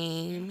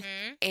came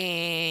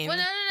and... Well,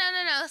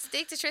 no.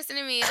 Stick to Tristan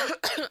and Mia.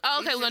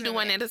 Okay, we're going to do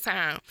one at a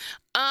time.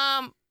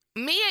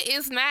 Mia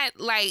is not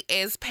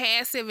as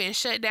passive and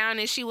shut down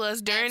as she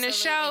was during the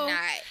show.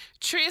 Not.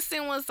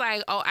 Tristan was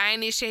like, oh, I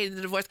initiated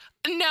the divorce.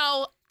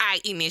 No, I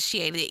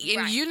initiated it.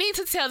 And you need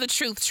to tell the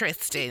truth,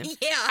 Tristan.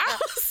 Yeah. I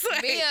was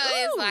like, Mia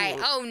is like,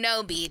 oh,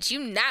 no, bitch. You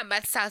not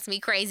about to talk to me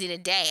crazy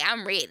today.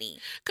 I'm ready.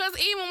 Because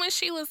even when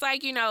she was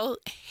like,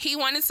 he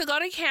wanted to go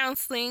to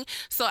counseling,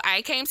 so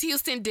I came to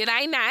Houston. Did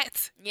I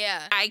not?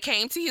 Yeah. I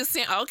came to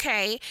Houston.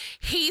 Okay.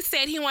 He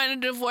said he wanted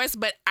a divorce,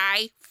 but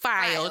I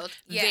filed.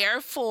 Yeah.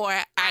 Therefore,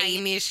 I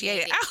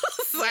initiated. I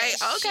was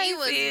like, okay, she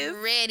was sis.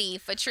 ready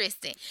for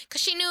Tristan because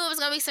she knew it was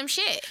going to be some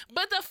shit.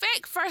 But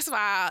first of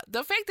all,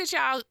 the fact that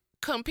y'all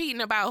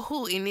competing about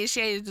who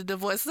initiated the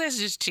divorce, let's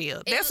just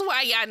chill. That's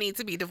why y'all need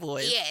to be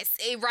divorced. Yes,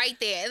 right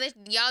there.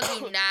 Y'all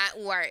do not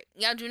work.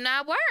 Y'all do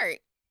not work.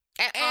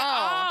 At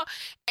all.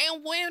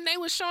 And when they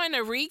were showing the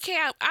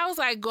recap, I was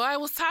like,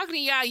 God was talking to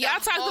y'all. Y'all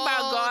talked whole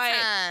about God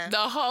time. the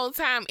whole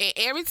time. And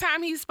every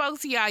time he spoke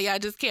to y'all, y'all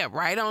just kept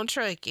right on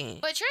trucking.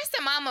 But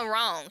Tristan mama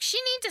wrong. She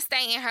need to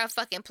stay in her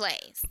fucking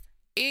place.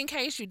 In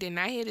case you did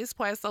not hear this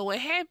part, so what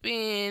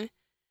happened,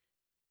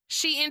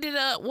 she ended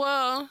up,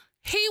 well,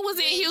 he was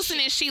in Houston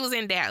and she was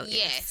in Dallas.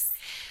 Yes.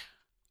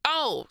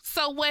 Oh,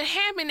 so what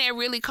happened that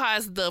really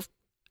caused the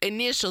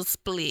initial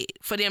split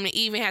for them to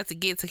even have to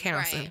get to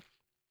counseling? Right.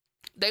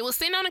 They were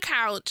sitting on the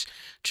couch,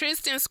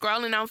 Tristan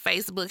scrolling on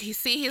Facebook. He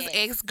see his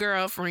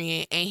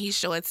ex-girlfriend and he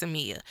showed it to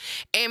Mia.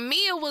 And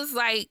Mia was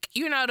like,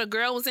 you know, the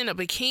girl was in a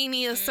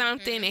bikini or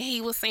something and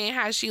he was saying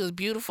how she was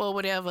beautiful or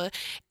whatever.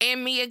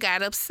 And Mia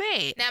got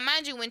upset. Now,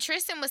 mind you, when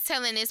Tristan was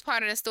telling this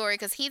part of the story,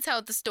 because he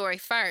told the story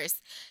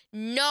first,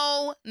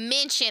 no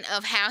mention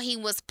of how he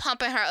was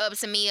pumping her up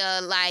to Mia,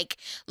 like,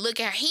 look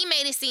at her. He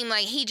made it seem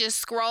like he just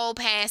scrolled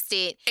past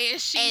it.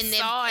 And she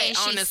saw it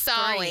on the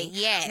screen.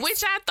 Yes.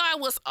 Which I thought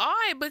was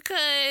odd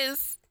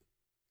because,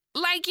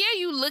 like, yeah,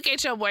 you look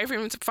at your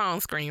boyfriend's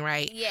phone screen,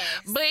 right? Yes.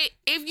 But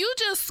if you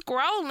just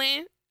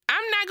scrolling,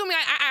 I'm not going to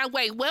be like,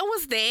 wait, what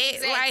was that?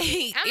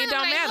 Exactly. Like, it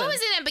don't matter. Who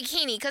is in a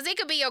bikini? Because it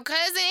could be your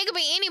cousin. It could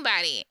be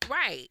anybody.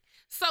 Right.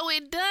 So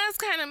it does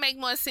kind of make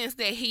more sense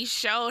that he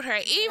showed her,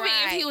 even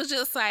if he was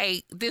just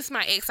like, this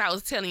my ex I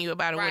was telling you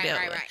about or whatever.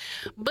 Right.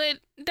 But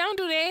don't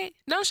do that.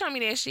 Don't show me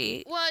that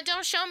shit. Well,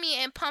 don't show me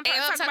and pump her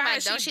And up. talk Talking about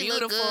about, how don't she she look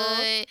beautiful.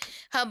 good?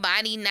 Her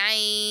body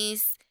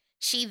nice.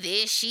 She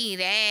this, she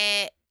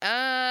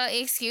that.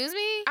 Excuse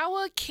me? I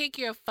will kick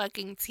your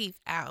fucking teeth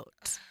out,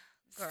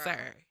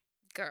 sir.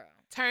 Girl.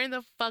 Turn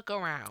the fuck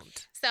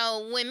around.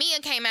 So when Mia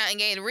came out and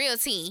gave the real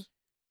tea,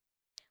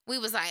 we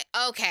was like,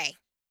 okay.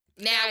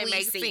 Now it we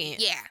makes see.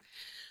 sense.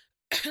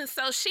 Yeah.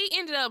 So she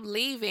ended up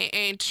leaving,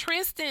 and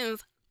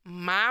Tristan's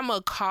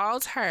mama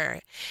called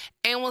her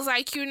and was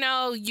like, you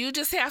know, you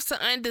just have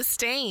to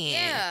understand.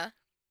 Yeah.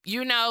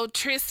 You know,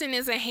 Tristan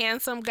is a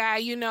handsome guy.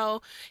 You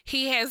know,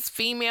 he has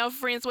female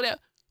friends, whatever.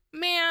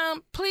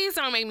 Ma'am, please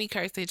don't make me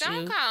curse at you.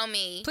 Don't call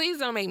me. Please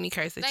don't make me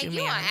curse at Like, you,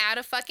 you ma'am. are out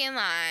of fucking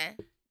line.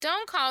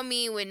 Don't call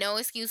me with no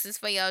excuses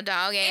for your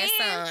dog ass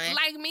son.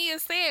 Like Mia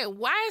said,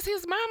 why is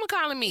his mama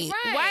calling me?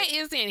 Right. Why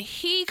isn't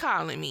he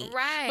calling me?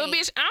 Right. But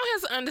bitch, I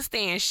don't have to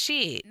understand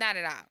shit. Not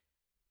at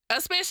all.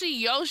 Especially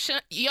your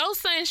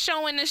son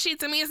showing the shit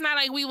to me. It's not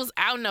like we was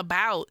out and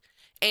about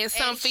and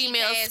some she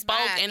female passed spoke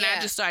by, and yeah.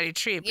 I just started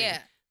tripping. Yeah.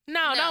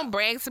 No, No. don't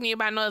brag to me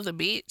about no other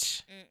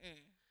bitch.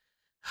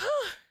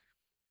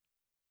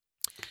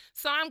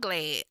 So I'm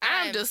glad.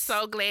 I'm I'm just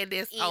so glad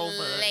that's over.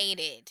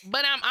 Elated.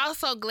 But I'm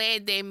also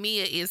glad that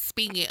Mia is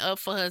speaking up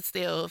for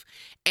herself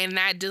and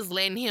not just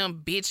letting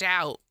him bitch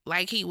out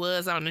like he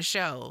was on the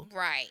show.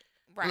 Right.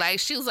 Like,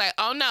 she was like,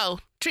 oh no,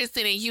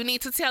 Tristan, you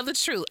need to tell the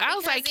truth. I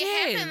was like, it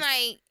yes. happened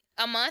like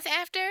a month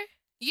after.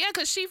 Yeah,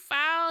 because she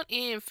filed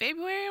in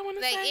February, I want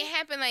to Like, say. it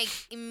happened like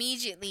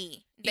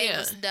immediately. They Yeah.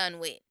 was done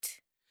with.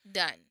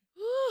 Done.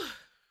 Whew,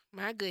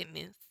 my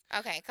goodness.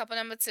 Okay, couple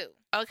number 2.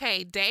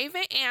 Okay, Dave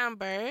and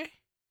Amber.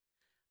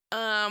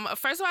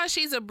 First of all,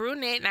 she's a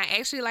brunette, and I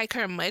actually like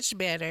her much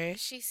better.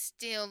 She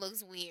still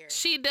looks weird.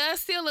 She does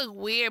still look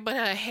weird, but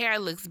her hair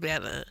looks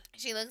better.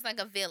 She looks like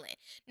a villain.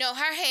 No,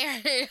 her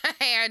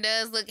hair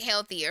does look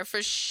healthier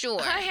for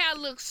sure. Her hair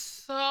looks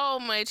so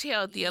much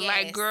healthier.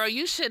 Like, Yes. girl,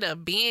 you should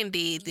have been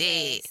did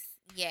that.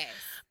 Yes.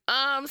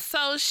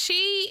 So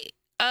she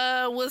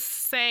was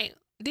saying,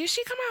 did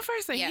she come out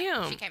first or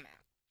Yeah, him? she came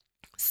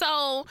out.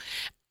 So,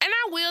 and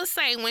I will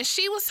say, when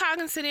she was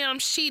talking to them,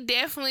 she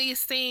definitely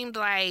seemed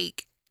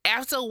like,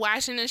 after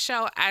watching the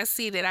show, I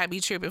see that I be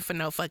tripping for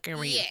no fucking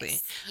reason.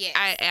 Yes.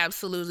 I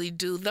absolutely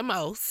do the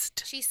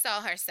most. She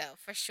saw herself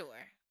for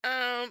sure.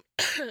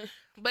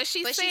 But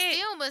she But said, she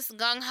still was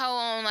gung ho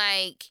on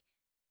like,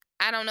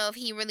 I don't know if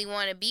he really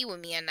want to be with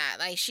me or not.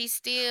 Like, she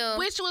still.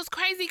 which was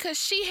crazy because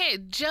she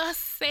had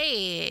just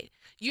said,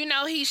 you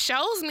know, he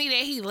shows me that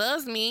he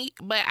loves me,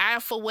 but I,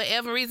 for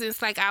whatever reason,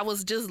 it's like I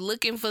was just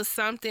looking for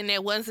something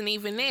that wasn't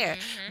even there.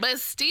 But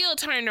still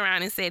turned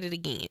around and said it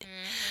again.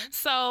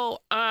 So,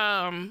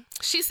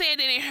 she said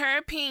that in her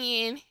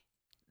opinion,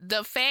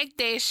 the fact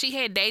that she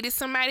had dated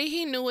somebody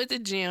he knew at the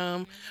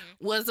gym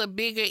was a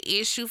bigger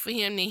issue for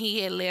him than he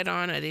had let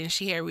on or than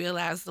she had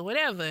realized or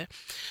whatever.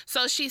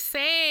 So she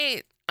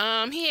said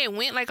he had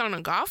went like on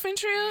a golfing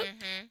trip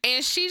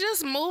and she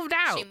just moved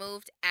out. She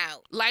moved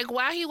out. Like,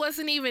 while he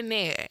wasn't even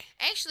there.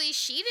 Actually,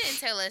 she didn't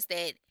tell us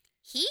that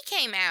he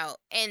came out,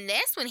 and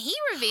that's when he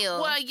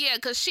revealed. Well, yeah,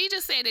 because she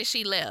just said that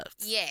she left.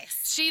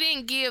 Yes. She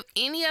didn't give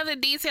any other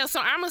details. So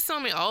I'm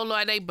assuming, oh,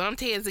 Lord, they bumped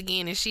heads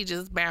again and she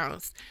just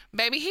bounced.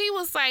 Baby, he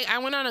was like, I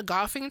went on a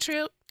golfing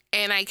trip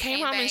and I came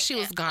home back and she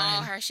was All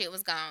gone. her shit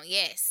was gone.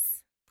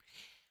 Yes.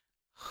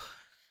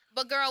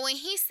 But girl, when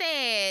he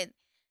said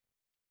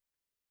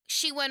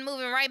she wasn't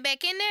moving right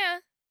back in there,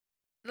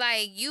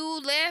 like,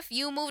 you left,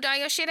 you moved all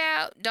your shit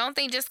out. Don't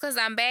think just because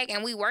I'm back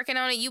and we working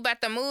on it, you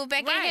about to move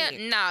back in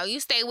here. No,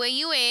 you stay where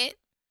you at.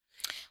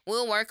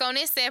 We'll work on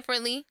it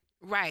separately.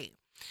 Right.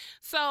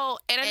 So,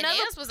 and And another...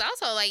 Nance was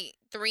also like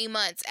 3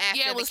 months after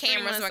Yeah, it the was 3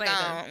 cameras months were later.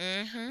 gone.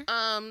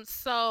 Mm-hmm.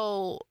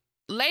 So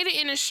later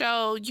in the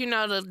show, you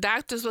know, the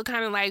doctors were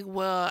kind of like,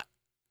 well,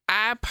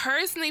 I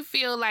personally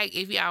feel like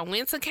if y'all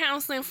went to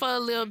counseling for a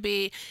little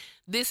bit,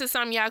 this is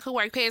something y'all could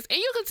work past. And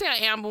you could tell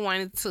Amber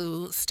wanted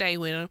to stay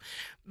with him.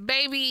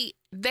 Baby,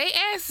 they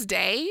asked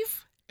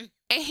Dave,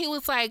 and he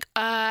was like,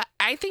 I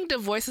think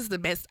divorce is the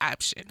best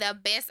option. The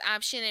best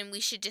option, and we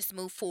should just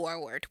move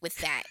forward with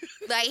that.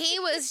 Like, he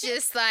was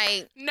just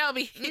like, No,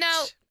 bitch.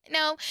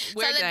 no.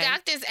 We're So the done.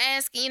 doctors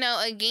ask, you know,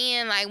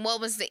 again, like,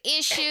 what was the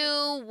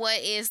issue?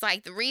 What is,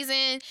 like, the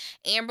reason?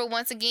 Amber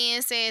once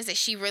again says that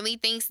she really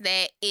thinks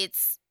that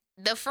it's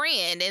the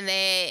friend and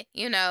that,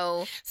 you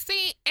know.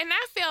 See, and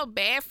I felt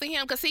bad for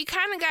him because he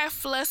kind of got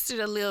flustered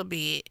a little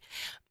bit.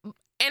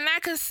 And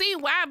I could see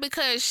why,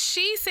 because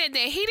she said that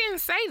he didn't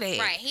say that.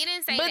 Right, he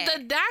didn't say but that.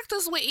 the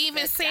doctors were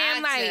even The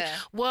saying, like, doctor.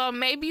 well,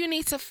 maybe you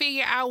need to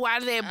figure out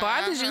why that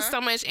bothers you so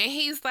much. And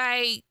he's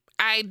like,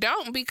 I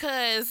don't,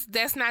 because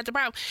that's not the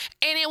problem.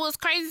 And it was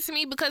crazy to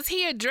me because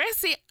he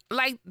addressed it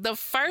like the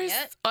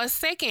first or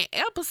second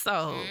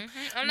episode.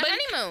 Mm-hmm. On the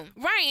honeymoon.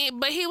 Right.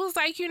 But he was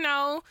like, you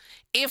know,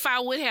 if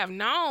I would have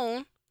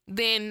known,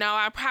 then no,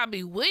 I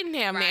probably wouldn't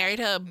have married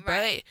her.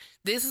 But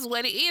this is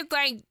what it is.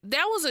 Like,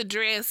 that was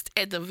addressed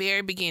at the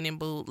very beginning,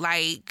 boo.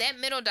 Like, that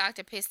middle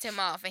doctor pissed him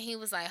off, and he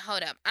was like,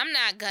 hold up, I'm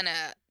not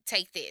gonna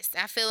take this.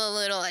 I feel a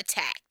little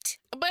attacked.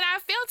 But I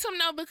felt him,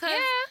 though, because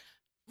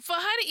for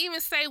her to even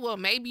say, well,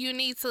 maybe you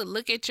need to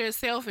look at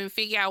yourself and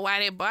figure out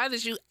why that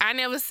bothers you, I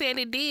never said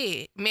it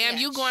did. Ma'am,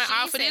 you going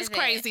off of this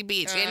crazy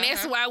bitch. And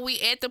that's why we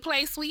at the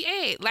place we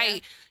at.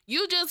 Like,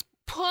 you just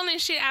pulling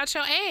shit out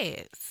your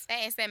ass.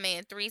 They asked that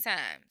man 3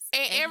 times.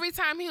 And every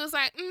time he was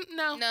like,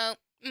 no.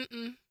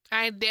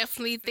 I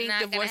definitely think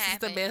divorce is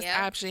the best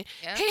option.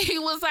 Yep. He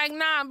was like,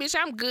 nah, bitch,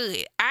 I'm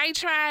good. I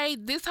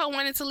tried. This hoe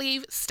wanted to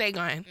leave. Stay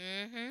gone.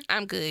 Mm-hmm.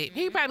 I'm good. Mm-hmm.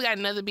 He probably got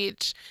another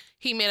bitch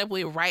he met up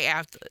with right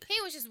after.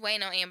 He was just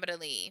waiting on Amber to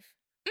leave.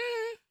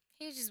 Mm-hmm.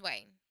 He was just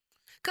waiting.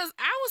 Because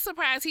I was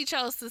surprised he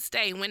chose to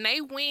stay. When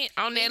they went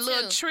on that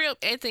little trip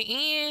at the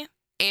end,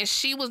 and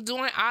she was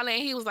doing all that,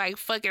 he was like,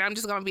 fuck it, I'm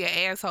just going to be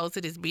an asshole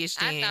to this bitch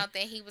then. I thought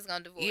that he was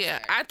going to divorce her. Yeah,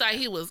 I thought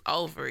he was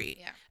over it.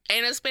 Yeah.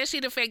 And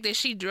especially the fact that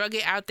she drug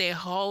it out that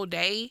whole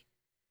day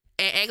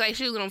and act like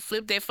she was going to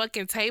flip that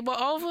fucking table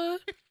over.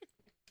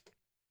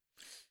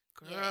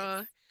 Girl.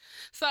 Yes.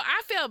 So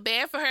I felt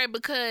bad for her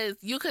because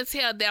you could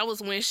tell that was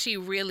when she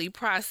really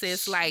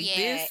processed, like,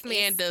 this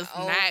man does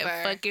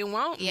not fucking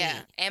want me.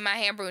 And my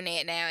hair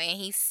brunette now, and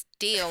he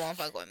still won't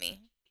fuck with me.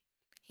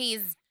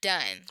 He's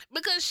done.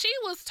 Because she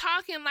was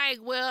talking like,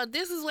 well,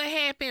 this is what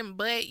happened,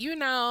 but, you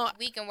know.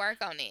 We can work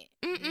on it.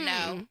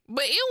 No.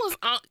 But it was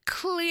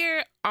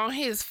clear on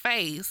his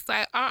face.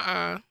 Like,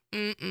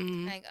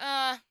 Like,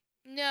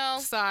 no.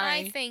 Sorry.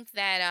 I think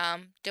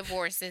that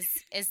divorce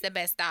is the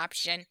best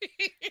option.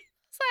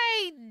 It's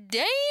like,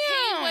 damn.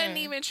 He wasn't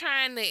even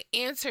trying to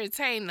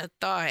entertain the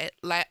thought.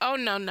 Like, oh,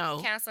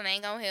 no. Counseling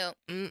ain't gonna help.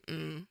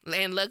 And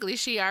luckily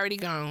she already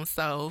gone,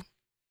 so.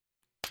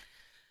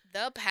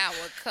 The power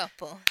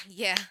couple.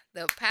 Yeah,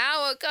 the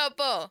power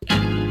couple.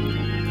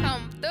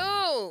 Come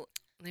through.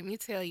 Let me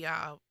tell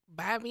y'all,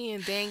 Bobby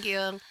and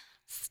Danielle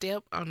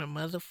step on the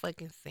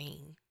motherfucking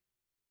scene.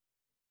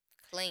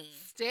 Clean.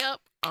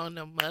 Step on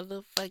the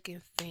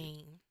motherfucking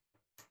scene.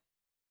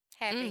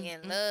 Happy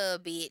in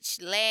love,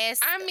 bitch.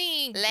 Last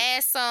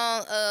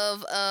song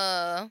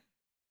of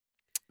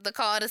the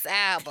Carter's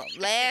album.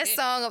 Last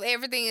song of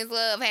Everything Is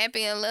Love,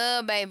 Happy in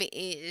Love, baby,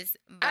 is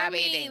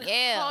Bobby and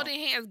Danielle. Holding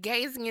hands,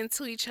 gazing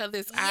into each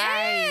other's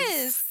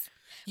eyes.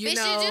 Yes.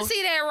 Bitch, did you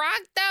see that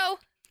rock,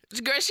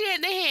 though? Girl, she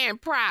had the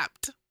hand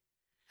propped.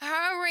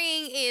 Her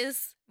ring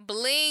is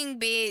bling,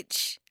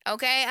 bitch.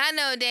 Okay? I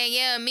know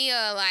Danielle and me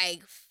are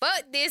like,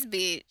 fuck this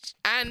bitch.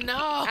 I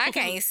know. I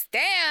can't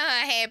stand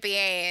her happy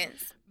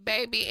ass.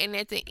 Baby, and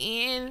at the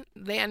end,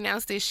 they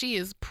announced that she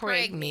is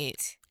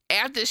pregnant.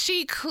 After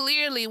she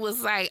clearly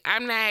was like,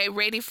 I'm not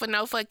ready for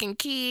no fucking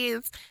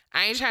kids.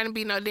 I ain't trying to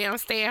be no damn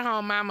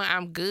stay-at-home mama.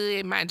 I'm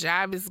good. My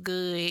job is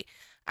good.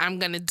 I'm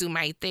going to do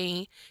my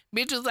thing.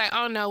 Bitch was like,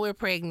 oh, no, we're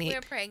pregnant. We're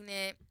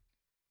pregnant.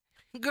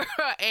 Girl,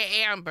 and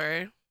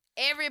Amber.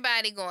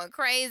 Everybody going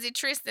crazy.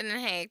 Tristan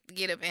and had to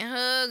get up and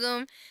hug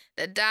them.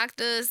 The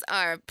doctors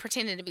are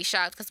pretending to be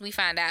shocked because we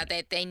find out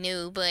that they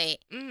knew. But,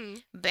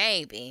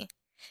 baby.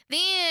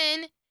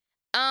 Then,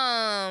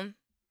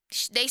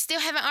 they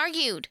still haven't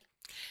argued.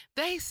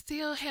 They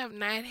still have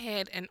not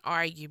had an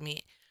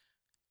argument.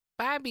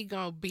 Bobby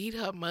gonna beat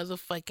her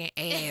motherfucking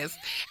ass.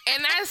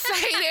 And I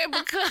say that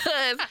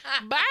because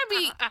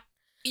Bobby,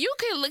 you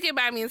can look at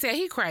Bobby and tell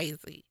he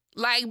crazy.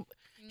 Like,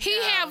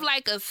 he have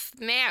like a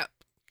snap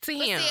to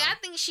him. See, I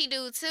think she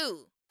do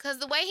too. Cause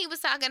the way he was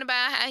talking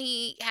about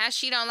how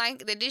she don't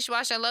like the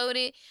dishwasher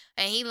loaded,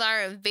 and he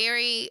learned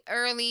very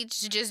early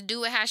to just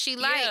do it how she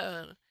like.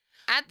 Yeah.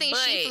 I think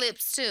she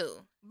flips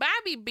too.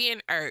 Bobby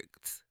been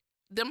irked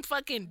them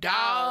fucking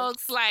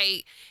dogs.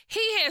 Like,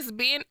 he has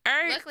been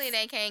irked. Luckily,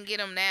 they can't get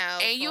him now.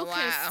 And for you a while.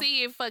 can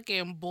see it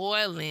fucking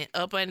boiling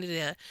up under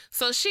there.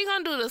 So she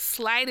gonna do the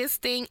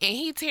slightest thing, and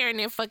he tearing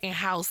that fucking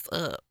house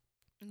up.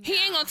 He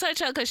ain't gonna touch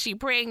her because she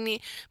pregnant,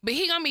 but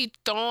he gonna be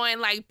throwing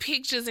like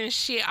pictures and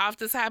shit off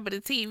the top of the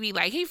TV.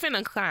 Like, he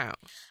finna clown.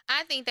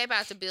 I think they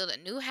about to build a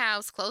new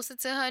house closer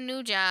to her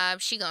new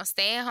job. She gonna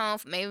stay at home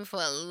maybe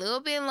for a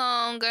little bit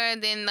longer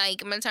than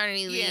like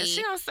maternity leave. Yeah,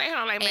 she gonna stay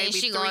home like and maybe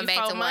she 3-4 going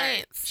back to months.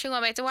 work. She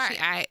going back to work.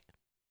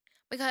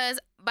 Because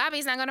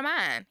Bobby's not gonna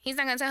mind. He's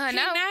not gonna tell her He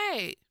no. not.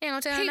 He ain't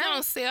gonna tell her He no.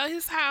 gonna sell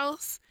his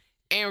house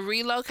and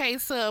relocate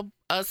to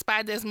a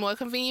spot that's more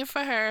convenient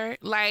for her.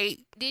 Like,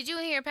 Did you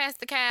hear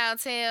Pastor Kyle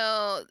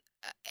tell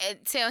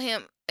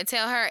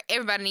her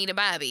everybody need a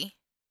Bobby?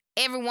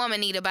 Every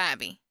woman need a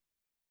Bobby.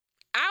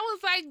 I was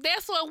like,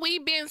 that's what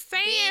we've been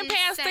saying,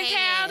 Pastor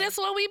Cal. That's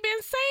what we've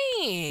been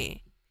saying.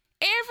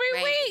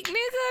 Every week,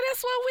 nigga,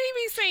 that's what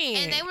we be saying.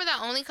 And they were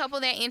the only couple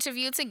that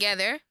interviewed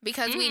together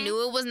because we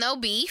knew it was no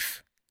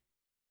beef.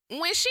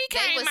 When she They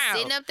came was out,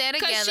 sitting up there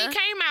because she together.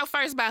 came out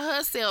first by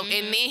herself,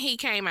 and then he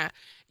came out.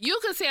 You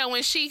could tell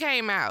when she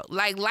came out,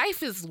 like,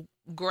 life is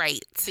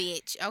great.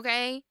 Bitch,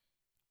 okay?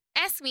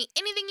 Ask me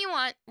anything you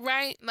want.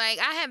 Right? Like,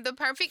 I have the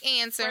perfect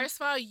answer.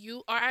 First of all,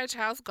 you are our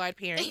child's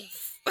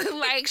godparents.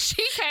 Like,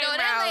 she came No, out.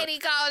 that lady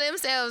called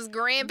themselves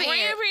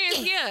grandparents. Grandparents,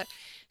 yeah.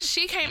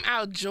 She came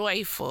out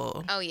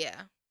joyful. Oh, yeah.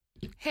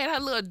 Had her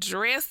little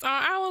dress on.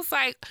 I was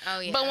like, Oh,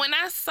 yeah. but when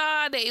I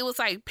saw that it was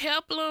like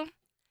peplum,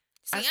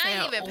 See, I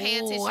ain't even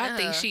paying attention to I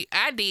think her.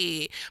 I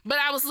did. But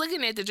I was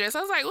looking at the dress.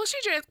 I was like, well, she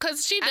dressed,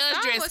 because she I does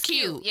thought it dress was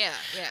cute. Yeah,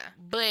 yeah.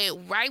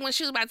 But right when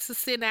she was about to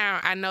sit down,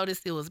 I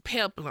noticed it was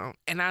peplum.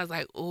 And I was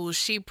like, oh,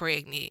 she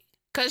pregnant.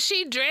 Because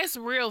she dressed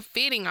real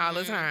fitting all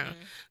the time.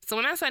 So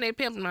when I saw that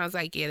peplum, I was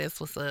like, yeah, that's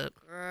what's up.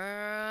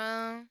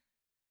 Girl.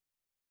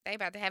 They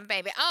about to have a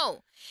baby. Oh,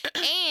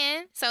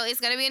 and so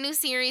it's going to be a new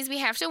series we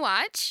have to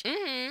watch.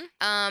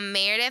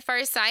 Married at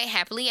First Sight,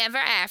 Happily Ever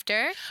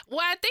After. Well,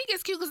 I think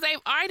it's cute because they've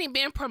already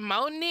been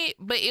promoting it,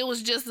 but it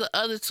was just the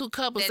other two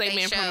couples That they've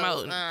been showed.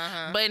 promoting.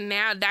 But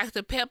now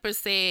Dr. Pepper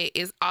said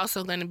it's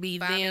also going to be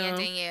Bobby them. and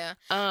Danielle.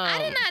 I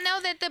did not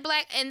know that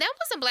and that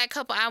was a black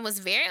couple I was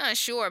very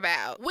unsure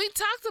about. We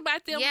talked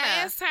about them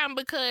last time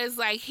because,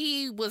 like,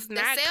 he was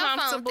not cell phone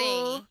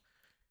comfortable. thing.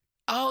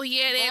 Oh,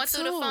 yeah, that Going too.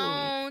 through the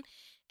phone.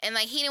 And,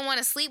 like, he didn't want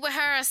to sleep with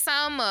her or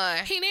something. Or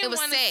He didn't it was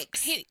want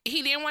sex.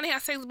 He didn't want to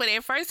have sex, but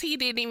at first he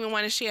didn't even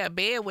want to share a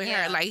bed with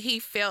Yeah. her. Like, he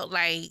felt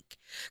like,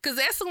 because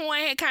that's the one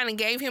that kind of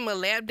gave him a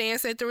lap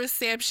dance at the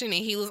reception, and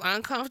he was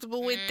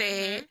uncomfortable with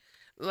that.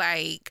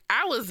 Like,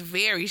 I was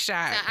very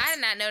shocked. Now, I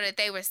did not know that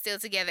they were still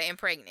together and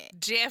pregnant.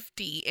 Jeff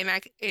D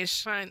and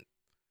Sean,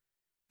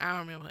 I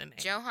don't remember her name.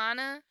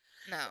 Johanna?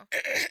 No.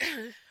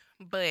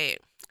 But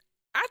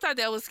I thought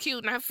that was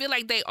cute, and I feel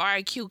like they are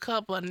a cute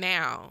couple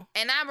now.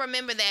 And I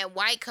remember that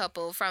white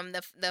couple from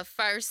the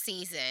first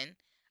season.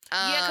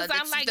 Yeah, 'cause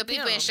I like the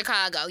people them. in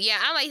Chicago. Yeah,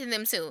 I liked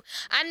them too.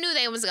 I knew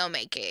they was gonna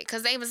make it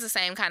because they was the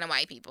same kind of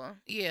white people.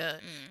 Yeah,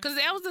 because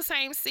that was the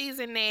same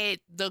season that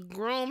the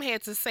groom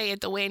had to say at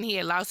the wedding he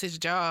had lost his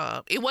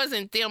job. It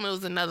wasn't them; it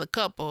was another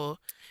couple.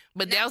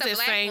 But that Not was the that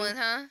black same. one,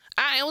 huh?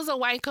 It was a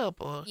white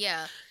couple.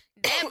 Yeah.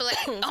 That black.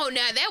 Oh,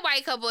 now that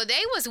white couple,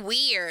 they was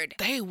weird.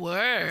 They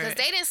were. Because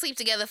they didn't sleep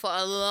together for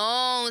a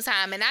long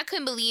time, and I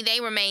couldn't believe they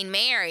remained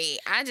married.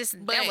 That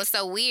was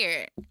so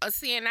weird.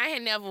 See, and I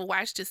had never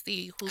watched to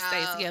see who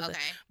stayed together. Okay.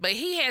 But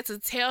he had to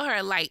tell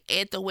her, like,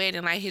 at the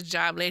wedding, like, his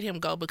job let him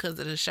go because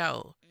of the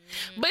show.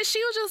 But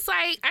she was just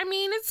like, I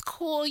mean, it's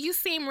cool. You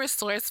seem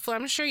resourceful.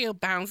 I'm sure you'll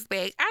bounce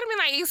back. I'd have been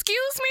like,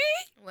 excuse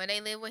me? Well,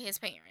 they live with his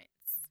parents.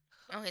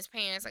 On his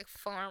parents' like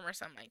farm or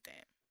something like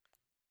that.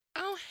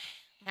 Oh,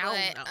 But hell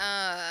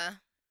no.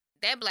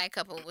 that black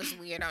couple was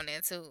weird on there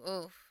too.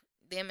 Oof.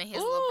 Them and his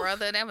little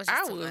brother, that was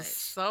just too I was much.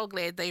 so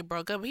glad they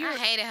broke up. I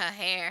hated her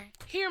hair.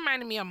 He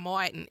reminded me of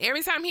Martin.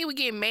 Every time he would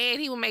get mad,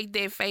 he would make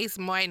that face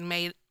Martin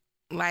made.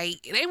 Like,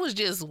 they was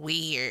just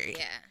weird.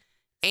 Yeah.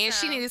 And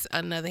So, she needs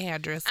another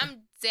hairdresser.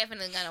 I'm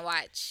definitely gonna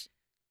watch.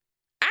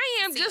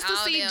 I am, just to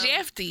all see them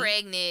Jeffy.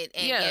 pregnant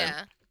and Yeah.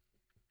 yeah.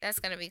 That's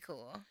gonna be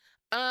cool.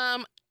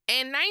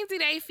 And 90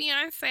 Day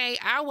Fiance,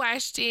 I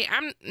watched it.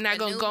 I'm not The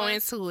gonna new go one?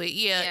 into it.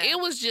 Yeah, Yeah. it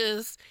was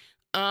just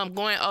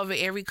going over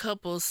every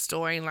couple's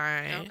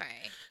storyline.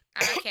 Okay.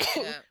 I'll catch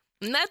up.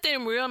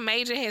 Nothing real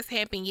major has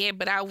happened yet,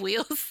 but I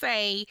will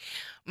say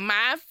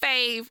my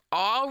fave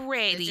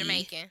already. The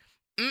Jamaican.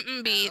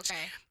 Bitch. Oh,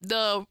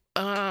 okay.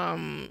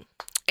 The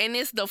and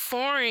it's the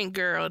foreign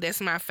girl that's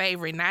my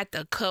favorite, not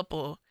the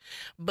couple,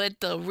 but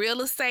the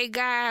real estate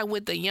guy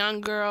with the young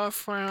girl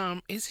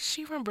from, is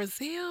she from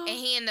Brazil? And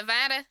he in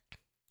Nevada?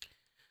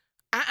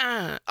 Oh, No,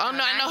 no, I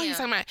not know him. he's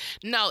talking about.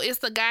 No, it's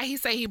the guy, he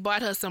said he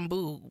bought her some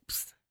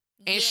boobs.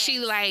 And she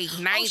Yes. like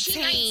 19. Oh,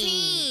 she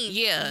 19.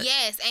 Yeah.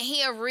 Yes, and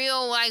he a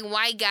real like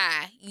white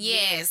guy.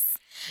 Yes.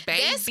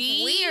 Baby. That's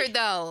weird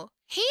though.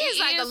 He is It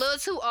like a is. little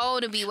too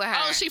old to be with her.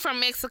 Oh, she from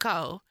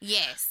Mexico.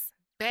 Yes.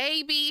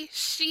 Baby,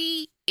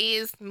 she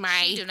is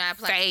my She do not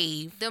play.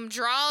 fave. Them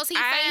draws he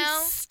I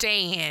found.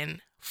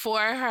 stand for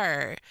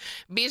her.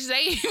 Bitch,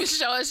 they even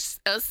show us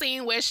a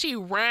scene where she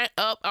run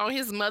up on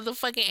his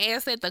motherfucking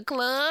ass at the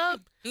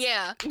club.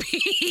 Yeah.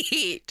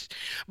 Bitch.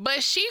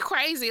 But she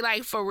crazy,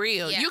 like, for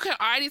real. Yeah. You can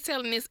already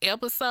tell in this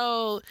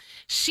episode,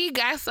 she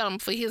got something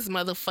for his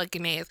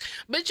motherfucking ass.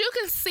 But you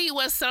can see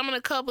what some of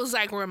the couples,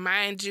 like,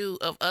 remind you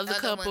of other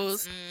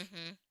couples.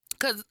 Mm-hmm.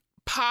 Because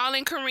Paul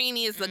and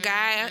Karini is the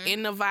guy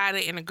in Nevada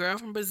and a girl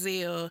from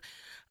Brazil.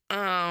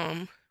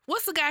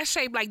 What's the guy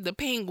shaped like the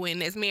penguin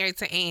that's married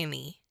to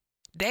Annie?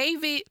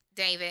 David.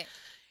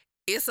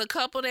 It's a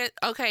couple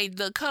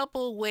the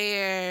couple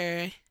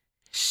where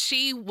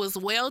she was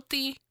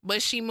wealthy,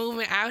 but she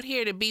moving out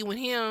here to be with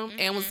him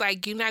and was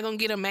like, you're not going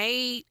to get a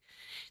maid.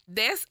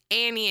 That's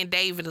Annie and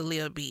David a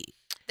little bit.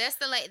 That's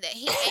the lady that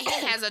he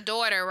has a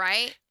daughter,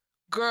 right?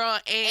 Girl,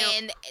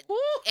 and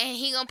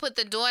he gonna put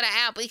the daughter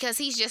out because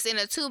he's just in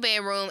a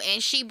 2-bedroom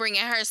and she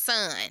bringing her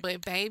son.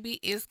 But baby,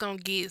 it's gonna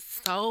get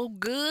so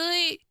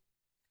good.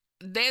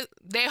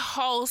 That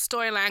whole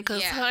storyline,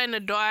 because her and the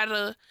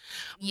daughter.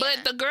 But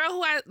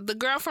the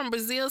girl from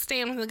Brazil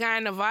staying with the guy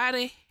in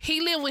Nevada,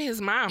 he lived with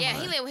his mama. Yeah,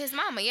 he lived with his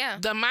mama. Yeah,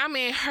 the mama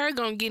and her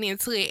gonna get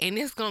into it, and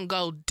it's gonna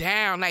go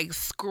down, like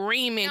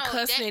screaming,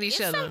 cussing at each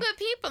other. There's some good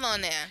people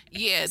on there.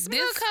 Yeah, some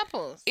good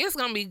couples. It's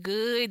gonna be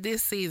good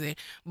this season.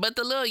 But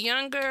the little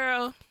young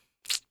girl,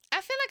 I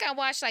feel like I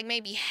watched like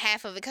maybe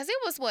half of it because it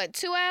was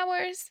 2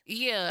 hours?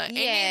 Yeah, and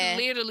it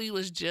literally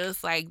was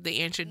just like the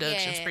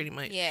introductions pretty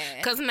much. Yeah.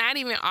 Because not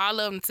even all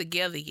of them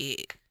together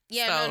yet.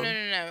 Yeah, so.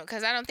 No.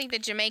 Because I don't think the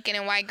Jamaican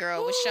and white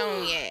girl was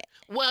shown yet.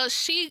 Well,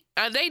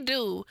 they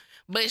do,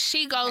 but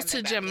she goes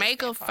to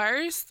Jamaica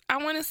first, I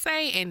want to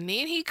say, and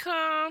then he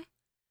come.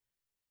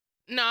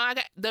 No,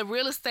 the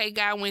real estate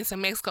guy went to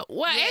Mexico.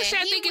 Well, actually,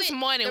 I think it's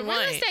more than one.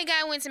 The real estate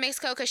guy went to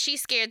Mexico because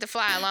she's scared to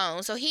fly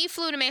alone. So he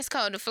flew to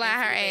Mexico to fly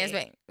her ass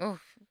back.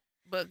 Oof.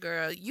 But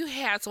girl, you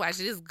have to watch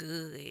it. It's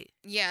good.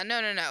 Yeah,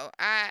 no.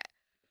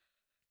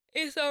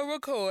 It's on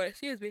record.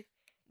 Excuse me.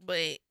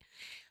 But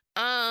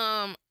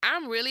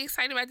I'm really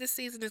excited about this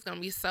season. It's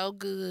gonna be so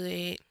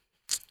good.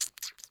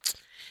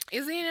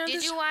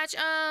 Did you watch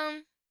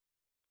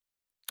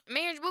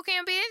Marriage Boot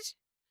Camp, bitch?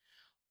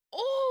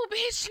 Oh,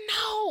 bitch,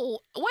 no.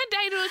 What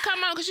day do it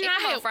come on? Because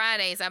on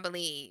Fridays, I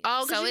believe.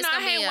 Oh, because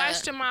I had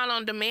watched them all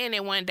on demand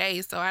in one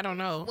day, so I don't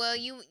know. Well,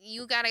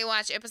 you got to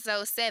watch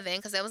episode 7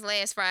 because that was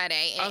last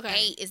Friday, and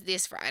 8 is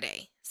this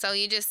Friday. So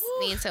you just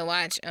need to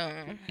watch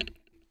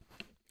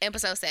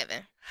episode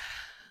 7.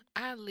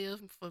 I live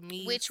for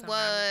me. Which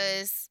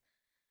was...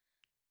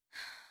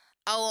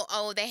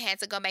 Oh, they had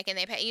to go back in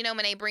their... You know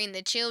when they bring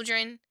the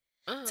children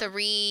to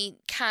read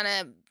kind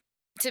of...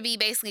 To be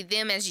basically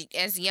them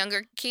as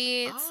younger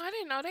kids. Oh, I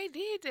didn't know they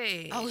did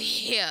that. Oh,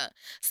 yeah.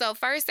 So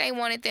first they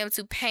wanted them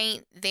to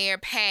paint their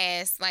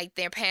past, like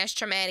their past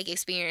traumatic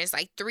experience.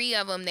 Like 3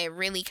 of them that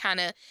really kind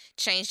of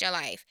changed their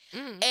life.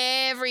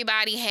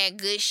 Everybody had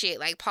good shit.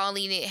 Like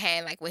Paulie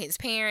had like with his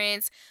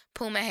parents.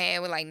 Puma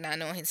had with like not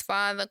knowing his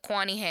father.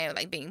 Kwani had with,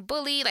 like being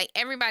bullied. Like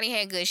everybody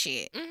had good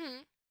shit.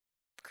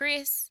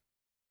 Chris,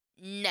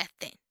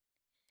 nothing.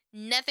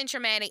 Nothing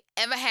traumatic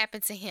ever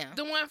happened to him.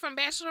 The one from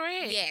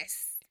Bachelorette?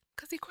 Yes.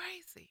 Because he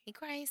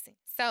crazy.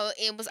 So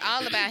it was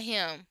all about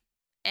him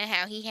and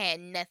how he had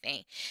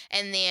nothing.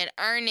 And then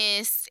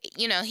Ernest,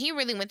 he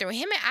really went through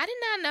him. And I did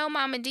not know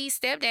Mama D's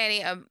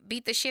stepdaddy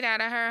beat the shit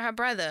out of her and her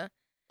brother.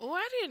 Oh,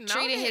 I didn't know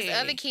Treated his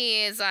other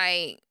kids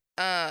like,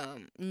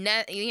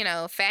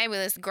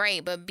 fabulous,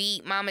 great, but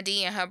beat Mama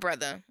D and her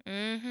brother.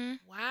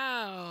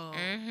 Wow.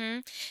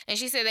 And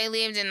she said they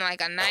lived in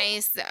like a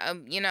nice,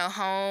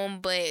 home,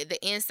 but the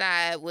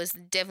inside was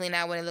definitely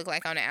not what it looked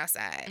like on the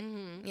outside.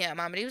 Yeah,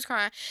 Mama D was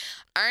crying.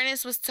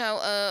 Ernest was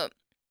towed up.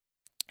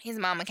 His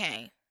mama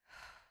came.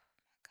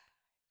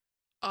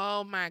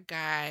 Oh my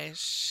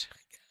gosh.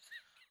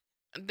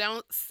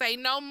 Don't say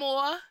no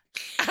more.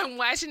 I'm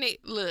watching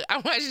it. Look,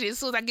 I'm watching it as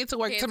soon as I get to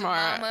work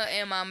tomorrow. Mama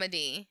and Mama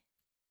D.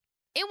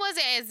 It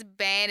wasn't as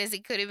bad as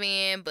it could have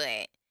been,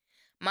 but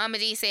Mama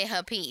D said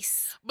her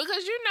piece.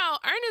 Because,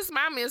 Ernest's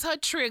mama is her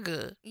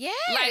trigger. Yes.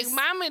 Like,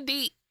 Mama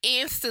D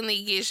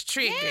instantly gets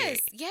triggered.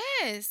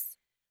 Yes.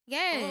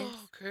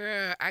 Oh,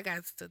 girl, I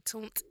got to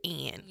tune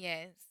in.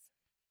 Yes.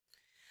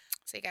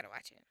 So you got to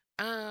watch it.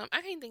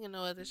 I can't think of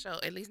no other show,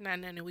 at least not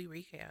none that we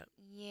recap.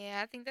 Yeah,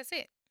 I think that's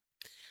it.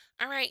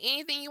 All right,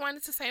 anything you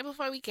wanted to say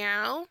before we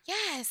go?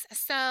 Yes.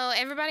 So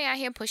everybody out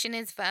here pushing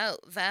this vote.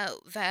 Ugh.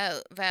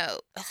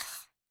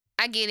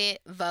 I get it.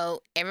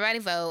 Vote. Everybody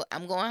vote.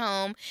 I'm going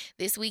home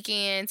this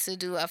weekend to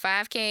do a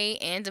 5K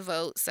and to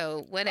vote.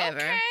 So whatever.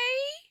 Okay.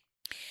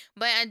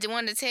 But I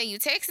wanted to tell you,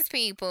 Texas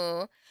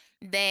people,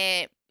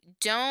 that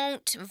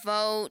don't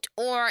vote,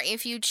 or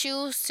if you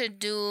choose to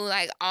do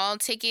like all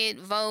ticket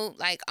vote,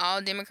 like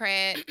all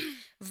Democrat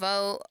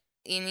vote,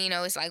 and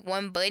it's like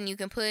one button you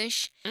can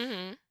push.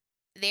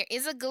 There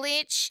is a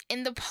glitch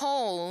in the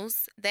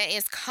polls that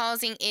is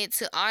causing it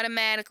to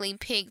automatically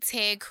pick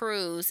Ted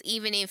Cruz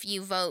even if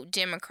you vote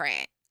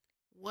Democrat.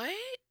 What?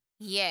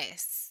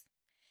 Yes.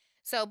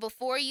 So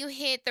before you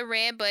hit the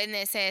red button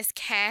that says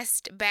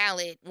cast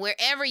ballot,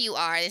 wherever you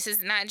are, this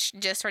is not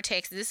just for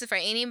Texas, this is for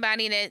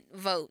anybody that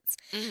votes.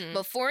 Mm-hmm.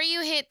 Before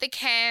you hit the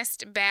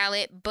cast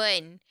ballot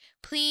button,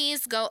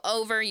 please go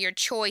over your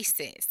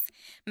choices.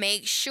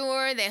 Make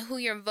sure that who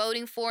you're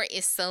voting for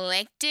is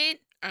selected.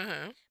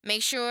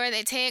 Make sure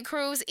that Ted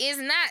Cruz is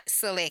not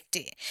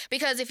selected.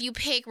 Because if you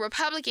pick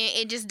Republican,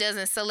 it just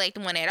doesn't select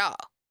one at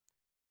all.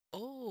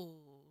 Oh.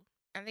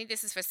 I think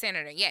this is for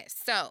senator. Yes.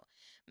 So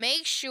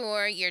make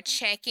sure you're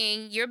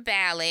checking your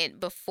ballot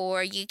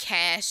before you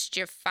cast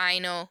your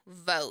final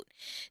vote.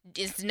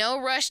 There's no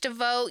rush to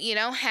vote. You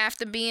don't have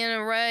to be in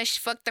a rush.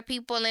 Fuck the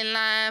people in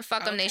line.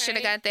 Fuck them. They should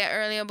have got there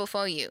earlier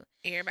before you.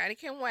 Everybody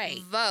can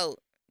wait. Vote.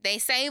 They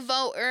say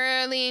vote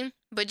early,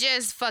 but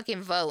just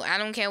fucking vote. I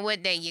don't care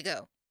what day you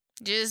go.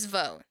 Just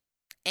vote.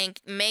 And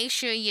make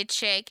sure you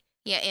check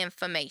your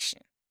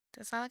information.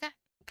 That's all I got.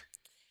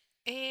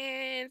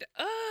 And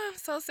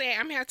so sad.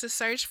 I'm gonna have to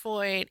search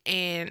for it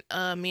and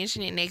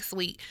mention it next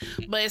week.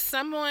 But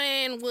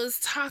someone was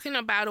talking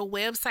about a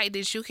website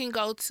that you can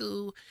go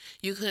to.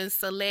 You can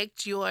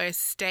select your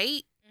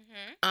state.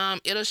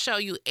 It'll show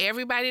you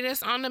everybody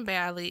that's on the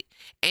ballot,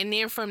 and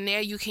then from there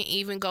you can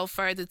even go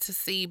further to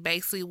see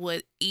basically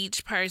what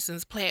each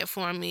person's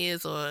platform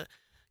is, or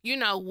you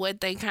know what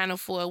they kind of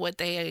for, what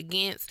they are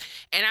against.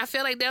 And I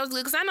feel like that was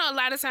good because I know a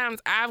lot of times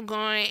I've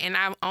gone and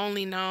I've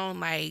only known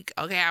like,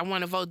 okay, I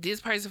want to vote this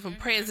person for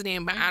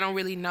president, but I don't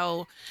really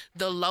know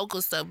the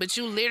local stuff. But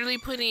you literally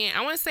put in,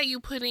 I want to say you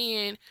put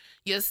in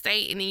your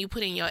state and then you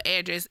put in your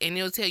address and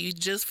it'll tell you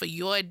just for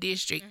your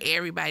district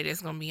everybody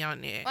that's going to be on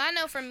there. Well, I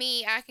know for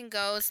me, I can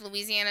go to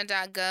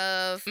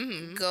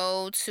Louisiana.gov,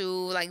 go to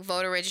like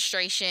voter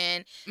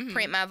registration,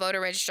 print my voter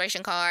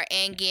registration card,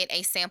 and get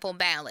a sample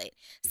ballot.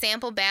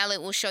 Sample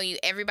ballot will show you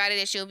everybody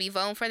that you'll be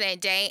voting for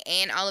that day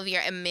and all of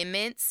your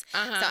amendments. So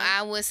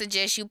I would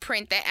suggest you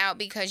print that out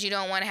because you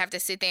don't want to have to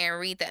sit there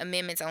and read the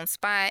amendments on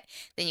spot.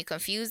 Then you're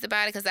confused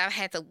about it because I've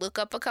had to look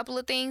up a couple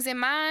of things in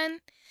mine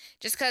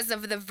just because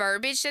of the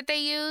verbiage that they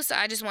use. So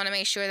I just want to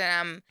make sure that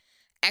I'm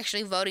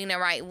actually voting the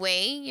right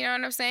way. You know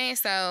what I'm saying?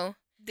 So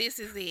this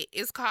is it.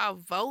 It's called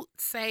Vote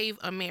Save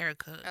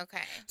America.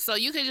 Okay. So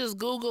you can just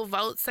Google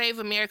Vote Save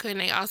America, and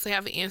they also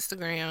have an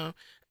Instagram.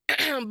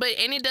 And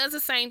it does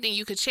the same thing.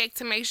 You could check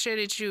to make sure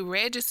that you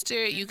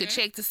registered. You could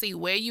check to see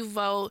where you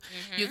vote.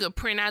 You could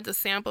print out the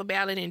sample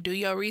ballot and do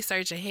your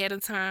research ahead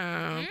of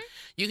time.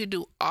 You could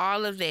do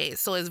all of that.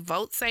 So it's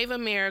Vote Save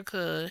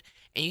America,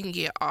 and you can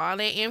get all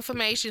that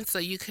information so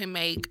you can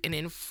make an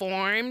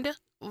informed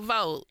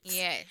vote.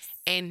 Yes.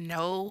 And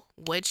know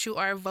what you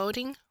are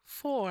voting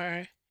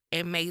for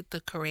and make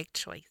the correct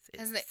choices.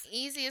 Because the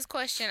easiest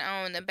question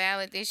on the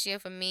ballot this year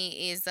for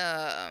me is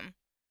a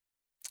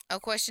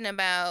question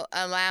about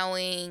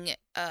allowing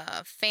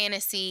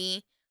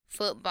fantasy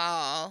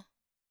football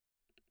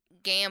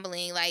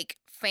gambling like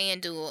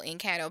FanDuel in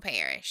Caddo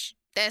Parish.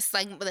 That's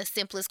like the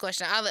simplest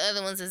question. All the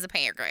other ones is a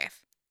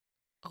paragraph.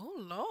 Oh,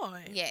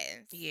 Lord.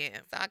 Yes. Yeah.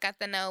 So I got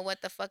to know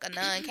what the fuck a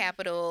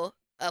non-capital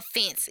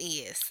offense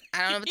is.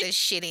 I don't know what this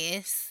shit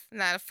is. I'm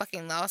not a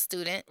fucking law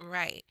student.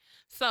 Right.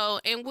 So,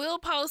 and we'll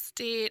post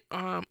it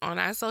on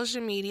our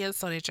social media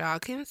so that y'all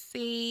can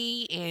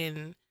see,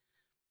 and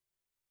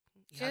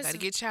y'all Just gotta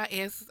get y'all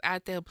asses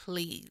out there,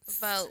 please.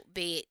 Vote,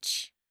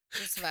 bitch.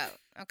 Just vote,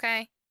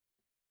 okay?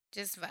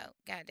 Just vote.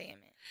 God damn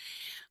it.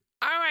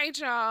 All right,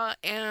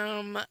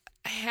 y'all.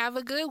 Have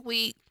a good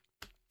week.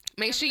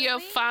 Make sure you're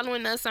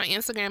following us on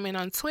Instagram and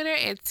on Twitter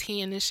at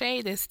Tea in the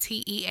Shade. That's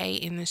TEA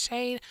in the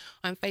Shade.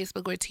 On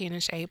Facebook, we're Tea in the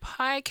Shade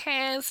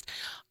Podcast.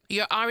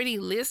 You're already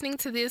listening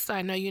to this, so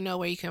I know you know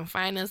where you can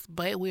find us,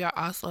 but we are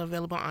also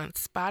available on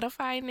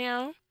Spotify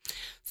now.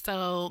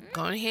 So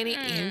go ahead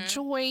and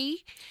enjoy.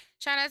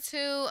 Shout out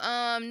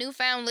to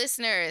newfound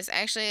listeners.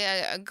 Actually,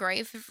 a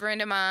great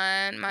friend of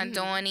mine, my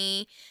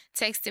Donnie,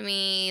 texted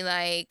me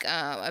like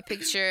a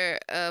picture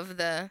of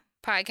the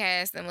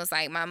podcast and was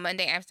like my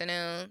Monday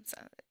afternoon. So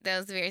that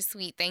was very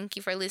sweet. Thank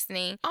you for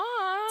listening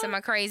to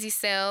my crazy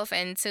self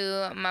and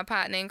to my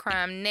partner in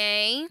crime,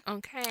 Nay.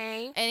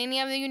 Okay. And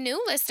any of you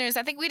new listeners,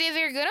 I think we did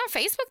very good on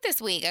Facebook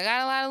this week. I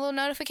got a lot of little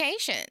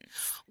notifications.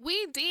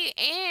 We did,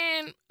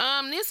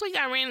 and this week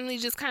I randomly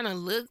just kind of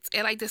looked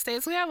at like the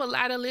stats. We have a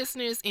lot of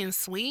listeners in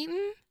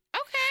Sweden.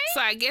 Okay.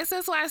 So I guess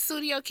that's why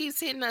Studio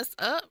keeps hitting us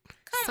up.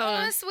 Come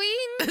on,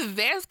 Sweden.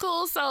 That's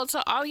cool. So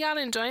to all y'all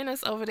enjoying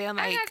us over there,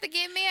 like, I have to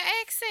get me an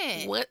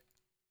accent. what?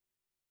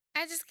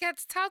 I just got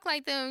to talk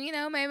like them, you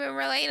know, maybe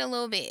relate a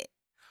little bit.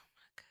 Oh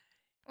my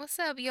God. What's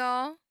up,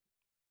 y'all?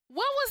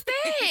 What was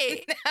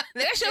that?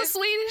 That's your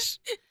Swedish?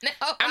 No,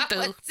 I'm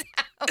through.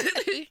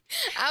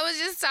 I was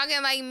just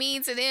talking like me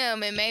to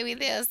them, and maybe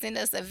they'll send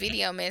us a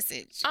video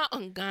message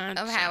God,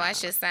 of how I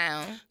should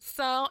sound.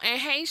 So, and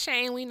hey,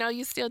 Shane, we know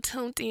you still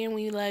tuned in.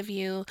 We love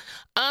you.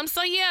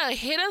 So yeah,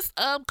 hit us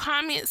up,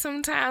 comment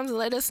sometimes,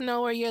 let us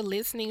know where you're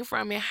listening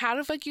from and how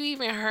the fuck you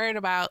even heard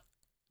about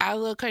our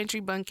little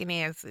country bunking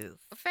asses.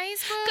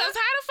 Facebook? Because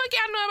how the fuck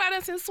y'all know about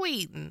us in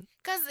Sweden?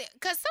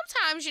 Because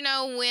sometimes, you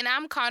know, when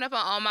I'm caught up on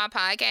all my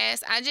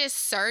podcasts, I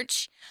just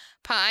search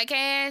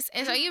podcast,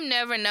 and so you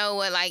never know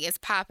what like is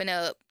popping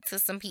up to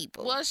some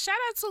people. Well, shout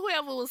out to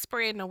whoever was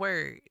spreading the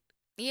word.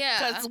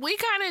 Yeah. Because we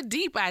kind of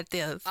deep out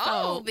there. So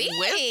Oh, big.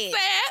 with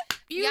that,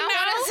 Y'all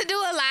want us to do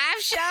a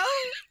live show?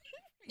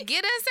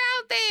 Get us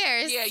out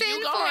there. Yeah, Send you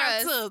for gonna us.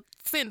 have to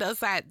send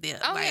us out there.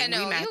 Oh, like, yeah, no.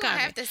 we not You're going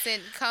coming. to have to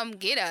come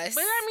get us.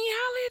 But I mean,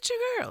 holla at your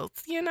girls,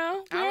 you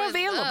know? I We're would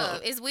available.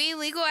 love- Is weed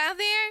legal out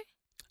there?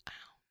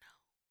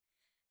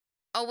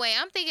 Oh, wait,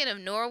 I'm thinking of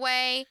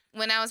Norway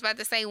when I was about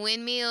to say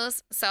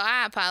windmills, so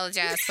I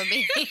apologize for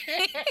being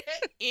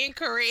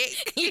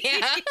Incorrect.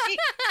 Yeah.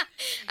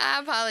 I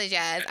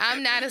apologize.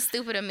 I'm not a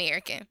stupid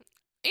American.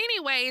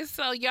 Anyway,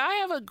 so y'all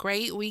have a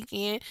great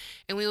weekend,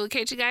 and we will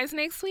catch you guys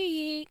next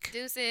week.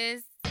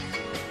 Deuces.